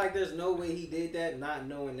 I feel like there's no way he did that not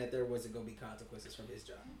knowing that there wasn't going to be consequences from his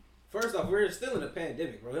job. First off, we're still in a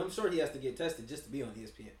pandemic, bro. I'm sure he has to get tested just to be on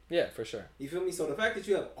ESPN. Yeah, for sure. You feel me? So the fact that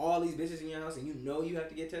you have all these bitches in your house and you know you have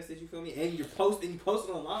to get tested, you feel me? And you post it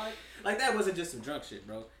online, like that wasn't just some drunk shit,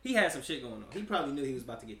 bro. He had some shit going on. He probably knew he was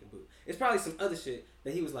about to get the boot. It's probably some other shit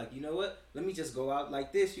that he was like, you know what? Let me just go out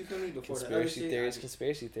like this, you feel me? Before the other Conspiracy shit. theories,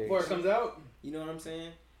 conspiracy Before it theories. comes out, You know what I'm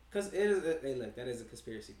saying? Cause it is. Hey, look, that is a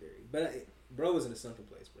conspiracy theory. But bro was in a sunken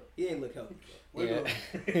place, bro. He ain't look healthy, bro.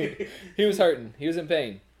 Yeah. He was hurting. He was in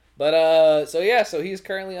pain. But so he's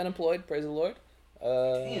currently unemployed. Praise the Lord.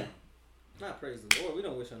 damn. Not praise the Lord. We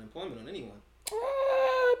don't wish unemployment on anyone.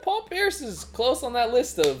 Paul Pierce is close on that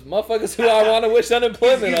list of motherfuckers who I want to wish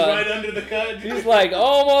unemployment He's on. right under the cut. He's like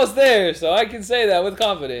almost there, so I can say that with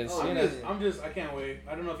confidence. Oh, you I'm know. just, I can't wait.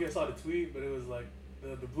 I don't know if you saw the tweet, but it was like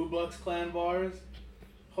the Blue Bucks clan bars.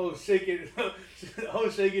 Hoes shaking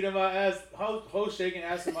in my ass. Hoes shaking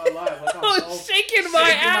ass in my life. Like I'm Oh, shaking my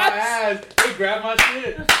ass. They grab my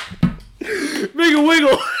shit. Make a wiggle.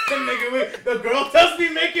 Make it wiggle. The girl tells me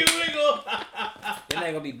make it wiggle. Then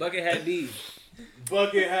ain't gonna be Bucket Hat B.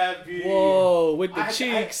 Bucket hat B. Whoa, with the I-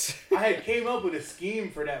 cheeks. I had came up with a scheme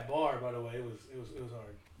for that bar. By the way, it was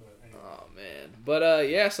hard. But anyway. Oh man, but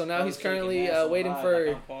yeah. So now he's currently waiting for.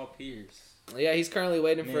 Like I'm Paul Pierce. Yeah, he's currently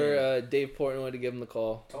waiting for Dave Portnoy to give him the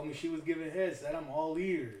call. Told me she was giving head. Said I'm all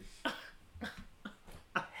ears.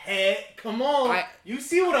 Head, come on. You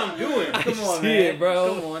see what I'm doing? Come on, see man. it,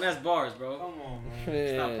 bro. Come on, that's bars, bro. Come on, man.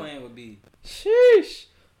 Man. Stop playing with B. Sheesh.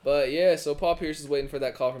 But yeah, so Paul Pierce is waiting for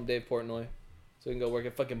that call from Dave Portnoy, so he can go work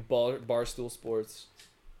at fucking Barstool Sports.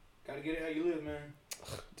 Gotta get it how you live, man.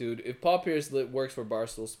 Dude, if Paul Pierce works for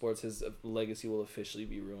Barstool Sports, his legacy will officially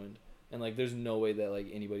be ruined, and like, there's no way that like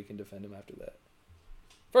anybody can defend him after that.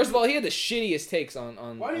 First of all, he had the shittiest takes on.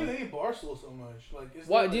 Why do you hate Barstool so much? Like,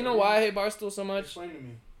 Why? Do you know why I hate Barstool so much? Explain to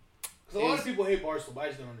me. Because a lot of people hate Barstool, but I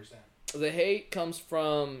just don't understand. The hate comes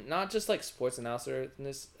from not just like sports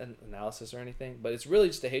analysis or anything, but it's really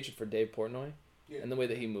just a hatred for Dave Portnoy and the way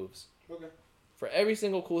that he moves. Okay. For every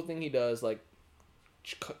single cool thing he does, like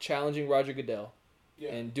challenging Roger Goodell,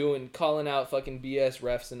 and calling out fucking BS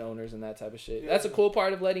refs and owners and that type of shit. Yeah. That's a cool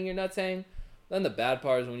part of letting your nuts hang. Then the bad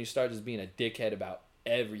part is when you start just being a dickhead about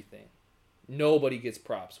everything. Nobody gets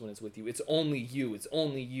props when it's with you. It's only you. It's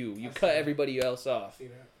only you. You cut everybody else off. See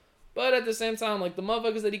that? But at the same time, like, the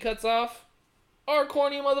motherfuckers that he cuts off are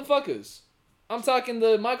corny motherfuckers. I'm talking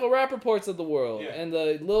the Michael Rappaports of the world and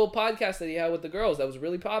the little podcast that he had with the girls that was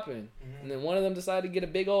really popping. Mm-hmm. And then one of them decided to get a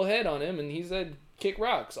big old head on him, and he said, kick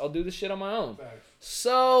rocks. I'll do this shit on my own. Facts.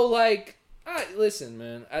 So, like, listen,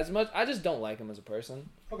 man. I just don't like him as a person.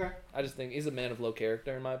 Okay. I just think he's a man of low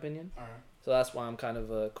character, in my opinion. All right. So that's why I'm kind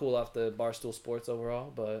of cool off the Barstool Sports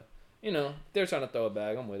overall. But, you know, they're trying to throw it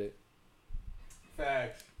back. I'm with it.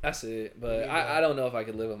 Facts. That's it. But I don't know if I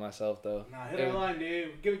could live with myself, though. Nah, hit our line,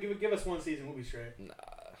 Dave. Give us one season. We'll be straight. Nah.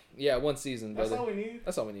 Yeah, one season, brother. That's all we need.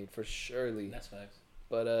 That's all we need, for surely. That's facts.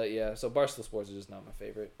 But, yeah, so Barstool Sports is just not my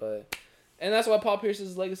favorite. And that's why Paul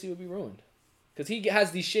Pierce's legacy would be ruined. Because he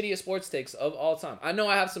has the shittiest sports takes of all time. I know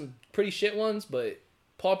I have some pretty shit ones, but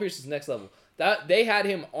Paul Pierce is next level. They had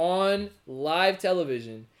him on live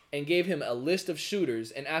television and gave him a list of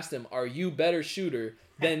shooters and asked him, are you better shooter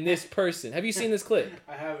than this person? Have you seen this clip?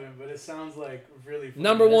 I haven't, but it sounds like really funny.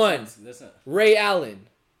 Number one, That's not. Ray Allen.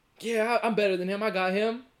 Yeah, I'm better than him. I got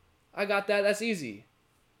him. I got that. That's easy.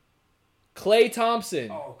 Klay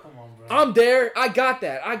Thompson. Oh, come on, bro. I'm there. I got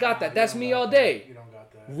that. That's me all day. You don't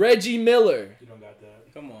got that. Reggie Miller. You don't got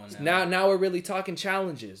that. Come on now. Now we're really talking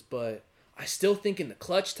challenges, but I still think in the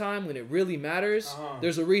clutch time when it really matters,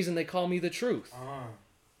 there's a reason they call me the truth. And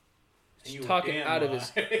He's talking out of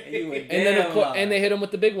his, And and then of course, and they hit him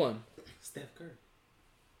with the big one. Steph Curry.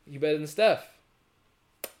 You better than Steph.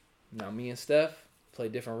 Now me and Steph play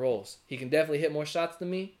different roles. He can definitely hit more shots than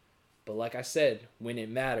me, but like I said, when it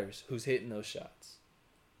matters, who's hitting those shots?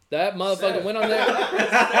 That motherfucker went on there.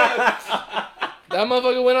 That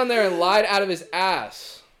motherfucker went on there and lied out of his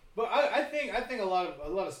ass. But I think a lot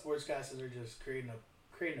of sportscasters are just creating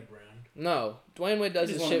a brand. No, Dwayne Wade does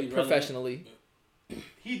He his just wanna shit be relevant. professionally.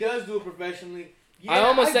 He does do it professionally. Yeah, I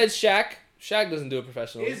almost said Shaq. Shaq doesn't do it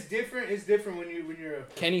professionally. it's different. It's different when you're a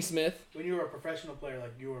Kenny Smith. when you were a professional player,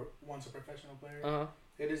 like you were once a professional player. Uh-huh.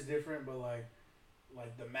 It is different, but like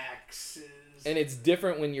the Maxes. And it's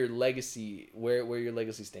different when your legacy, where your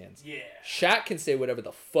legacy stands. Yeah. Shaq can say whatever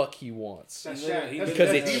the fuck he wants. That's He literally- Shaq. he That's,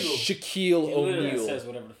 Because that's it's Diesel. Shaquille He literally O'Neal. says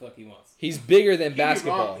whatever the fuck he wants. He's bigger than He'd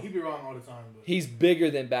basketball. He'd be wrong all the time. But He's bigger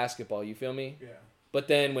than basketball, you feel me? yeah. But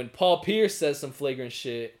then when Paul Pierce says some flagrant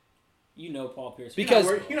shit, You know Paul Pierce. Because-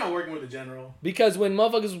 You're not working with the general. because when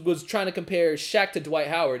motherfuckers was trying to compare Shaq to Dwight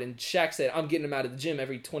Howard and Shaq said, I'm getting him out of the gym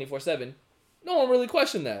every 24/7, no one really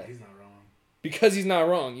questioned that. He's not wrong. Because he's not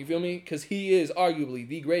wrong, you feel me? Because he is arguably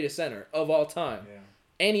the greatest center of all time. Yeah.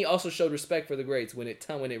 And he also showed respect for the greats when it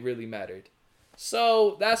really mattered.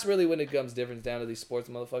 So that's really when it comes difference down to these sports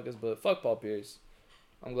motherfuckers. But fuck Paul Pierce.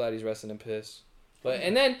 I'm glad he's resting in piss. But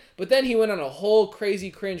then he went on a whole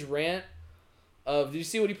crazy cringe rant of, did you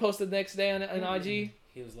see what he posted the next day on IG?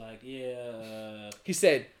 He was like, yeah. He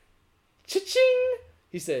said, cha-ching.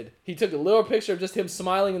 He said he took a little picture of just him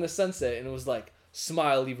smiling in the sunset and it was like,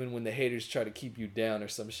 smile even when the haters try to keep you down or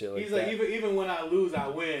some shit like He's that. like, even when I lose, I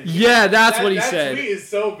win. Yeah, that's what he that said. That tweet is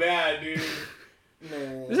so bad, dude.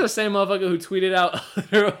 Man. This is the same motherfucker who tweeted out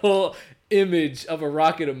their whole image of a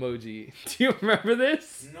rocket emoji. Do you remember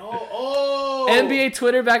this? No. Oh. NBA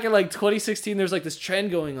Twitter back in like 2016, there's like this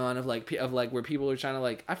trend going on of like where people are trying to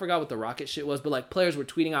like, I forgot what the rocket shit was, but like players were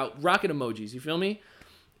tweeting out rocket emojis. You feel me?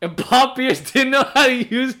 And Paul Pierce didn't know how to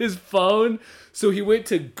use his phone, so he went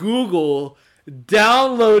to Google,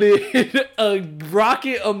 downloaded a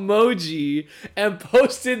rocket emoji, and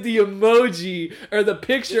posted the emoji or the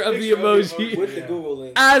picture of the picture of the emoji With the Google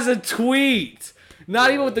link. as a tweet.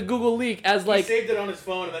 Not even with the Google leak, as He like saved it on his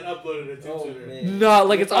phone and then uploaded it to Oh Twitter. man. no,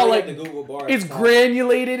 like They it's all probably like had the Google bar it's at the top.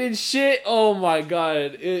 granulated and shit. Oh my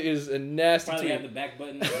god, it is a nasty Probably had tweet. the back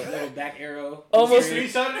button, the little back arrow. Almost- You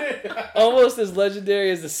screenshotted it? Almost as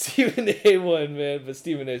legendary as the Stephen A one, man. But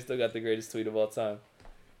Stephen A still got the greatest tweet of all time.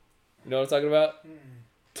 You know what I'm talking about?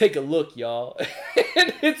 Take a look, y'all.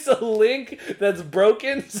 And it's a link that's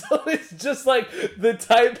broken, so it's just like the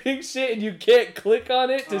typing shit, and you can't click on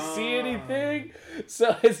it to see anything.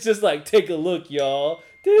 So it's just like, take a look, y'all,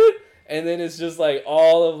 dude. And then it's just like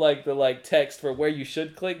all of like the like text for where you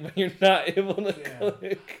should click, but you're not able to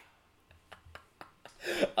click.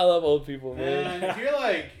 I love old people, man. Man, if you're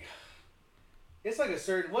like, it's like a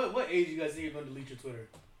certain what age you guys think you're gonna delete your Twitter?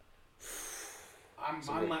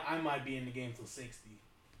 I might be in the game till 60.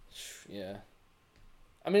 Yeah.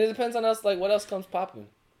 I mean, it depends on us. Like, what else comes popping?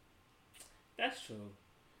 That's true.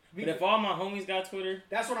 But if all my homies got Twitter,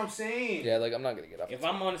 That's what I'm saying. Yeah, like I'm not gonna get up. if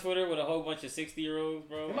I'm on Twitter with a whole bunch of 60-year-olds,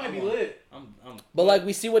 bro, It might I'm be on- lit. I'm But like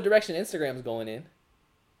we see what direction Instagram's going in,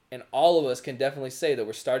 and all of us can definitely say that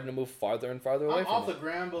we're starting to move farther and farther away I'm from off it. the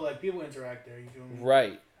gram, but like people interact there. You feel me?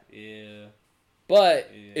 Right. yeah. But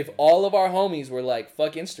Yeah. if all of our homies were like,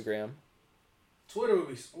 fuck Instagram, Twitter would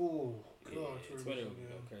be. Ooh, God, Yeah, Twitter, Twitter would would be go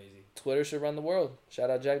so crazy. Twitter should run the world. Shout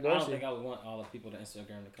out Jack I don't Dorsey. think I would want all the people to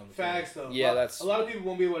Instagram to come to good. Facts though. Yeah, A- that's- a lot of people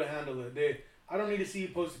won't be able to handle it. I don't need to see you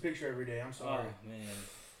post a picture every day. I'm Oh sorry. man,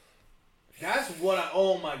 That's what I.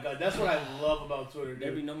 Oh my God, that's what I love about Twitter,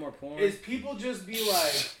 there be dude. no more porn. Is people just be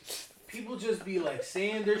like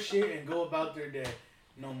saying their shit and go about their day.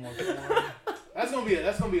 No more porn. That's gonna be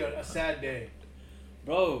a sad day.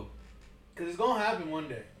 Bro, Cause it's gonna happen one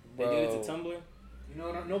day. they did it to Bro. Tumblr. You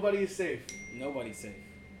know, nobody is safe. Nobody's safe.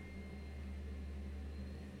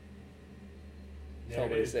 There it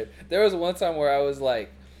Nobody is. safe. There was one time where I was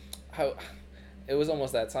like, how, it was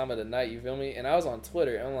almost that time of the night, you feel me? And I was on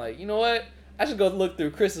Twitter, and I'm like, you know what? I should go look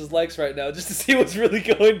through Chris's likes right now just to see what's really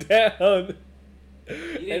going down. You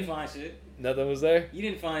didn't And find shit. nothing was there. You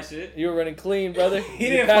didn't find shit. You were running clean, brother. He You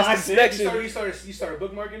didn't passed find shit. inspection. You started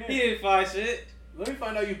bookmarking He it. didn't find shit. Let me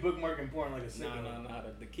find out you bookmarking porn like a sicko. No.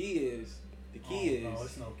 The key is. The key No, is.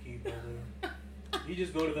 it's no key, brother. You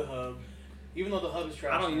just go to the hub, even though the hub is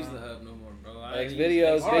trash. I don't use now. the hub no more, bro. X use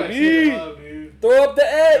videos, All right, baby. send the hub, dude. Throw up the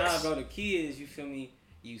X. Nah, bro. The key is, you feel me?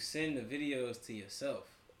 You send the videos to yourself.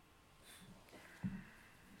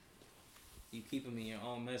 You keep them in your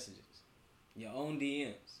own messages, your own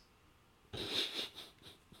DMs.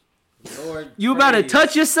 Lord, You about to praise.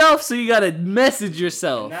 touch yourself, so you gotta message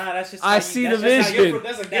yourself. Nah, that's just. I how you- see that's the just how you- vision.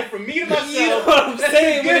 That's a gift from me to myself. You know what I'm That's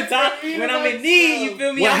saying? a When, gift the time, from me to when I'm in need, you myself.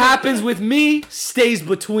 feel me? What I'm- happens with me stays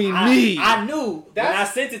between me. I knew when I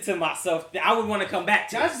That's- sent it to myself that I would want to come back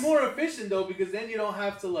to That's this. more efficient though, because then you don't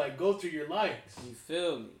have to like go through your likes. You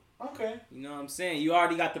feel me? Okay. You know what I'm saying? You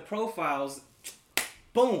already got the profiles.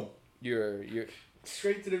 Boom. You're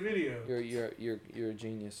Straight to the video. you're a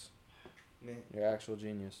genius. Man, You're an actual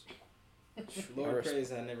genius. Lord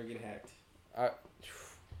praise I never get hacked.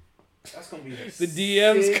 That's gonna be a The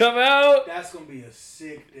DMs sick- come out. That's gonna be a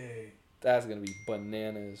sick day. That's gonna be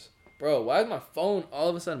bananas, bro. Why is my phone all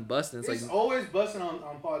of a sudden busting? It's It's like always busting on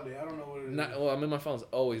pod day. I don't know what it is. not. Well, I mean, my phone's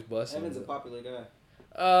always busting. Evan's a popular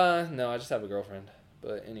guy. No, I just have a girlfriend.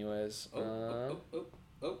 But anyways, Oh.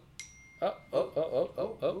 oh.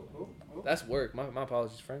 That's work. My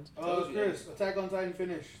apologies, friends. Oh, Chris, Attack on Titan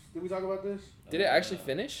finished. Did we talk about this? Did it actually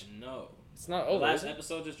finish? No. It's not The over. last Is it?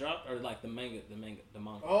 episode just dropped, or like the manga.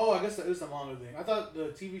 Oh, I guess that is a manga thing. I thought the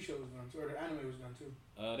TV show was done, or the anime was done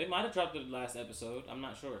too. They might have dropped the last episode. I'm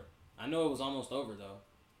not sure. I know it was almost over though.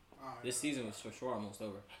 Alright. This season was for sure almost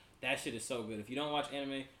over. That shit is so good. If you don't watch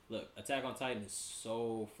anime, look, Attack on Titan is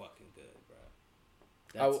so fucking good,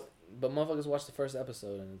 bro. But motherfuckers watched the first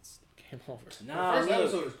episode and it's game over. Nah, the first look.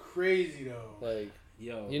 episode is crazy though. Like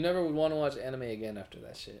Yo, you never would want to watch anime again after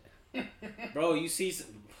that shit. bro, you see,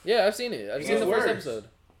 Yeah, I've seen it. I've It seen the gets first worse. episode.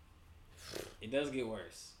 it does get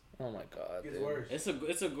worse. Oh my god. It gets dude. worse.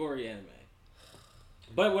 It's a gory anime.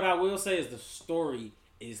 But what I will say is the story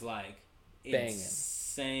is like Banging.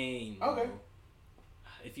 insane. Bro. Okay.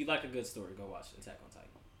 If you like a good story, go watch Attack on Titan.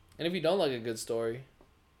 And if you don't like a good story,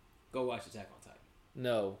 Go watch Attack on Titan.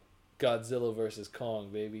 no. Godzilla versus Kong,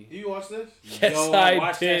 baby. Do you watch this? Yes, Yo, I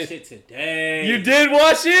watched did. that shit today. You did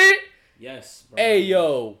watch it? Yes, bro. Hey,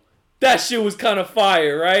 yo. That shit was kind of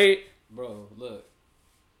fire, right? Bro, look.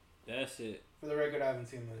 That shit. For the record, I haven't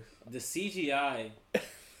seen this. The CGI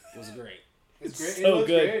was great. It's great. So It looks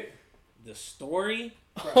good. great. The story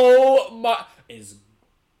Oh my. is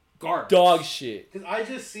garbage. Dog shit. Cause I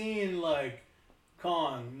just seen like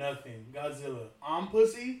Kong, nothing. Godzilla, I'm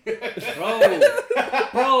pussy.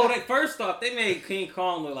 Bro, first off, they made King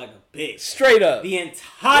Kong look like a bitch. Straight up. The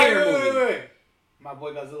entire movie. Wait. My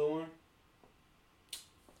boy Godzilla one.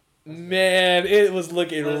 Man, it was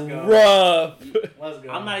looking Let's go. rough. Let's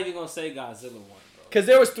go. I'm not even gonna say Godzilla won, bro. Because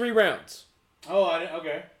there was 3 rounds. Oh, I didn't.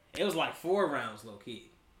 Okay. It was like 4 rounds, low key.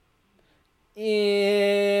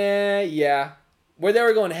 Yeah. Where they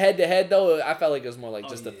were going head to head, though, I felt like it was more like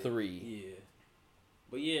just a 3. Yeah.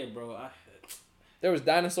 But yeah, bro. There was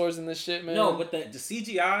dinosaurs in this shit, man. No, but the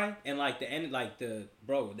CGI and like the end, like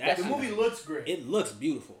bro, that The shit- movie looks great. it looks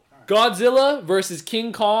beautiful. Godzilla versus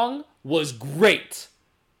King Kong was great.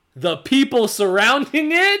 The people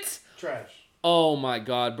surrounding it, Trash. oh my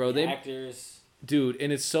god, bro. The They actors. dude,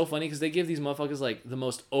 and it's so funny because they give these motherfuckers like the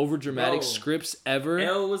most overdramatic Bro. scripts ever.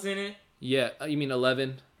 Elle was in it. Yeah, you mean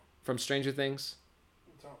 11 from Stranger Things?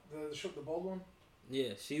 The bold one. Yeah,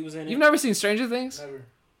 she was in it. You've never seen Stranger Things? Never.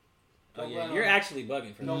 Oh Don't yeah, plan you're on it. actually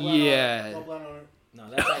bugging for Don't that. plan on it. Yeah. Don't plan on it. No,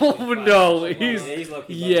 that's actually Oh fire. no, Yeah, he's he's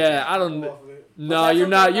low-key bugging. yeah. I don't. Go off of it. No, that's you're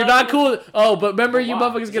okay, not. no, You're not no. cool. Oh, but remember, But you why?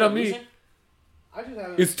 motherfuckers Is get there on a me. reason? I just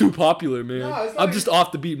haven't. It's too popular, man. No, it's not I'm just even-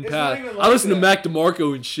 off the beaten it's path. not even I like listen to that. Mac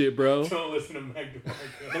DeMarco and shit, bro. Don't listen to Mac DeMarco.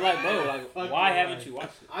 But like, bro, like, Fuck why you, haven't man. you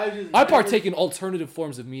watched it? I just I never- partake in alternative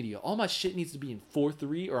forms of media. All my shit needs to be in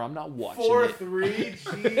 4:3, or I'm not watching it.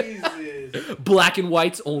 4-3, Jesus. Black and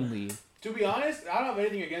whites only. To be honest, I don't have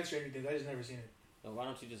anything against Stranger Things. I just never seen it. So why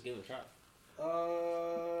don't you just give it a try?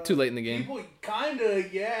 Too late in the game. People kinda,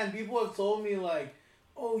 yeah, and people have told me like,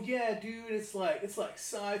 oh yeah, dude, it's like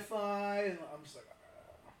sci-fi, and I'm just like,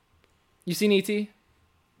 You seen ET?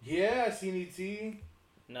 yeah, I seen E.T.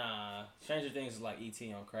 Nah, Stranger Things is like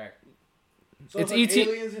E.T. on crack. So It's like E.T.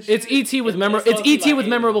 aliens and shit? It's ET with It's It's low-key ET like with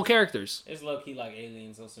memorable aliens. characters It's low key like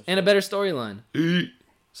aliens or some shit. and a better storyline.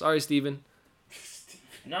 Sorry, Steven.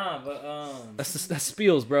 Nah, but That's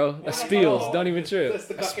Spiels, bro. That's Spiels. Don't even trip. That's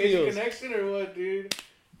the That's Caucasian Spiels. connection or what, dude?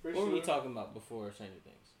 For what were we sure. talking about before Stranger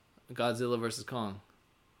Things? Godzilla versus Kong,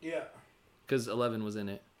 Yeah, because 11 was in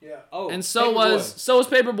it, yeah, Oh, and so was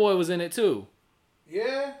Paperboy was in it too,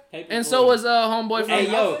 yeah. and so was Homeboy from.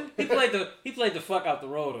 Hey yo, Nothing? he played the fuck out the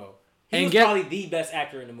role though. He And was get- probably the best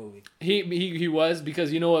actor in the movie. He was,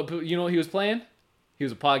 because you know what he was playing? He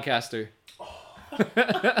was a podcaster.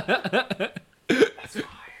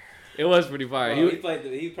 It was pretty fire. Bro,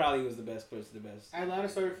 he probably was the best person, the best. Atlanta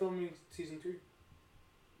started filming season 3. Are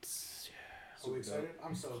Super we excited?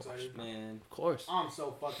 I'm so excited. Man, Of course. I'm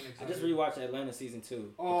so fucking I excited. just rewatched Atlanta season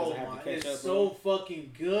 2 Oh because I have my, to catch it's up. so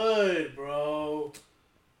fucking good, bro.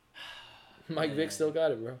 Mike Vick still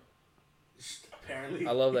got it, bro. Apparently.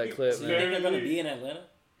 I love that clip, So man. you think they're gonna be in Atlanta?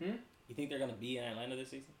 Hmm? You think they're gonna be in Atlanta this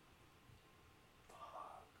season?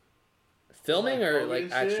 Filming Like or Kobe like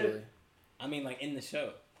and shit? actually? I mean, like in the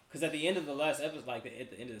show. Because at the end of the last episode, like at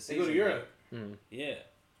the end of the They season, go to Europe. Yeah.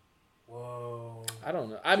 Whoa. I don't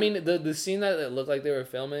know. I mean, the scene that looked like they were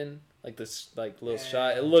filming, like this like little Yeah.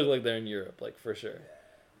 shot, it looked like they're in Europe, like for sure.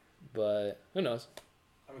 But who knows?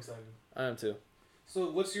 I'm excited. I am too. So,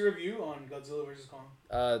 what's your review on Godzilla vs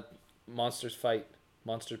Kong? Monsters fight,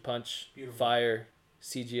 monster punch, Beautiful. fire,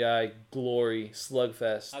 CGI, glory,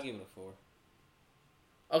 slugfest. I'll give it a 4.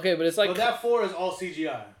 Okay, but it's like But that 4 is all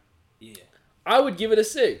CGI. Yeah. I would give it a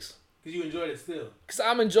 6 Because you enjoyed it still. because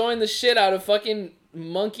I'm enjoying the shit out of fucking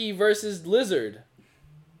monkey versus lizard.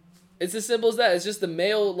 It's as simple as that. It's just the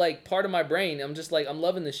male like part of my brain. I'm just like, I'm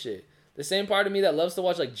loving this shit. The same part of me that loves to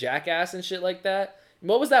watch like Jackass and shit like that.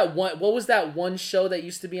 What was that one show that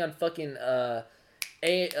used to be on fucking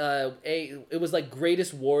it was like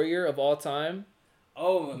Greatest Warrior of all time?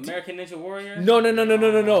 Oh, American Ninja Warrior?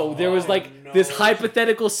 No. There was like this no.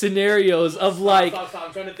 hypothetical scenarios of like Stop.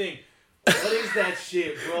 I'm trying to think. What is that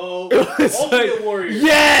shit, bro? it was Ultimate like, Warrior.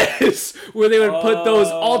 yes, where they would put those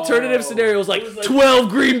alternative scenarios like, It was like 12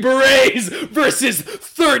 Green Berets versus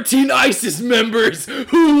 13 ISIS members.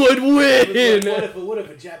 Who would win? What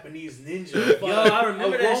if a Japanese ninja? Yo, I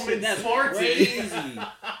remember a that Roman shit. That's Spartan? crazy.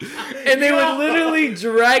 And they would literally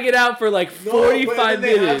drag it out for like 45 but then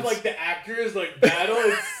they minutes. have like the actors like battle.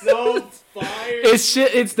 It's so fire. It's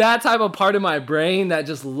shit. It's that type of part of my brain that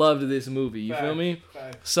just loved this movie. You feel me?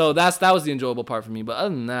 Facts. So that was the enjoyable part for me. But other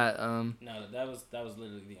than that, No, that was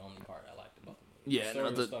literally the only part I liked about the movie. Yeah, the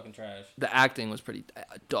story no, was fucking trash. the acting was pretty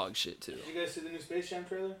dog shit too. Did you guys see the new Space Jam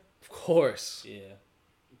trailer? Of course. Yeah.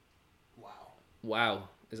 Wow. Wow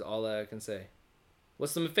is all that I can say.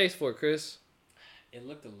 What's the face for, Chris? It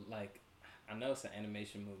looked like, I know it's an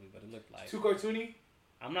animation movie, but it looked like, Too cartoony?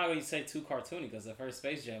 I'm not going to say too cartoony because the first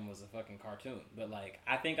Space Jam was a fucking cartoon. But like,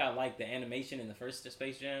 I think I like the animation in the first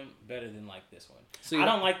Space Jam better than like this one. So I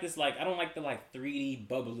don't like this, like, I don't like the like 3D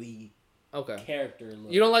bubbly Okay. character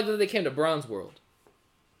look. You don't like that they came to Bronze World?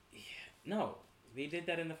 No, they did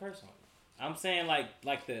that in the first one. I'm saying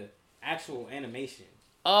like the actual animation.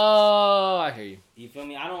 Oh, I hear you. You feel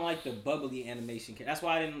me? I don't like the bubbly animation. That's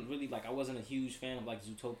why I didn't really like. I wasn't a huge fan of like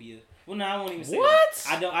Zootopia. Well, no, I won't even say What?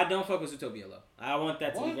 that. I don't fuck with Zootopia though. I want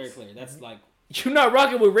that to be What? very clear. That's like You're not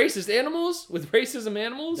rocking with racist animals? With racism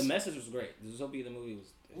animals? the message was great. Zootopia the movie was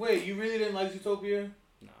Wait, you really didn't like Zootopia?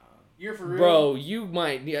 nah. You're for real? Bro, you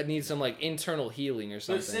might need some like internal healing or But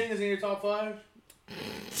something. Sing is in your top 5?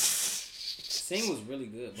 Sing was really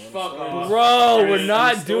good, bro. The Fuck story off. was- Bro, The we're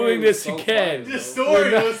not story doing was this so again. fire, The bro.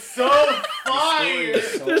 story not- was so The fire.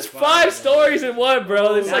 was so There's fire, 5 bro. stories in one,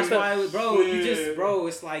 bro. It's like That's the why, bro. You just, bro.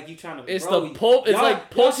 It's like you trying to. It's bro, the pulp- it's y'all- like Y'all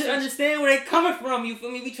Pulp should Fiction. understand where they coming from. You feel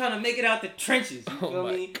me? We trying to make it out the trenches. You Oh feel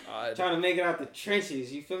my me? god. Trying to make it out the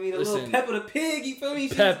trenches. You feel me? The Listen, little Peppa the Pig. You feel me?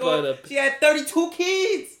 Peppa She the- She had 32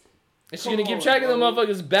 kids. And she's gonna keep track of the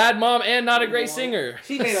motherfuckers. Bad mom and not a great singer.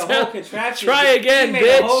 She made a whole contraption. Try again, she made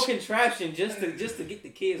bitch. a whole contraption just to get the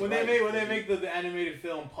kids. When they make the animated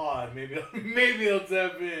film Pod, maybe they'll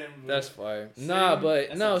tap in. That's fire. Nah, but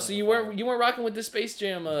That no. sounds So like you weren't rocking with the Space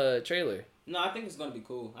Jam trailer. No, I think it's gonna be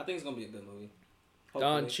cool. I think it's gonna be a good movie.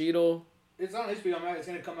 Don Hopefully. Cheadle. It's on HBO Max. It's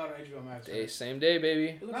gonna come out on HBO Max. Day, Right? same day, baby.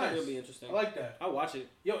 It looks like Nice. it'll be interesting. I like that. I'll watch it.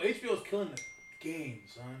 Yo, HBO's killing the game,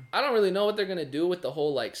 son. I don't really know what they're gonna do with the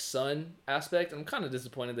whole like son aspect. I'm kind of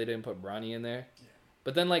disappointed they didn't put Bronny in there. Yeah.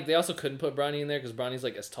 But then like they also couldn't put Bronny in there because Bronny's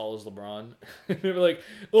like as tall as LeBron. They were like,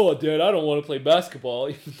 "Oh, Dad, I don't want to play basketball,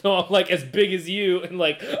 even though I'm like as big as you and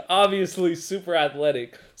like obviously super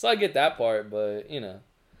athletic." So I get that part, but you know,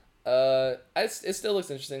 it still looks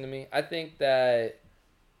interesting to me. I think that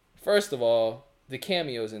first of all, the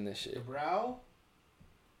cameos in this The shit. Brow.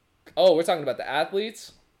 Oh, we're talking about the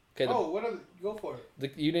athletes. Okay, What are go for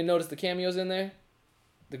it? you didn't notice the cameos in there?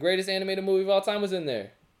 The greatest animated movie of all time was in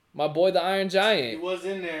there. My boy, the Iron He Giant. was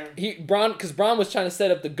in there. Because Braun was trying to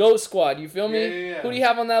set up the GOAT squad. You feel me? Yeah. Who do you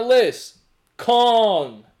have on that list?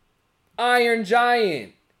 Kong, Iron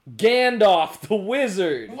Giant, Gandalf, the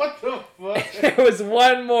Wizard. What the fuck? There was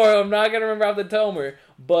one more. I'm not gonna remember off the tomer,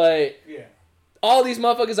 but Yeah. all these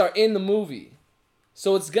motherfuckers are in the movie,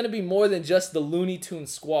 so it's gonna be more than just the Looney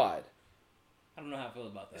Tunes squad. I don't know how I feel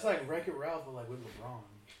about that. It's like Wreck-It Ralph, but like with LeBron.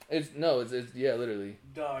 It's yeah, literally.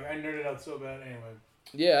 Dog, I nerded out so bad. Anyway,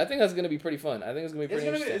 Yeah, I think that's gonna be pretty fun. I think it's gonna be pretty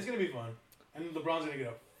interesting. it's gonna be fun, and LeBron's gonna get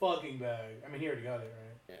a fucking bag. I mean, he already got it,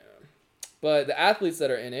 right? Yeah. But the athletes that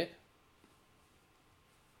are in it,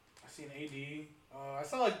 I seen AD. I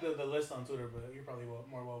saw like the list on Twitter, but you're probably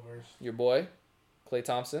more well versed. your boy, Klay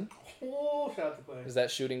Thompson, Oh, shout out to Clay. is that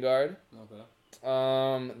shooting guard.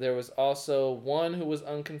 Okay. There was also one who was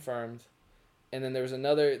unconfirmed. And then there was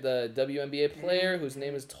another, the WNBA player whose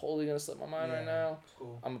name is totally going to slip my mind right now.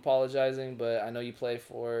 Cool. I'm apologizing, but I know you play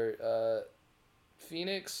for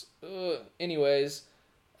Phoenix. Anyways,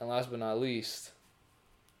 and last but not least,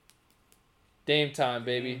 Dame time,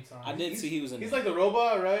 baby. I did see he was in He's there. like the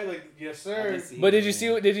robot, right? Like, yes, I sir. did see he But was did you in see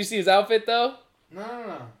there. did you see his outfit though?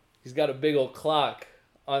 No. He's got a big old clock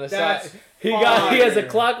on the That's side. He has a fire.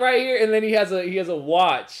 clock right here, and then he has a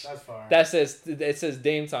watch That's fine. that says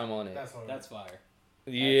Dame time on it. That's hard. That's fire.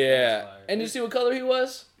 Yeah. that's fire. And did you see what color he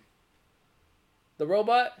was? The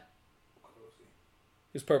robot?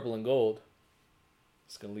 He was purple and gold.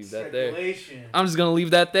 Just gonna leave that there. Speculation. I'm just gonna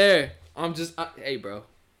leave that there. Hey, bro.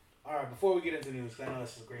 All right, before we get into news, 'cause I know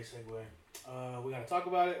this is a great segue. We gotta talk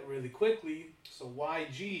about it really quickly. So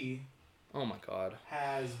YG Oh my God.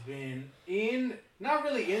 has been not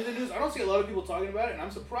really in the news. I don't see a lot of people talking about it, and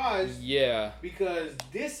I'm surprised Yeah. because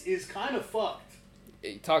this is kind of fucked.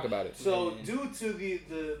 Hey, talk about it. So due to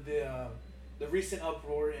the recent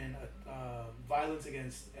uproar and violence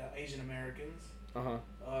against Asian Americans, Uh-huh.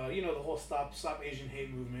 the whole Stop Asian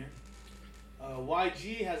Hate movement,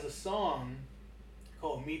 YG has a song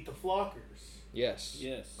called "Meet the Flockers." Yes.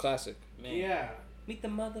 Yes. Classic. Man. Yeah. Meet the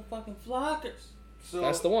motherfucking flockers. So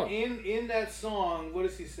That's the one. In that song, what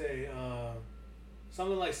does he say?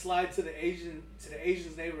 Something like "Slide to the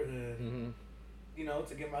Asians neighborhood," Mm-hmm.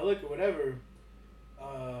 to get my lick or whatever.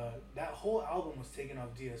 That whole album was taken off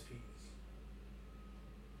DSPs.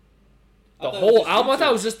 The thought it was whole just album? I thought YouTube.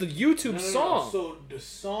 it was just the YouTube No. song. So the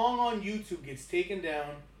song on YouTube gets taken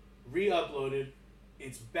down, re-uploaded.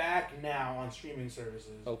 It's back now on streaming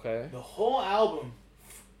services. Okay. The whole album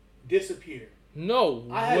disappeared. No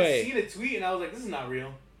I had way. seen a tweet and I was like, "This is not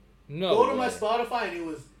real." No Go to way. my Spotify and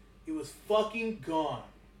it was fucking gone.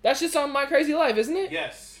 That shit's on My Crazy Life, isn't it?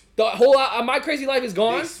 Yes. The whole My Crazy Life is They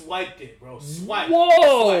gone? swiped it, bro. Swiped.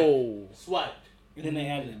 Whoa. Swiped. And then they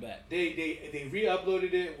added it back. They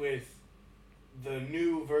re-uploaded it with the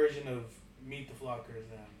new version of Meet the Flockers.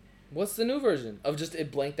 What's the new version? Of just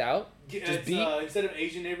it blanked out? It's, Just beat? instead of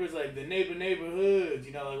Asian neighbors, like the neighborhoods,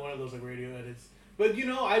 like one of those like radio edits. But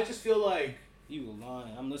I just feel like, You were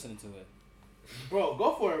lying. I'm listening to it. bro,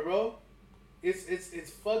 go for it, bro.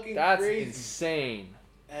 It's fucking That's crazy. insane.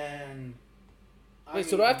 And Wait,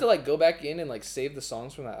 so do I have to like go back in and like save the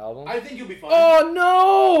songs from that album? I think you'll be fine. Oh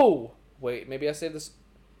no! Wait, maybe I saved this.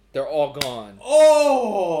 They're all gone.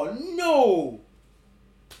 Oh no!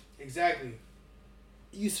 Exactly.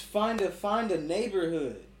 You find a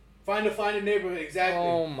neighborhood. Find a neighborhood. Exactly.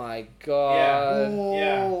 Oh my god.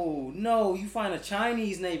 Oh no! You find a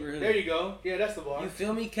Chinese neighborhood. There you go. Yeah, that's the bar. You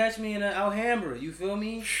feel me? Catch me in Alhambra. You feel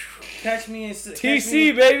me? Catch me in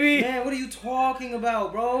TC, baby! Man, what are you talking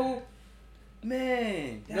about, bro?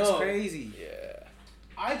 Man, that's No. crazy. Yeah.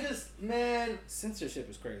 I just, man. Censorship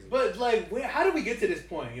is crazy. But like, how did we get to this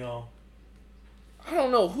point, y'all? I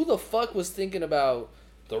don't know who the fuck was thinking about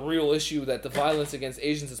the real issue that the violence against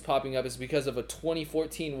Asians is popping up is because of a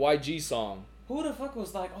 2014 YG song. Who the fuck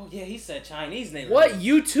was like, oh yeah, he said Chinese neighborhood? What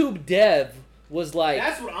YouTube dev was like,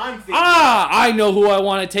 That's what I'm thinking. I know who I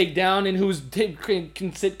want to take down and who's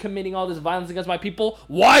committing all this violence against my people.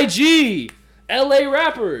 YG, LA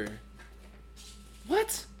rapper.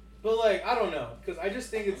 What? But like, I don't know, because I just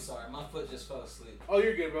think I'm it's. sorry, my foot just fell asleep. Oh,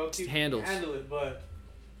 you're good, bro. Keep Handle it, but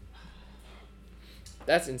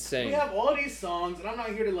That's insane. we have all these songs, and I'm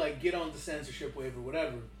not here to like get on the censorship wave or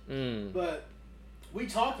whatever. But we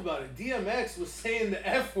talked about it. DMX was saying the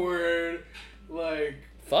F word, like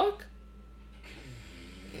Fuck.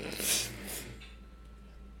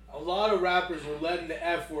 a lot of rappers were letting the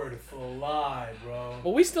F word fly, bro.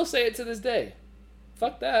 Well, we still say it to this day.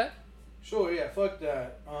 Fuck that. Sure, yeah, fuck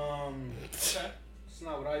that. It's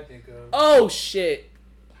not what I think of. Oh shit.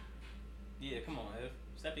 Yeah, come on, Ev.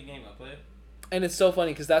 Step your game up, player. And it's so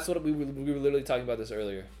funny because that's what we were literally talking about this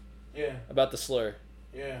earlier. Yeah, About the slur.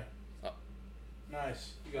 yeah. Oh.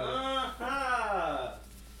 Nice, you got Uh-huh.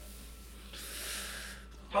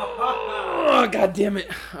 Oh, god damn it.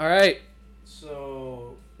 All right. it.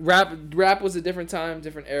 So Rap was a different time,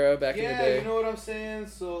 different era back in the yeah, day. you know what I'm saying.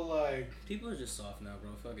 So like, People are just soft now,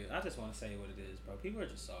 bro. Fuck it. I just want to say what it is, bro. People are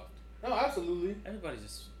just soft. no, absolutely. Everybody's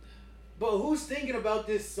just. But who's thinking about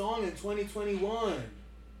this song in 2021?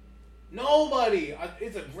 Nobody.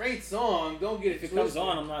 It's a great song. Don't get If it twisted. comes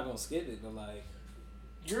on, I'm not gonna skip it, but like.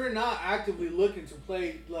 You're not actively looking to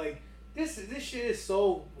play like this. This shit is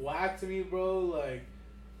so whack to me, bro. Like,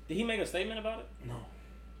 Did he make a statement about it? no.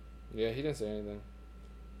 Yeah, he didn't say anything.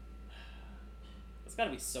 It's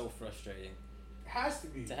gotta be so frustrating It has to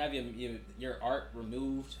be. to have your art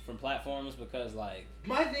removed from platforms because like.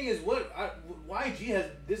 My thing is, YG has.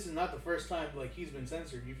 This is not the first time like he's been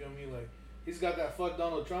censored. You feel me? Like he's got that fuck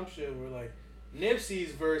Donald Trump shit where like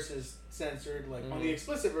Nipsey's verse is censored, like on the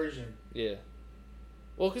explicit version. Yeah.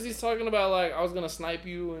 Well, because he's talking about, like, I was going to snipe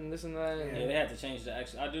you and this and that. And Yeah, they had to change the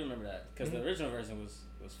action. I do remember that because the original version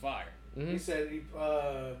was fire. He said,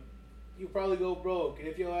 "You probably go broke, and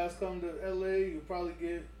if your ass come to LA, you probably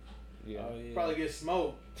get Yeah. Oh, yeah. probably get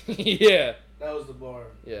smoked." Yeah. That was the bar.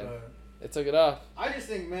 Yeah. But They took it off. I just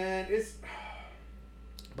think, man, it's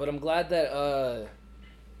But I'm glad that,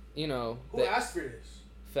 you know, who that asked for this?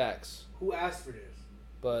 facts. Who asked for this?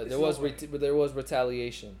 But It's there was nobody. there was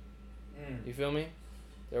retaliation. You feel me?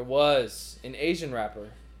 There was an Asian rapper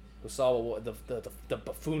who saw the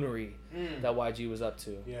buffoonery that YG was up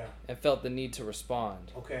to Yeah. and felt the need to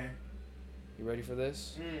respond. Okay. You ready for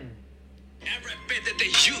this? I rap better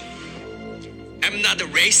than you. I'm not a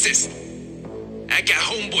racist. I got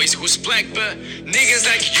homeboys who's black, but niggas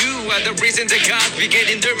like you are the reason the cops be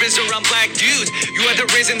getting nervous around black dudes. You are the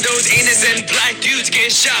reason those innocent black dudes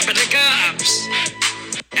get shot by the cops.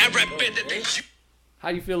 I rap better than you. How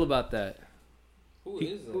do you feel about that? Who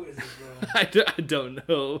is Who that? is this, bro? I don't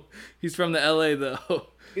know. He's from the LA though.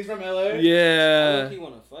 He's from LA. I Yeah. think he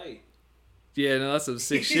want to fight. Yeah, no, that's some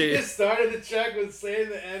sick He shit. just started the track with saying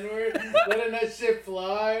the N word, letting that shit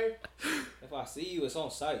fly. If I see you, it's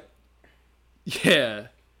on sight. Yeah.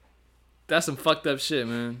 That's some fucked up shit,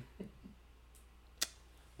 man.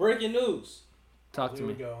 Breaking news. Talk to Here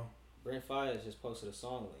we me. go. Brent Fayez just posted a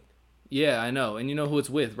song link. Yeah, I know. And you know who it's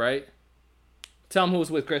with, right? Tell him who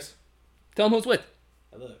it's with, Chris. Tell him who it's with.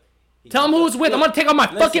 Now look. he Tell him dropped who a- it's with. I'm look, gonna take off my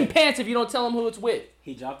listen. fucking pants if you don't tell him who it's with.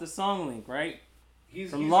 He dropped the song link, right? He's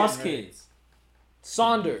From he's Lost getting ready. Kids.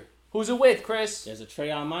 Sonder. Who's it with, Chris? There's a Trey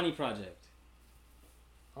Armani project.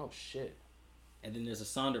 Oh shit. And then there's a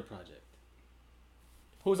Sonder project.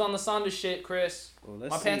 Who's on the Sonder shit, Chris? Well,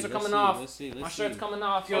 let's My pants see, are let's coming see, off. let's see, My let's shirt's see. coming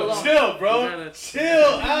off. Yo, Hold on. chill, bro. We gotta- Chill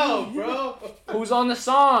out, bro. Who's on the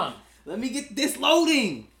song? Let me get this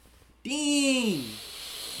loading. Ding.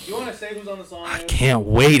 You want to say who's on the song? man? Can't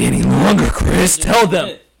wait any longer, Chris. Tell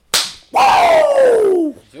them. Smith.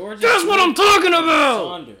 Whoa! Georgia That's what Smith, I'm talking about.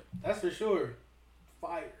 Sonder. That's for sure.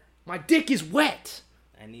 Fire. My dick is wet.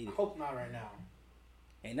 I need I it. hope not right now.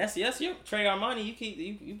 And that's you. Trey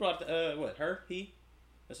Armani. You brought the what? Her? He?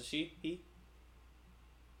 That's a she? He?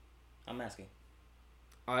 I'm asking.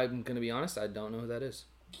 I'm gonna be honest. I don't know who that is.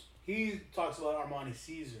 He talks about Armani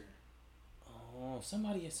Caesar. Oh,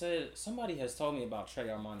 somebody has told me about Trey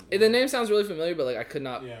Armani. The name sounds really familiar, but like I could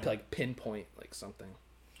not Yeah. like pinpoint like something.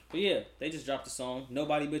 But yeah, they just dropped the song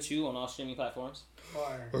 "Nobody But You" on all streaming platforms.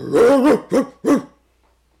 Fire.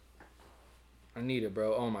 I need it,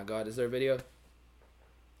 bro. Oh my god, is there a video?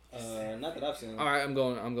 Not that I've seen. All right, I'm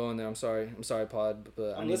going there. I'm sorry, Pod,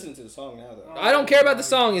 but I'm listening to the song now though. I don't care about the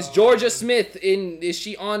song. It's Georgia Smith. Is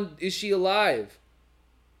she alive?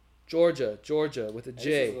 Georgia with a This is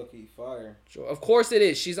J. low-key fire. Of course it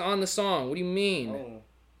is. She's on the song. What do you mean? Oh,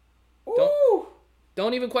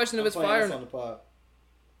 Don't even question if it's fire. On the pod.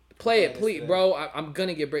 Play it, please, bro. I'm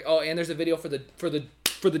gonna get break. Oh, and there's a video for the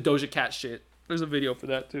Doja Cat shit. There's a video for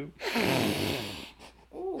that too.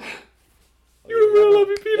 Ooh. You really love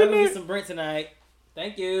me, Peter. Let me get some Brent tonight.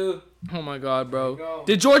 Thank you. Oh my god, bro. Go.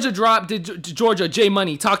 Did Georgia drop? Did Georgia J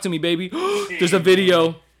Money talk to me, baby? There's a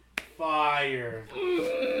video. Fire.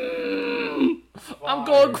 I'm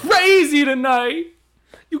going crazy tonight.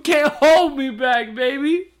 You can't hold me back,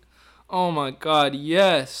 baby. Oh my god,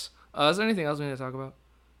 yes. Is there anything else we need to talk about?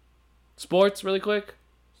 Sports, really quick,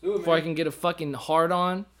 before I can get a fucking hard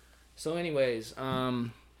on. So, anyways,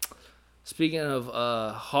 speaking of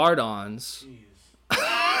hard-ons.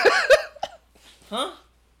 Huh?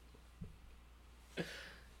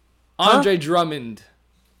 Andre Drummond.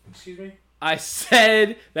 Excuse me? I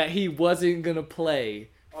said that he wasn't going to play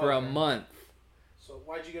for a month. So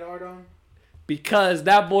why'd you get hard on? Because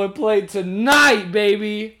that boy played tonight,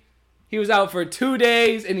 baby. He was out for 2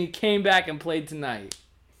 days, and he came back and played tonight.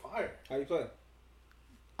 Fire. How you play?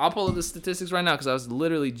 I'll pull up the statistics right now because I was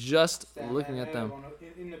literally just looking at them.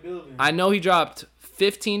 In the building. I know he dropped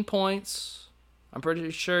 15 points. I'm pretty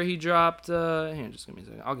sure he dropped. Here, just give me a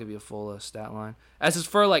second. I'll give you a full stat line. As his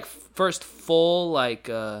first full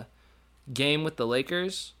game with the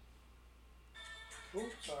Lakers. Oh,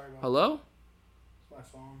 sorry about Hello? that. My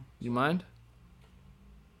phone. You mind?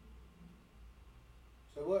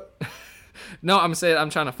 So what? No, I'm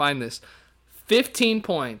trying to find this. 15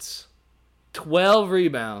 points, 12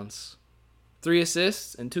 rebounds, 3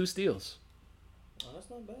 assists, and 2 steals. Oh, that's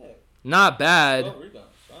not bad. Not bad. 12 rebounds.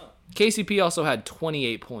 Wow. KCP also had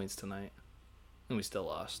 28 points tonight, and we still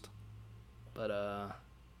lost. But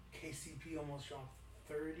KCP almost dropped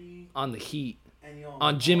 30. on the Heat, And y'all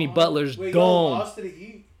on Jimmy lost? Butler's Wait, dome. y'all lost to the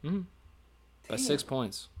Heat? Mhm. By 6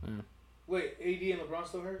 points. Yeah. Wait, AD and LeBron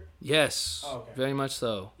still hurt? Yes, Oh, okay. very much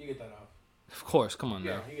so. You get that off. Of course, come on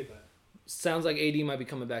Yeah, now. you get that. Sounds like AD might be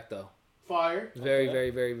coming back though. Fire. Very, Okay. very,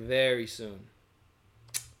 very, very soon.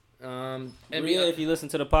 Rhea, NBA if you listen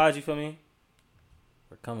to the pod, you feel me?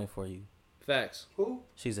 We're coming for you. facts. Who?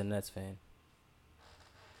 She's a Nets fan.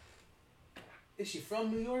 Is she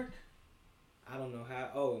from New York? I don't know how.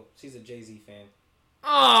 Oh, she's a Jay-Z fan.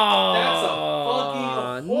 Oh, That's a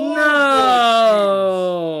fucking horrible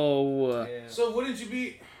no, Yeah. So wouldn't you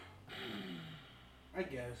be? I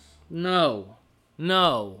guess. no.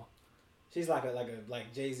 She's like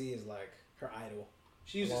Jay-Z is like her idol.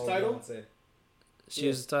 She used his Along with title? Beyonce. She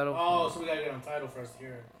used the title. Oh, so we gotta get on title first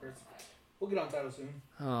here. We'll get on title soon.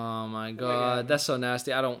 Oh my god, that's so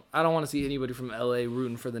nasty. I don't want to see anybody from LA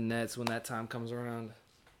rooting for the Nets when that time comes around.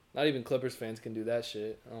 Not even Clippers fans can do that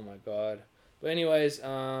shit. Oh my god. But anyways,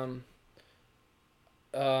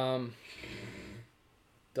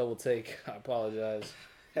 double take. I apologize.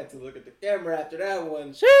 Had to look at the camera after that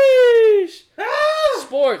one. Sheesh. Ah!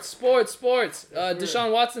 Sports.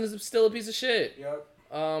 Deshaun Watson is still a piece of shit. Yep.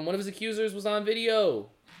 One of his accusers was on video.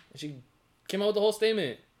 She came out with the whole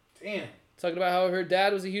statement. Damn. Talking about how her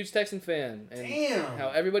dad was a huge Texan fan. And Damn. how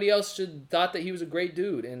everybody else thought that he was a great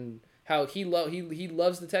dude. And how he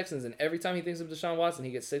loves the Texans. And every time he thinks of Deshaun Watson,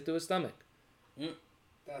 he gets sick to his stomach.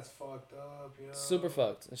 That's fucked up, yo. Super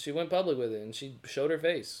fucked. And she went public with it. And she showed her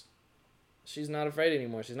face. She's not afraid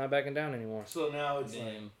anymore. She's not backing down anymore. So now it's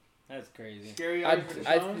Damn. That's crazy. scary for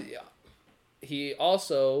Deshaun? He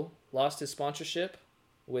also lost his sponsorship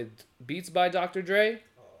with Beats by Dr. Dre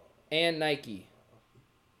and Nike.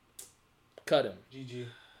 Cut him. GG.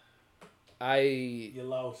 You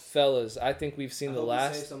lost. fellas, I think we've seen I the hope he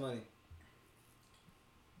last. saves some money.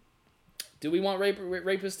 Do we want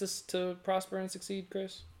rapists to prosper and succeed,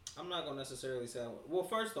 Chris? I'm not gonna necessarily say. Well,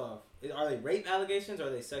 first off, are they rape allegations or are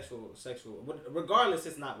they sexual? Regardless,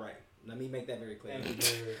 it's not right. Let me make that very clear. Thank you,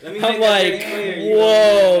 Jared. Let me I'm make that very like, clear.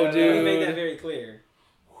 whoa, Let me make that dude. very clear.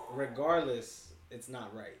 Regardless, it's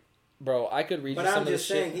not right. Bro, I could read But you some I'm of the just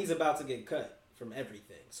saying shit. he's about to get cut from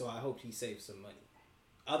everything. So I hope he saves some money.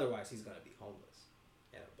 Otherwise, he's gonna be homeless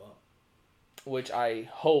and a bum. Which I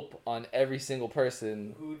hope on every single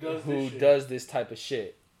person Who does who this shit? does this type of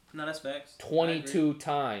shit. No, that's facts. 22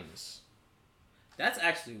 times. That's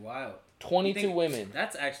actually wild. 22 women.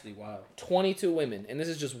 That's actually wild. 22 women. And this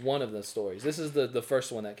is just one of the stories. This is the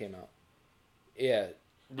first one that came out. Yeah.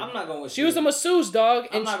 I'm not gonna wish. She was a masseuse, dog.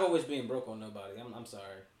 I'm And not gonna wish being broke on nobody. I'm sorry.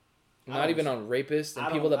 not even on rapists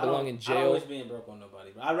and people that belong in I don't jail. wish being broke on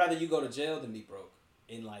nobody. But I'd rather you go to jail than be broke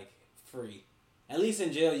and like free. At least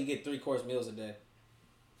in jail you get 3-course meals a day.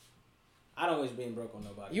 I don't wish being broke on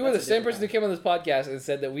nobody. You were the That's a same different person who kind. came on this podcast and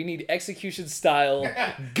said that we need execution style,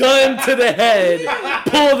 gun to the head,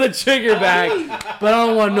 pull the trigger back. But I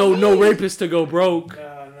don't want no rapist to go broke.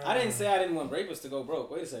 No. I didn't say I didn't want breakfast to go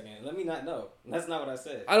broke. Wait a second. Let me not know. That's not what I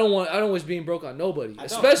said. I don't wish being broke on nobody,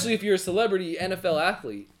 especially if you're a celebrity NFL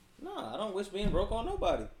athlete. No, I don't wish being broke on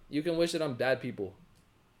nobody. You can wish it on bad people.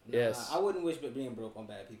 Nah, Yes. I wouldn't wish being broke on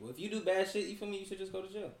bad people. If you do bad shit, you feel me? You should just go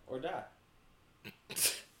to jail or die.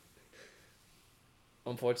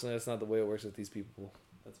 Unfortunately, that's not the way it works with these people.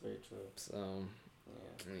 That's very true. So,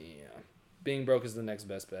 Yeah. yeah. Being broke is the next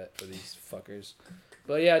best bet for these fuckers.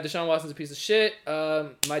 But yeah, Deshaun Watson's a piece of shit.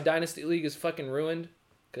 My dynasty league is fucking ruined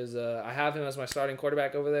because I have him as my starting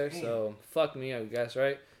quarterback over there. So fuck me, I guess,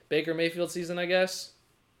 right? Baker Mayfield season, I guess.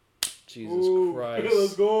 Jesus Christ.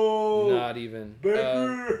 Let's go. Not even.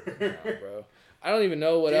 Baker. Nah, bro. I don't even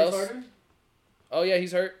know what James else. Harden Oh yeah,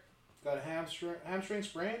 he's hurt. got a hamstring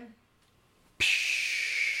sprain.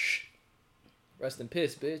 Rest in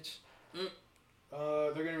piss, bitch.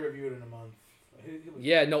 They're gonna review it in a month.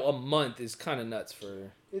 Yeah, no, a month is kind of nuts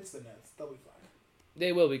for. It's the Nets. They'll be fine.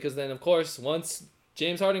 They will, because then, of course, once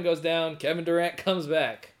James Harden goes down, Kevin Durant comes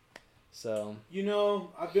back. So. You know,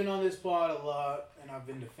 I've been on this pod a lot, and I've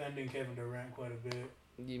been defending Kevin Durant quite a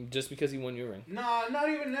bit. Just because he won your ring. Nah, not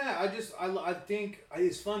even that. I think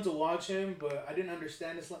it's fun to watch him, but I didn't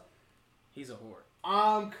understand this. He's a whore.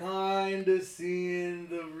 I'm kind of seeing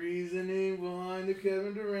the reasoning behind the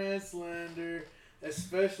Kevin Durant slander.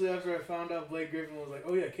 Especially after I found out Blake Griffin was like,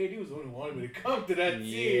 oh yeah, KD was the one who wanted me to come to that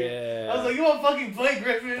team. Yeah. I was like, you want fucking Blake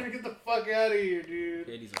Griffin? Get the fuck out of here, dude.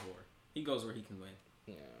 KD's a whore. He goes where he can win.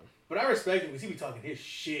 Yeah. But I respect him because he be talking his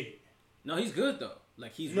shit. No, he's good though.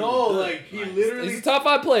 Like he's No, really good. like he literally. He's a top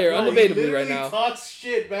 5 player, no, undebatably he right now. talks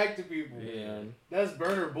shit back to people. Yeah. That's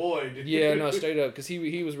Burner Boy, dude. Yeah, no, straight up, because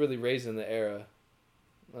he was really raised in the era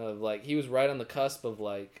of like he was right on the cusp of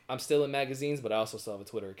like I'm still in magazines, but I also still have a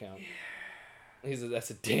Twitter account. Yeah. That's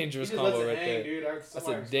a dangerous He just combo lets it right hang, there. dude. That's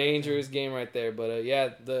a dangerous game right there. But yeah,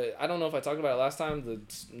 I don't know if I talked about it last time. The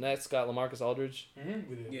Nets got LaMarcus Aldridge. Mm-hmm,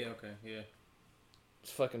 we did. Yeah. Okay. Yeah.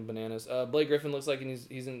 It's fucking bananas. Blake Griffin looks like he's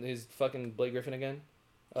in his fucking Blake Griffin again.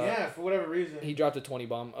 Yeah, for whatever reason. He dropped a 20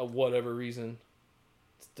 bomb. Whatever reason.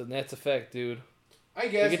 It's the Nets effect, dude. I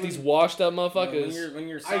guess you get these washed up motherfuckers. Yeah, when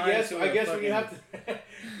you're I guess when you have to.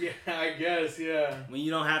 Yeah, I guess. Yeah. When you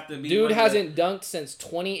don't have to be. Dude hasn't dunked since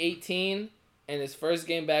 2018, and his first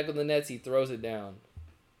game back with the Nets, he throws it down.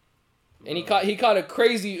 And he caught a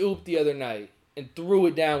crazy oop the other night and threw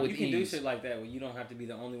it down with ease. You can do shit like that when you don't have to be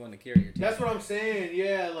the only one to carry your team. That's what I'm saying.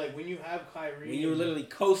 Yeah, like when you have Kyrie. When you're literally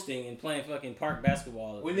coasting and playing fucking park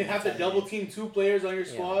basketball. When they have to double team 2 players on your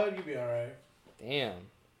squad, you'll be alright.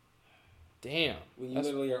 Damn. When you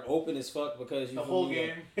literally are open as fuck because you the whole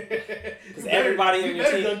game. Because everybody on your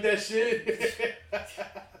team done that shit.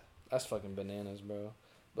 That's fucking bananas, bro.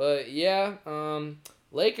 But yeah,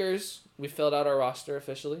 Lakers, we filled out our roster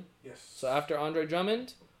officially. Yes. So after Andre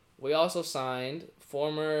Drummond, we also signed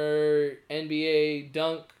former NBA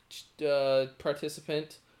dunk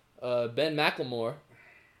participant Ben McLemore.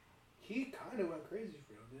 He kind of went crazy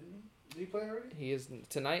for him, didn't he? Did he play already?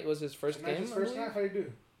 Tonight was his first game. His first night? How'd he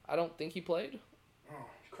do? I don't think he played. Oh,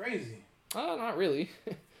 crazy. Not really.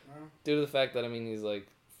 Due to the fact that, he's like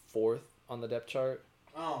 4th on the depth chart.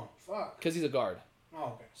 Oh, fuck. Because he's a guard. Oh,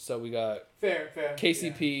 okay. So we got Fair.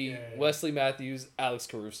 KCP, Yeah. Wesley Matthews, Alex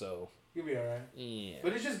Caruso. You'll be alright. Yeah.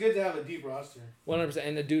 But it's just good to have a deep roster. 100%.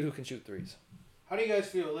 And a dude who can shoot threes. How do you guys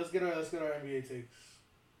feel? Let's get our NBA takes.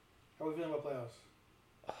 How are we feeling about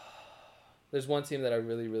playoffs? There's one team that I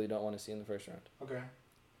really, really don't want to see in the first round. Okay.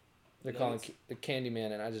 They're calling the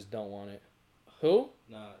Candyman, and I just don't want it. Who?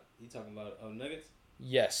 Nah, you talking about Nuggets?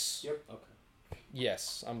 Yes. Yep. Okay.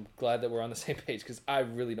 Yes. I'm glad that we're on the same page because I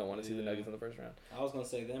really don't want to see the Nuggets in the first round. I was gonna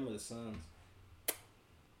say them or the Suns.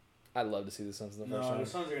 I'd love to see the Suns in the first No, round. the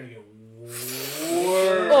Suns are gonna get worse.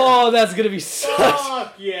 Oh, that's gonna be such.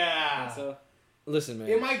 Fuck yeah! So Listen, man.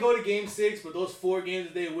 It might go to Game 6, but those 4 games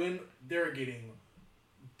that they win, they're getting.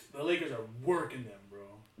 The Lakers are working them, bro.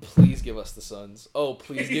 Please give us the Suns. Oh,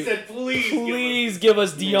 please He said, please give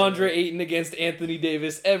us DeAndre Ayton against Anthony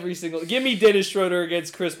Davis every single. Give me Dennis Schroeder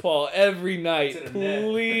against Chris Paul every night, To the net.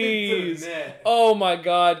 please. To the net. Oh my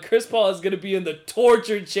God, Chris Paul is gonna be in the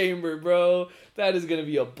torture chamber, bro. That is gonna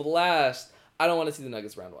be a blast. I don't want to see the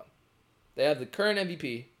Nuggets round 1. They have the current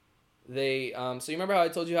MVP. They so you remember how I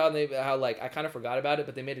told you how I kind of forgot about it,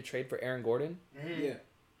 but they made a trade for Aaron Gordon. Mm-hmm. yeah,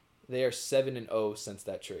 They are 7-0 since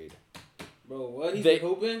that trade. bro, what he's They- been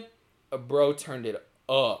hooping? A bro turned it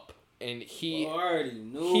up, and he already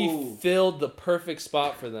knew. he filled the perfect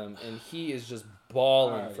spot for them, and he is just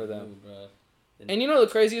balling Already for them. knew, bro. And you know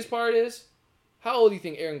the craziest part is, how old do you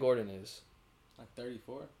think Aaron Gordon is? Like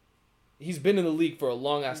 34. He's been in the league for a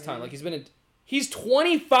long ass time. Like he's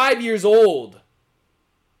 25 years old.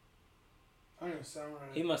 I don't even sound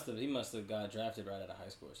right. He must have got drafted right out of high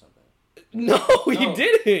school or something. No, he No.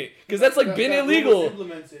 didn't. Because that's like been That rule was illegal.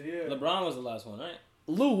 implemented, yeah. LeBron was the last one, right?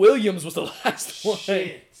 Lou Williams was the last one.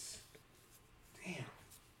 Shit. Damn.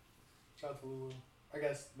 Shout out to Lou. I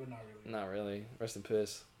guess, but not really. Not really. Rest in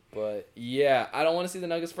piss. But yeah, I don't want to see the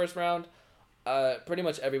Nuggets first round. Pretty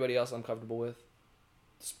much everybody else I'm comfortable with.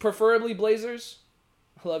 Preferably Blazers.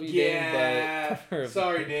 I love you, Dame, but preferably.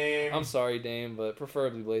 Sorry, Dame. I'm sorry, Dame, but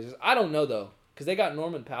preferably Blazers. I don't know though, because they got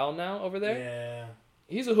Norman Powell now over there. Yeah.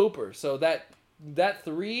 He's a hooper, so that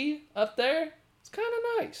 3 up there, it's kind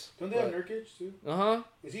of nice. Don't they have Nurkic too? Uh huh.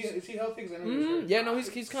 Is he healthy? 'Cause I know he was hurt. Yeah, no,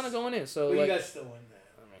 he's kind of going in. So But like, you guys still win that.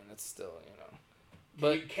 I mean, it's still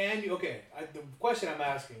But can you? Okay, the question I'm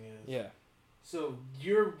asking is. yeah, So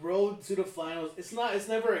your road to the finals, it's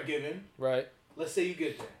never a given. right. Let's say you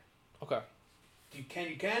get there. Okay.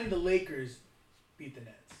 Can the Lakers beat the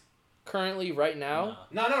Nets? Currently, right now,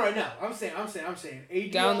 No, not right now. I'm saying.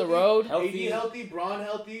 AD down the healthy, road, Healthy. AD healthy, Braun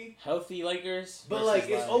healthy. Healthy Lakers. But versus, like,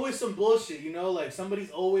 it's always some bullshit, you know. Like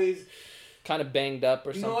somebody's always. kind of banged up or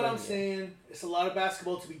You something. know what I'm saying? It's a lot of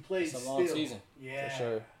basketball to be played. It's a long still. season. Yeah. For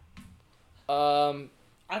sure.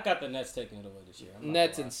 I got the Nets taking it away this year. I'm not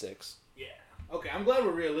Nets gonna in lie. 6. Yeah. Okay, I'm glad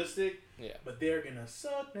we're realistic. Yeah. But they're gonna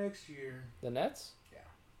suck next year. The Nets?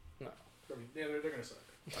 They're gonna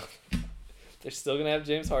suck. They're still gonna have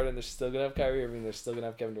James Harden. They're still gonna have Kyrie Irving. They're still gonna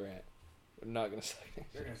have Kevin Durant. They're not gonna suck.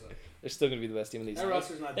 They're gonna suck. They're still gonna be the best team in the East. That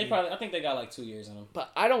roster's not They deep. I think they got like 2 years in them.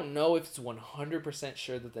 But I don't know if it's 100%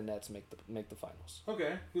 sure that the Nets make the finals.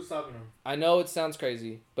 Okay, who's stopping them? I know it sounds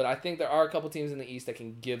crazy, but I think there are a couple teams in the East that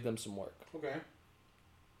can give them some work. Okay.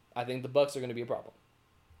 I think the Bucks are gonna be a problem.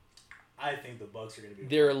 I think the Bucks are gonna be.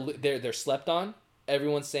 They're slept on.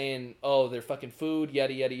 Everyone's saying, "Oh, they're fucking food."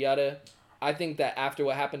 Yada yada yada. I think that after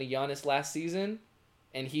what happened to Giannis last season,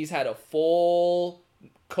 and he's had a full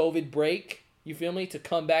COVID break, you feel me, to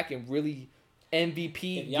come back and really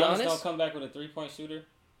MVP If Giannis Giannis. don't come back with a 3-point shooter,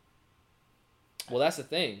 Well, that's the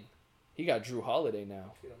thing. He got Drew Holiday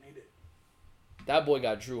now. You don't need it. That boy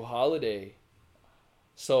got Drew Holiday.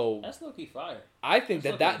 So that's low-key fire. I think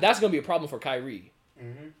that's gonna be a problem for Kyrie.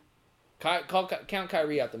 Mm-hmm. Count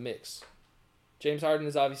Kyrie out the mix. James Harden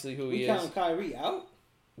is obviously who he We is. count Kyrie out?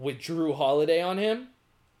 With Drew Holiday on him,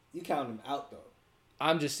 You count him out, though.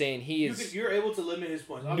 I'm just saying he is. You're able to limit his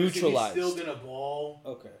points. Obviously, Neutralized. He's still gonna ball.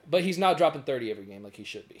 Okay. But he's not dropping 30 every game like he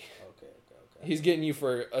should be. Okay. He's getting you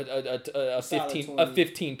for a Solid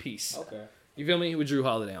 15 piece. Okay. You feel me? With Drew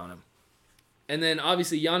Holiday on him. And then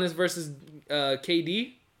obviously Giannis versus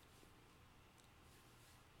KD.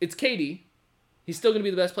 It's KD. He's still going to be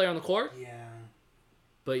the best player on the court. Yeah.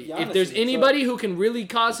 But Giannis if there's is a anybody who can really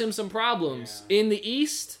cause him some problems in the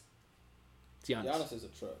East, it's Giannis. Giannis is a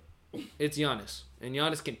truck. It's Giannis. And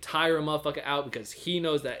Giannis can tire a motherfucker out because he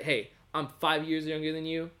knows that, hey, I'm 5 years younger than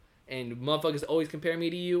you, and motherfuckers always compare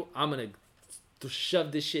me to you. I'm going to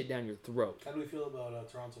shove this shit down your throat. How do we feel about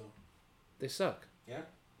Toronto? They suck. Yeah?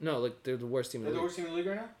 No, like they're the worst team in They're the the league. worst team in the league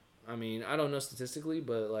right now? I mean, I don't know statistically,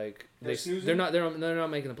 but like They're snoozing? they're not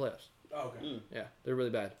making the playoffs. Oh, okay. Yeah, they're really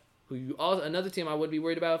bad. Another team I would be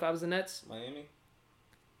worried about if I was the Nets.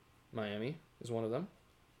 Miami is one of them,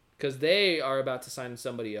 because they are about to sign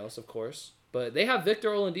somebody else, of course. But they have Victor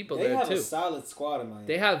Oladipo They there have too. a solid squad in Miami.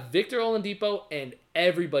 They have Victor Oladipo and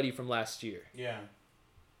everybody from last year. Yeah.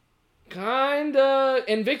 Kinda,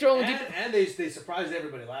 and Victor Oladipo. And they surprised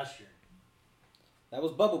everybody last year. That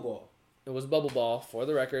was bubble ball. It was bubble ball for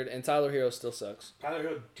the record, and Tyler Hero still sucks. Tyler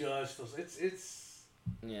Hill does still. It's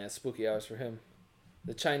Yeah, it's spooky hours for him.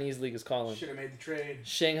 The Chinese league is calling. should have made the trade.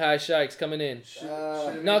 Shanghai Shikes coming in. Should've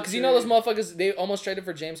No, made because the you know those trade. motherfuckers, they almost traded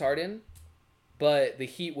for James Harden, but the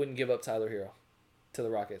Heat wouldn't give up Tyler Hero to the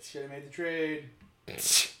Rockets. Should have made the trade.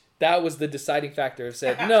 That was the deciding factor. It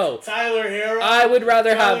said, no, Tyler Hero. I would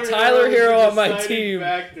rather have Tyler was the Hero on my deciding team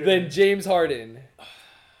factor. than James Harden.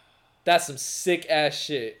 That's some sick ass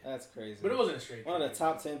shit. That's crazy. But it wasn't a straight. One of the trade.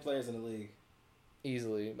 top 10 players in the league.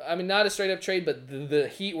 Easily. I mean, not a straight up trade, but the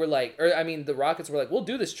Heat were like, the Rockets were like, we'll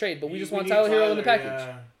do this trade, but we just want need Tyler Hero in the package.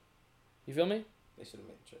 Yeah. You feel me? They should have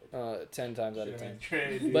made the trade. 10 times out of 10.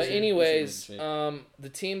 Trade. But anyways, They should the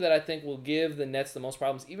team that I think will give the Nets the most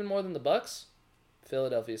problems, even more than the Bucks,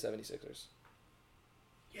 Philadelphia 76ers.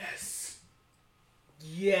 Yes.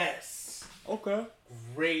 Okay.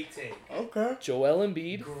 Great take. Okay. Joel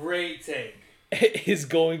Embiid Great take. is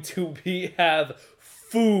going to have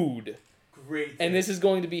food. Great take. And this is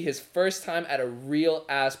going to be his first time at a real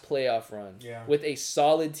ass playoff run. Yeah. With a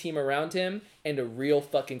solid team around him and a real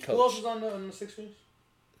fucking Who else coach. is on the Sixers?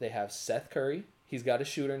 They have Seth Curry. He's got a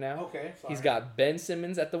shooter now. Okay. Fine. He's got Ben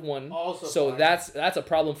Simmons at the one. Also so fine. that's a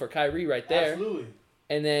problem for Kyrie right there. Absolutely.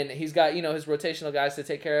 And then he's got, his rotational guys to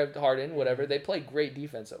take care of Harden, whatever. They play great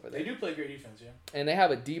defense over there. They do play great defense, yeah. And they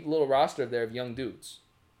have a deep little roster there of young dudes.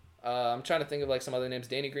 I'm trying to think of like some other names.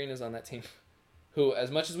 Danny Green is on that team. Who,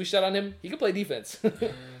 as much as we shut on him, he can play defense.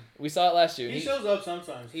 We saw it last year. He shows up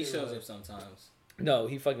sometimes. He shows up sometimes. No,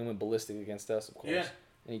 he fucking went ballistic against us, of course. Yeah.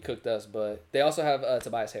 And he cooked us. But they also have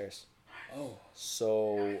Tobias Harris. Oh.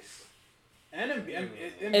 So... And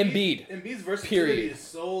Embiid. Embiid's versatility Period. is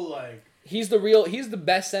so like... He's the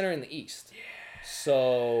best center in the East. Yeah.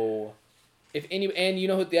 So... And you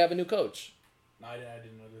know who they have a new coach? No, I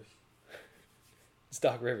didn't know this. It's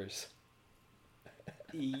Doc Rivers.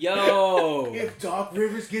 Yo. If Doc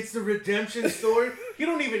Rivers gets the redemption story, he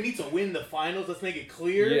don't even need to win the finals. Let's make it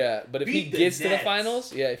clear. Yeah, but if he Beat the gets to the Nets.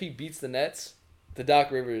 finals, if he beats the Nets, the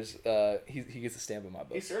Doc Rivers, he gets a stamp in my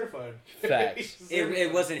book. He's certified. Facts. He's certified.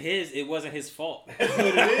 It wasn't his fault. That's what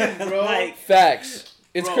it is, bro. Like, Facts.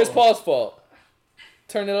 It's Bro. Chris Paul's fault.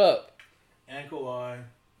 Turn it up. And Kawhi.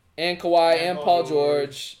 And Kawhi And and Paul Paul George.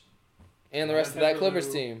 George. And the rest of that Clippers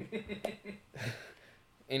team.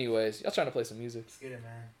 Anyways, y'all trying to play some music. Let's get it,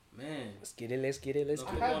 man. man. Let's get it. No I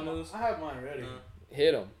football have, news? I have mine ready.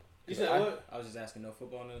 Hit them. You said I- what? I was just asking, no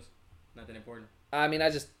football news? Nothing important? I mean, I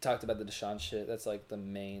just talked about the Deshaun shit. That's like the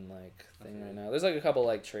main thing right now. There's like a couple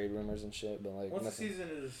like trade rumors and shit, but like Once the nothing. season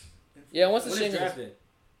is... Yeah, once the When season is draft day?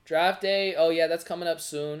 Draft day. Oh yeah, that's coming up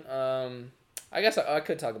soon. I guess I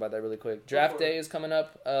could talk about that really quick. Draft for day is coming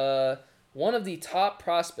up. One of the top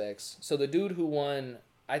prospects. So the dude who won,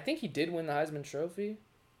 I think he did win the Heisman Trophy.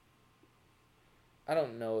 I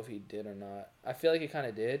don't know if he did or not. I feel like he kind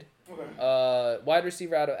of did. Okay. Wide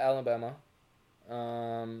receiver out of Alabama.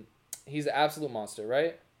 He's an absolute monster,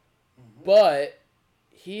 right? Mm-hmm. But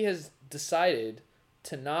he has decided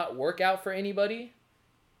to not work out for anybody.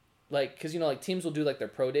 Like, because, like, teams will do, like, their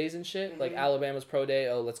pro days and shit. Like, Mhm. Alabama's pro day.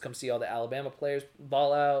 Oh, let's come see all the Alabama players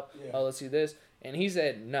ball out. Yeah. Oh, let's see this. And he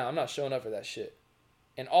said, no, I'm not showing up for that shit.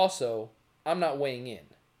 And also, I'm not weighing in.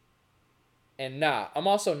 And I'm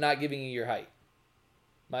also not giving you your height.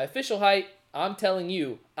 My official height, I'm telling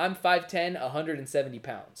you, I'm 5'10", 170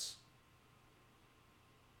 pounds.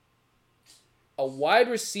 A wide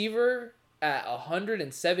receiver at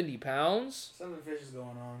 170 pounds? Something fish is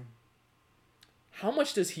going on. How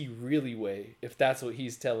much does he really weigh if that's what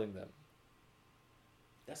he's telling them?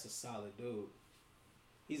 That's a solid dude.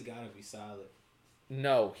 He's gotta be solid.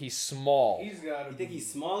 No, he's small. He's got to You think he's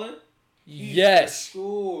smaller? Yes.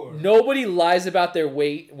 Sure. Nobody lies about their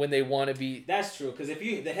weight when they want to be. That's true. Because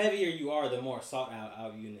the heavier you are, the more sought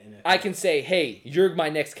out you in the NFL. I can say, hey, you're my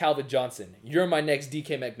next Calvin Johnson. You're my next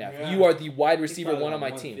DK Metcalf. Yeah. You are the wide He's receiver probably one on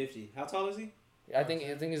like my team. 150. How tall is he? I think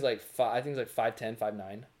he's like 5'10",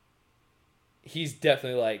 5'9". He's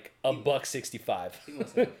definitely like a $165. He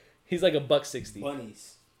must have He's like a $160.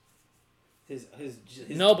 bunnies. His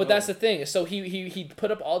No, but that's the thing. So he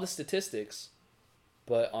put up all the statistics,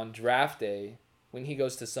 but on draft day, when he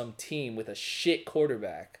goes to some team with a shit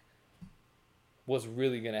quarterback, what's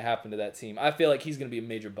really gonna happen to that team? I feel like he's gonna be a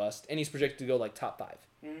major bust, and he's projected to go like top 5.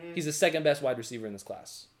 Mm-hmm. He's the second best wide receiver in this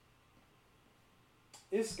class.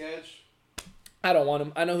 It's sketch. I don't want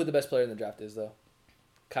him. I know who the best player in the draft is though.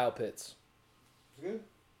 Kyle Pitts, It's good.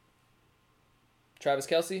 Travis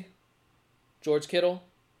Kelce, George Kittle,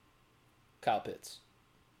 Kyle Pitts.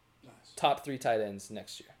 Nice. Top 3 tight ends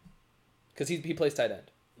next year, because he plays tight end.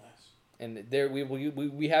 Nice. And there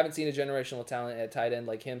we haven't seen a generational talent at tight end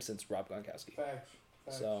like him since Rob Gronkowski. Facts.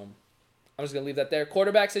 So I'm just going to leave that there.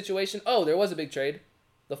 Quarterback situation. Oh, there was a big trade.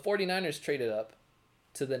 The 49ers traded up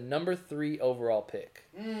to the number 3 overall pick.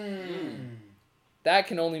 That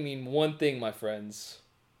can only mean one thing, my friends.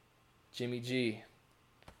 Jimmy G.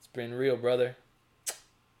 It's been real, brother.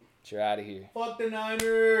 But you're out of here. Fuck the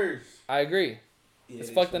Niners. I agree. Yeah, It's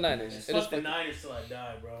it fuck is the fucking Niners. nice. It is Fuck the fuck- Niners till I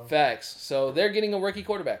die, bro. Facts. So they're getting a rookie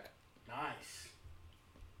quarterback. Nice.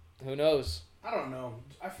 Who knows? I don't know.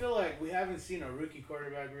 I feel like we haven't seen a rookie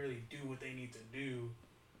quarterback really do what they need to do.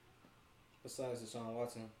 Besides Deshaun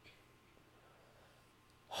Watson.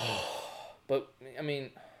 But I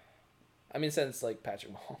mean since like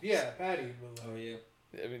Patrick Mahomes. Yeah, Patty. But Oh, like,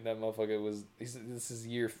 yeah. I mean that motherfucker was. This is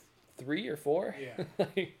year 3 or 4. Yeah.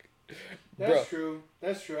 Like, That's bro. true.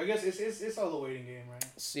 That's true. I guess it's all the waiting game, right?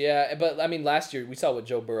 So, yeah, but I mean last year we saw what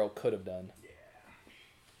Joe Burrow could have done. Yeah.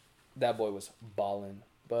 That boy was balling.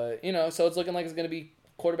 But so it's looking like it's gonna be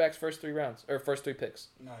quarterback's first 3 rounds or first 3 picks.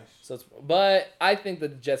 Nice. So but I think the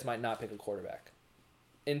Jets might not pick a quarterback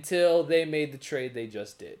until they made the trade they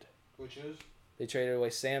just did. Which is? They traded away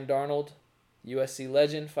Sam Darnold, USC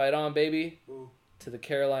legend, fight on baby, Ooh. to the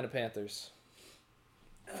Carolina Panthers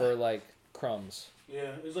for like crumbs.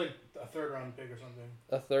 Yeah, it was like a 3rd round pick or something.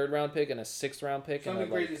 A 3rd round pick and a 6th round pick. Something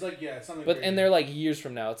and crazy. It's like, yeah, it's something But crazy. and they're like years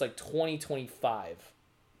from now. It's like 2025.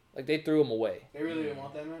 Like they threw him away They really didn't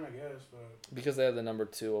want that man, I guess, but... because they have the number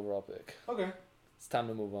 2 overall pick. Okay. It's time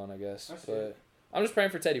to move on, I guess. I see. But I'm just praying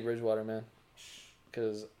for Teddy Bridgewater, man.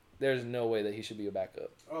 Because there's no way that he should be a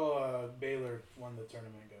backup. Oh, Baylor won the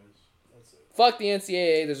tournament, guys. That's it. Fuck the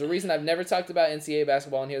NCAA. There's a reason I've never talked about NCAA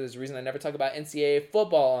basketball on here. There's a reason I never talk about NCAA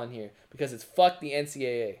football on here. Because it's fuck the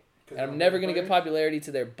NCAA. And I'm never going to give popularity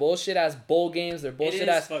to their bullshit-ass bowl games, their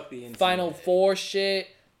bullshit-ass fuck the NCAA. Final Four shit.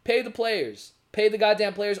 Pay the players. Pay the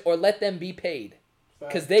goddamn players or let them be paid.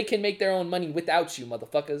 Because they can make their own money without you,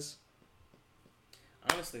 motherfuckers.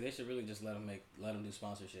 Honestly, they should really just let them do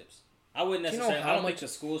sponsorships. I wouldn't Do you know necessarily. how I don't much- think the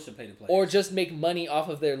schools should pay the players. Or just make money off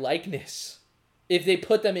of their likeness. If they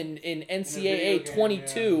put them in NCAA game,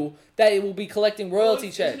 22, that it will be collecting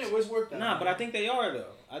royalty checks. Isn't it? Where's work that? Nah, but I think they are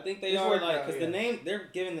though. I think they It's are worked like out, because yeah. the name they're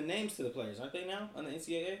giving the names to the players, aren't they now on the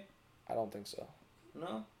NCAA? I don't think so.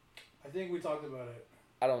 No. I think we talked about it.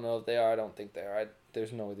 I don't know if they are. I don't think they are.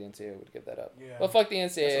 There's no way the NCAA would give that up. Yeah. But fuck the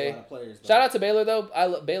That's a NCAA. lot of players. Though. Shout out to Baylor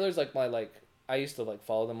though. Baylor's like my I used to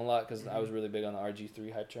follow them a lot because I was really big on the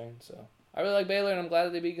RG3 hype train. So I really like Baylor and I'm glad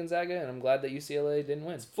that they beat Gonzaga and I'm glad that UCLA didn't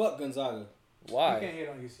win. It's fuck Gonzaga. You Why? can't hate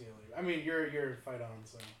on UCLA. I mean, you're fight on,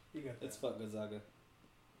 so you got that. It's fuck Gonzaga.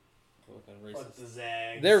 Fucking Fuck racist. the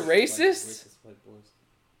Zags. They're White- racist. Racist white boys.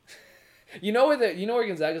 You know where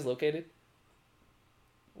Gonzaga's located?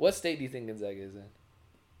 What state do you think Gonzaga is in?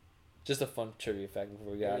 Just a fun trivia fact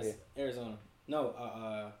before we get out of here. Arizona.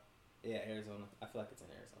 No. Yeah, Arizona. I feel like it's in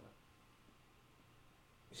Arizona.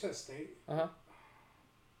 You said state. Uh-huh.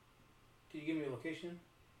 Can you give me a location?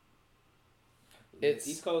 It's-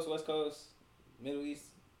 East Coast, West Coast, Middle East.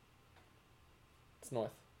 It's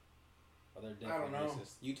north. Oh, they're I don't definitely know.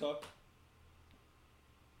 racist. Utah.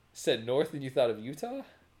 Said north and you thought of Utah?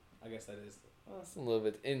 I guess that is. It's a little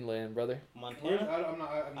bit inland, brother. Where's, Montana. I'm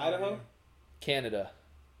not Idaho? idea. Canada.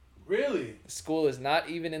 Really? The school is not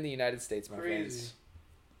even in the United States, my Crazy. friends.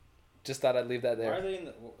 Just thought I'd leave that Why are there. they in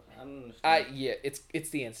the? I don't understand. Yeah, it's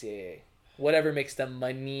the NCAA. Whatever makes them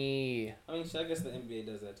money. I mean, I guess the NBA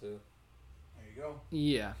does that too. There you go.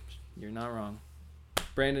 Yeah, you're not wrong.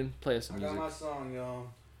 Brandon, play us some I got music. my song, y'all.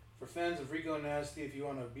 For fans of Rico Nasty, if you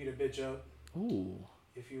want to beat a bitch up. Ooh.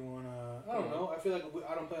 If you want to... I don't know. I feel like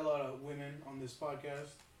I don't play a lot of women on this podcast.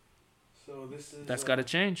 So this is... That's got to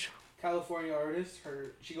change. California artist.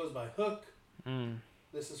 She goes by Hook. Mm.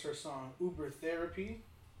 This is her song, Uber Therapy.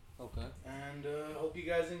 Okay. And hope you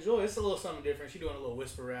guys enjoy. It's a little something different. She doing a little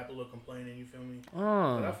whisper rap, a little complaining, you feel me? But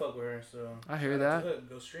I Oh, fuck with her, so... I hear shout out that. to Hook.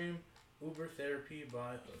 Go stream Uber Therapy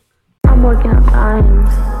by Hook. I'm working on times.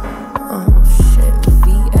 Oh shit,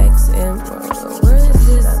 VXM. Where is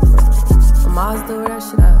this? Mazda, where that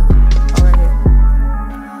shit at? Oh, right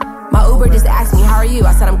here. My Uber just asked me, how are you?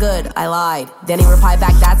 I said, I'm good. I lied. Then he replied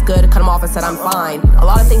back, that's good. Cut him off and said, I'm fine. A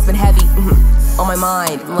lot of things been heavy on my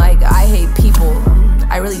mind. Like, I hate people.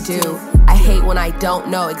 I really do. I hate when I don't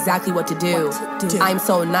know exactly what to do. I'm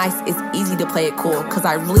so nice, it's easy to play it cool. Cause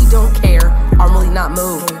I really don't care. I'm really not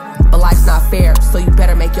moved. But life's not fair, so you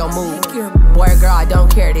better make your move. Boy or girl, I don't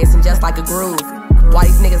care, dancing just like a groove. Why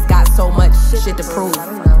these niggas got so much shit to prove?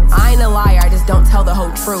 I ain't a liar, I just don't tell the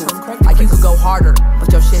whole truth. Like you could go harder, but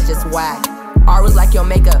your shit just whack. I really like your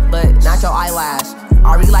makeup, but not your eyelash.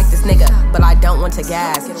 I really like this nigga, but I don't want to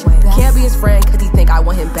gas. Can't be his friend cause he think I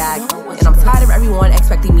want him back. And I'm tired of everyone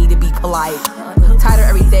expecting me to be polite. Tired of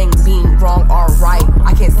everything being wrong or right.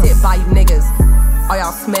 I can't sit by you niggas. All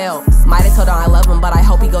y'all smell. Might have told him I love him, but I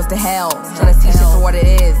hope he goes to hell. Tryna see shit for what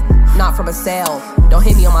it is, not from a sale. Don't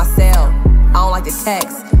hit me on my cell. I don't like to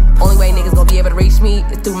text. Only way niggas gon' be able to reach me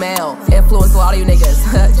is through mail. Influence a lot of you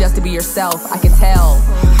niggas, just to be yourself. I can tell.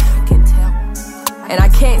 And I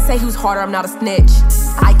can't say who's harder, I'm not a snitch.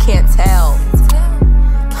 I can't tell.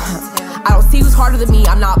 I don't see who's harder than me,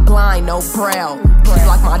 I'm not blind, no braille. She's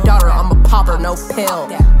like my daughter, I'm a popper, no pill.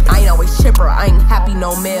 I ain't always chipper, I ain't happy,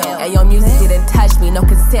 no meal. And your music didn't touch me, no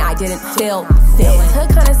consent, I didn't feel. It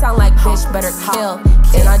kinda sound like bitch, better kill.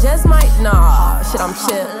 And I just might, shit, I'm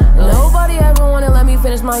chill. Nobody ever wanna let me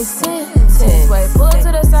finish my sentence. Wait, pull up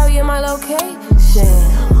to the side, get my location.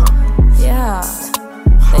 Yeah,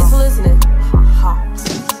 thanks for listening.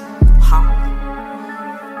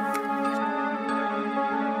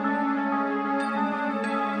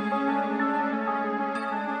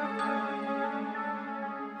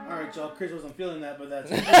 Alright, y'all. Chris wasn't feeling that, but that's...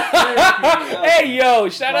 Hey, yo,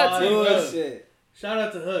 shout out to Hook. Bullshit. Shout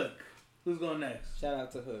out to Hook. Who's going next? Shout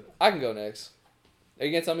out to Hook. I can go next. Are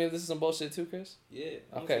you gonna tell me if this is some bullshit too, Chris? Yeah.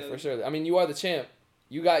 I'm Okay, telling for you. sure. I mean, you are the champ.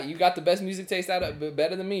 You got the best music taste out of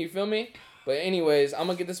better than me. You feel me? But anyways, I'm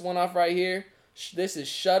gonna get this one off right here. This is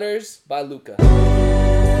Shutters by Luca.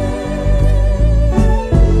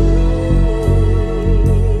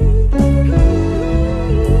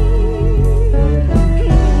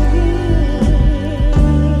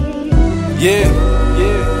 Yeah.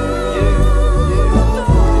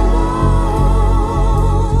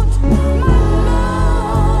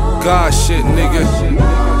 God shit, nigga.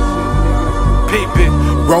 Peep it.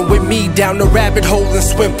 Run with me down the rabbit hole and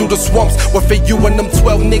swim through the swamps. Well, for you and them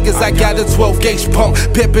 12 niggas, I got a 12 gauge pump.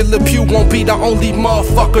 Pepe Le Pew won't be the only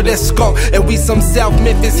motherfucker that's skunk. And we some South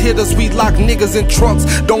Memphis hitters, we lock niggas in trunks.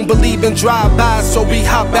 Don't believe in drive-bys, so we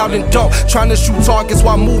hop out and dump. Trying to shoot targets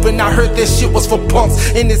while moving, I heard that shit was for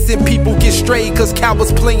punks. Innocent people get strayed cause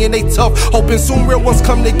cowards playing they tough. Hoping soon real ones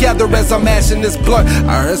come together as I'm mashing this blunt.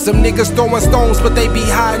 I heard some niggas throwing stones, but they be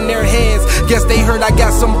hiding their hands. Guess they heard I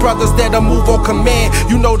got some brothers that'll move on command.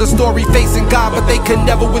 You know the story, facing God, but they can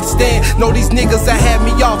never withstand. Know these niggas that had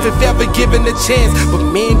me off if ever given a chance. But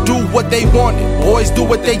men do what they wanted, boys do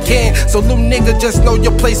what they can. So little nigga, just know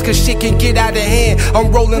your place cause shit can get out of hand.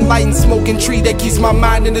 I'm rolling light and smoking tree that keeps my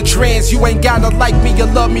mind in a trance. You ain't gotta like me or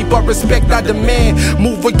love me, but respect I demand.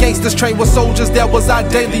 Move against this train with soldiers, that was our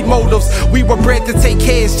daily motives. We were bred to take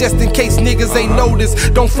heads just in case niggas ain't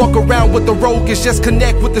noticed. Don't fuck around with the roguish, just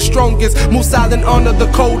connect with the strongest. Move silent, honor the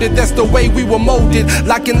coded, that's the way we were molded.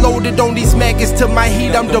 Lock and loaded on these maggots, to my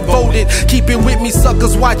heat I'm devoted. Keep it with me,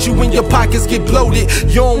 suckers, watch you when your pockets get bloated.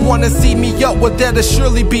 You don't wanna see me up, well that'll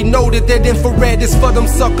surely be noted. That infrared is for them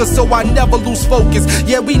suckers, so I never lose focus.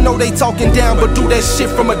 Yeah, we know they talking down, but do that shit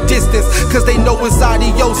from a distance. Cause they know it's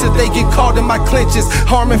adios if they get caught in my clinches.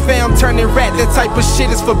 Harming fam, turning rat, that type of shit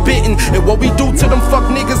is forbidden. And what we do to them fuck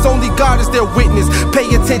niggas, only God is their witness. Pay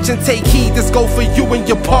attention, take heed, this go for you and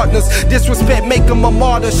your partners. Disrespect, make them a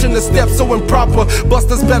martyr, shouldn't have stepped so improper.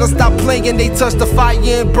 Busters better stop playing, they touch the fire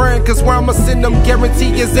and burn. Cause where I'ma send them,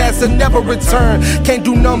 guarantee his ass will never return. Can't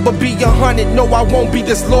do nothing but be 100, no I won't be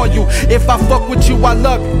disloyal. If I fuck with you, I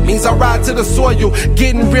love you, means I ride to the soil.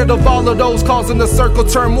 Getting rid of all of those causing the circle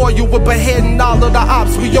turmoil. With beheading all of the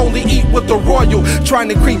ops, we only eat with the royal. Trying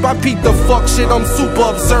to creep, I peep the fuck shit, I'm super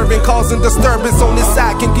observant. Causing disturbance on this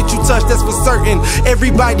side, can get you touched, that's for certain.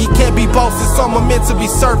 Everybody can't be bosses, some are meant to be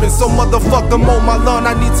servants. So motherfucker, mow my lawn,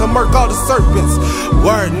 I need to murk all the serpents.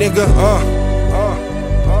 Word, nigga,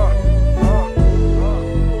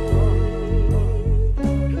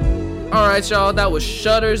 Alright, y'all, that was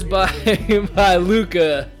Shutters by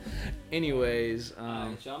Luca. Anyways,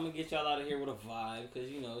 Alright, y'all, I'm gonna get y'all out of here with a vibe, cause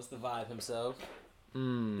you know it's the vibe himself.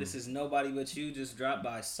 This is Nobody But You, just dropped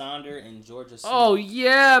by Sonder and Georgia Smith. Oh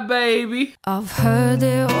yeah, baby. I've heard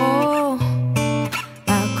it all.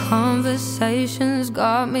 Our conversations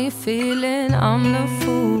got me feeling I'm the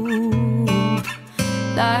fool.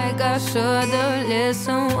 Like I should've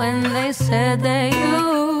listened when they said that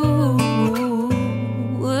you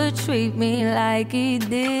would treat me like he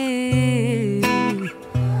did.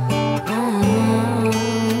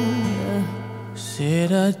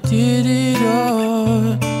 Said I did it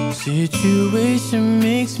all. Situation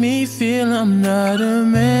makes me feel I'm not a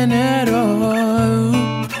man at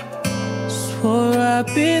all. Swore I'd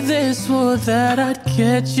be there, swore that I'd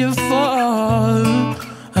catch you fall.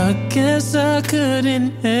 I guess I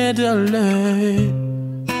couldn't handle it,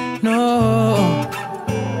 no.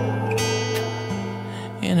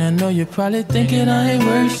 And I know you're probably thinking I ain't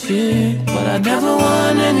worth shit, but I never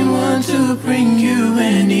want anyone to bring you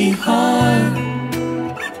any harm.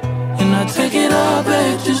 And I take it all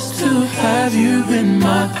back just to have you in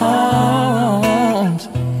my arms.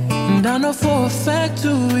 And I know for a fact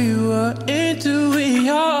who we were into, we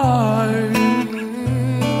are.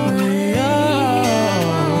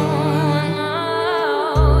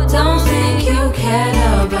 Don't think you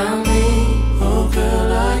care about me. Oh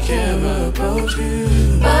girl, I care about you.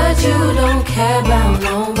 But you don't care about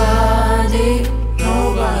nobody.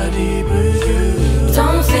 Nobody but you.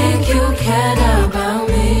 Don't think you cared about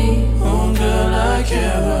me. Oh girl, I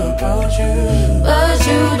care about you. But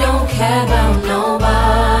you don't care about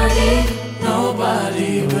nobody.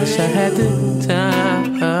 Nobody but wish I had the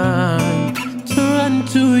time to run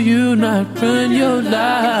to you, not run your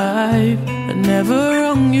life. I never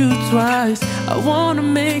wronged you twice. I wanna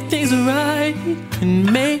make things right,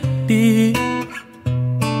 and maybe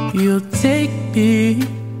you'll take me.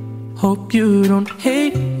 Hope you don't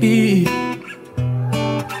hate me.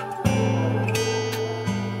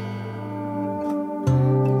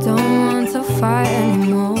 Don't want to fight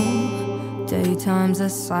anymore. Daytimes are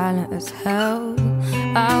silent as hell.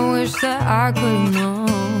 I wish that I could know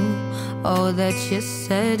all that you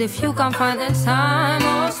said. If you can't find the time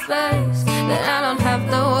or space, then I don't have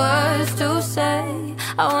the words to say.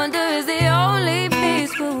 I wonder is the only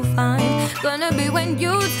peace we'll find gonna be when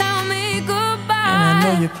you tell me goodbye. And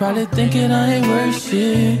I know you're probably thinking I ain't worth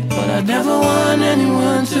shit, but I never want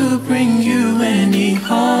anyone to bring you any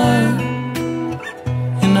harm.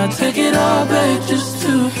 And I take it all back just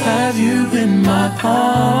to have you in my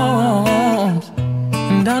arms.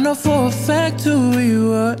 And I know for a fact who we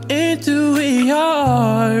were and who we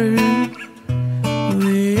are.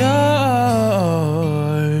 We are.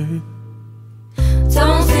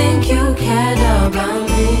 Don't think you cared about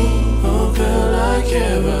me. Oh girl, I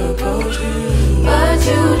care about you. But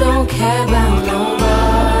you don't care about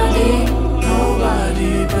nobody.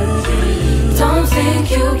 Nobody but you. Don't think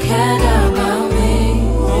you cared about me.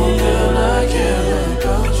 Oh girl, I care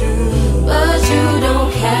about you. But you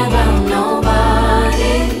don't care about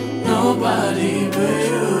nobody. Nobody but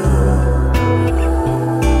you.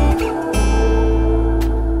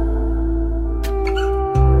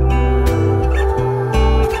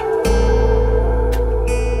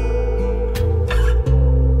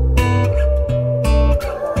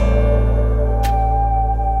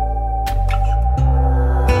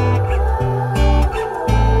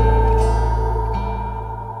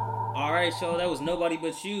 Show that was Nobody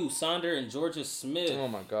But You, Sonder and Georgia Smith. Oh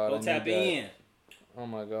my God! Go tap in. Oh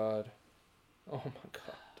my God! Oh my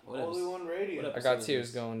God! Only One Radio. I got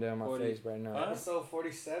tears going down my face right now. Episode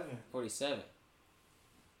 47. 47.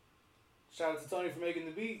 Shout out to Tony for making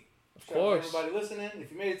the beat. Of Shout course. out to everybody listening.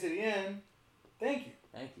 If you made it to the end, thank you.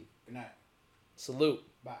 Thank you. Good night. Salute.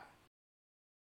 Bye.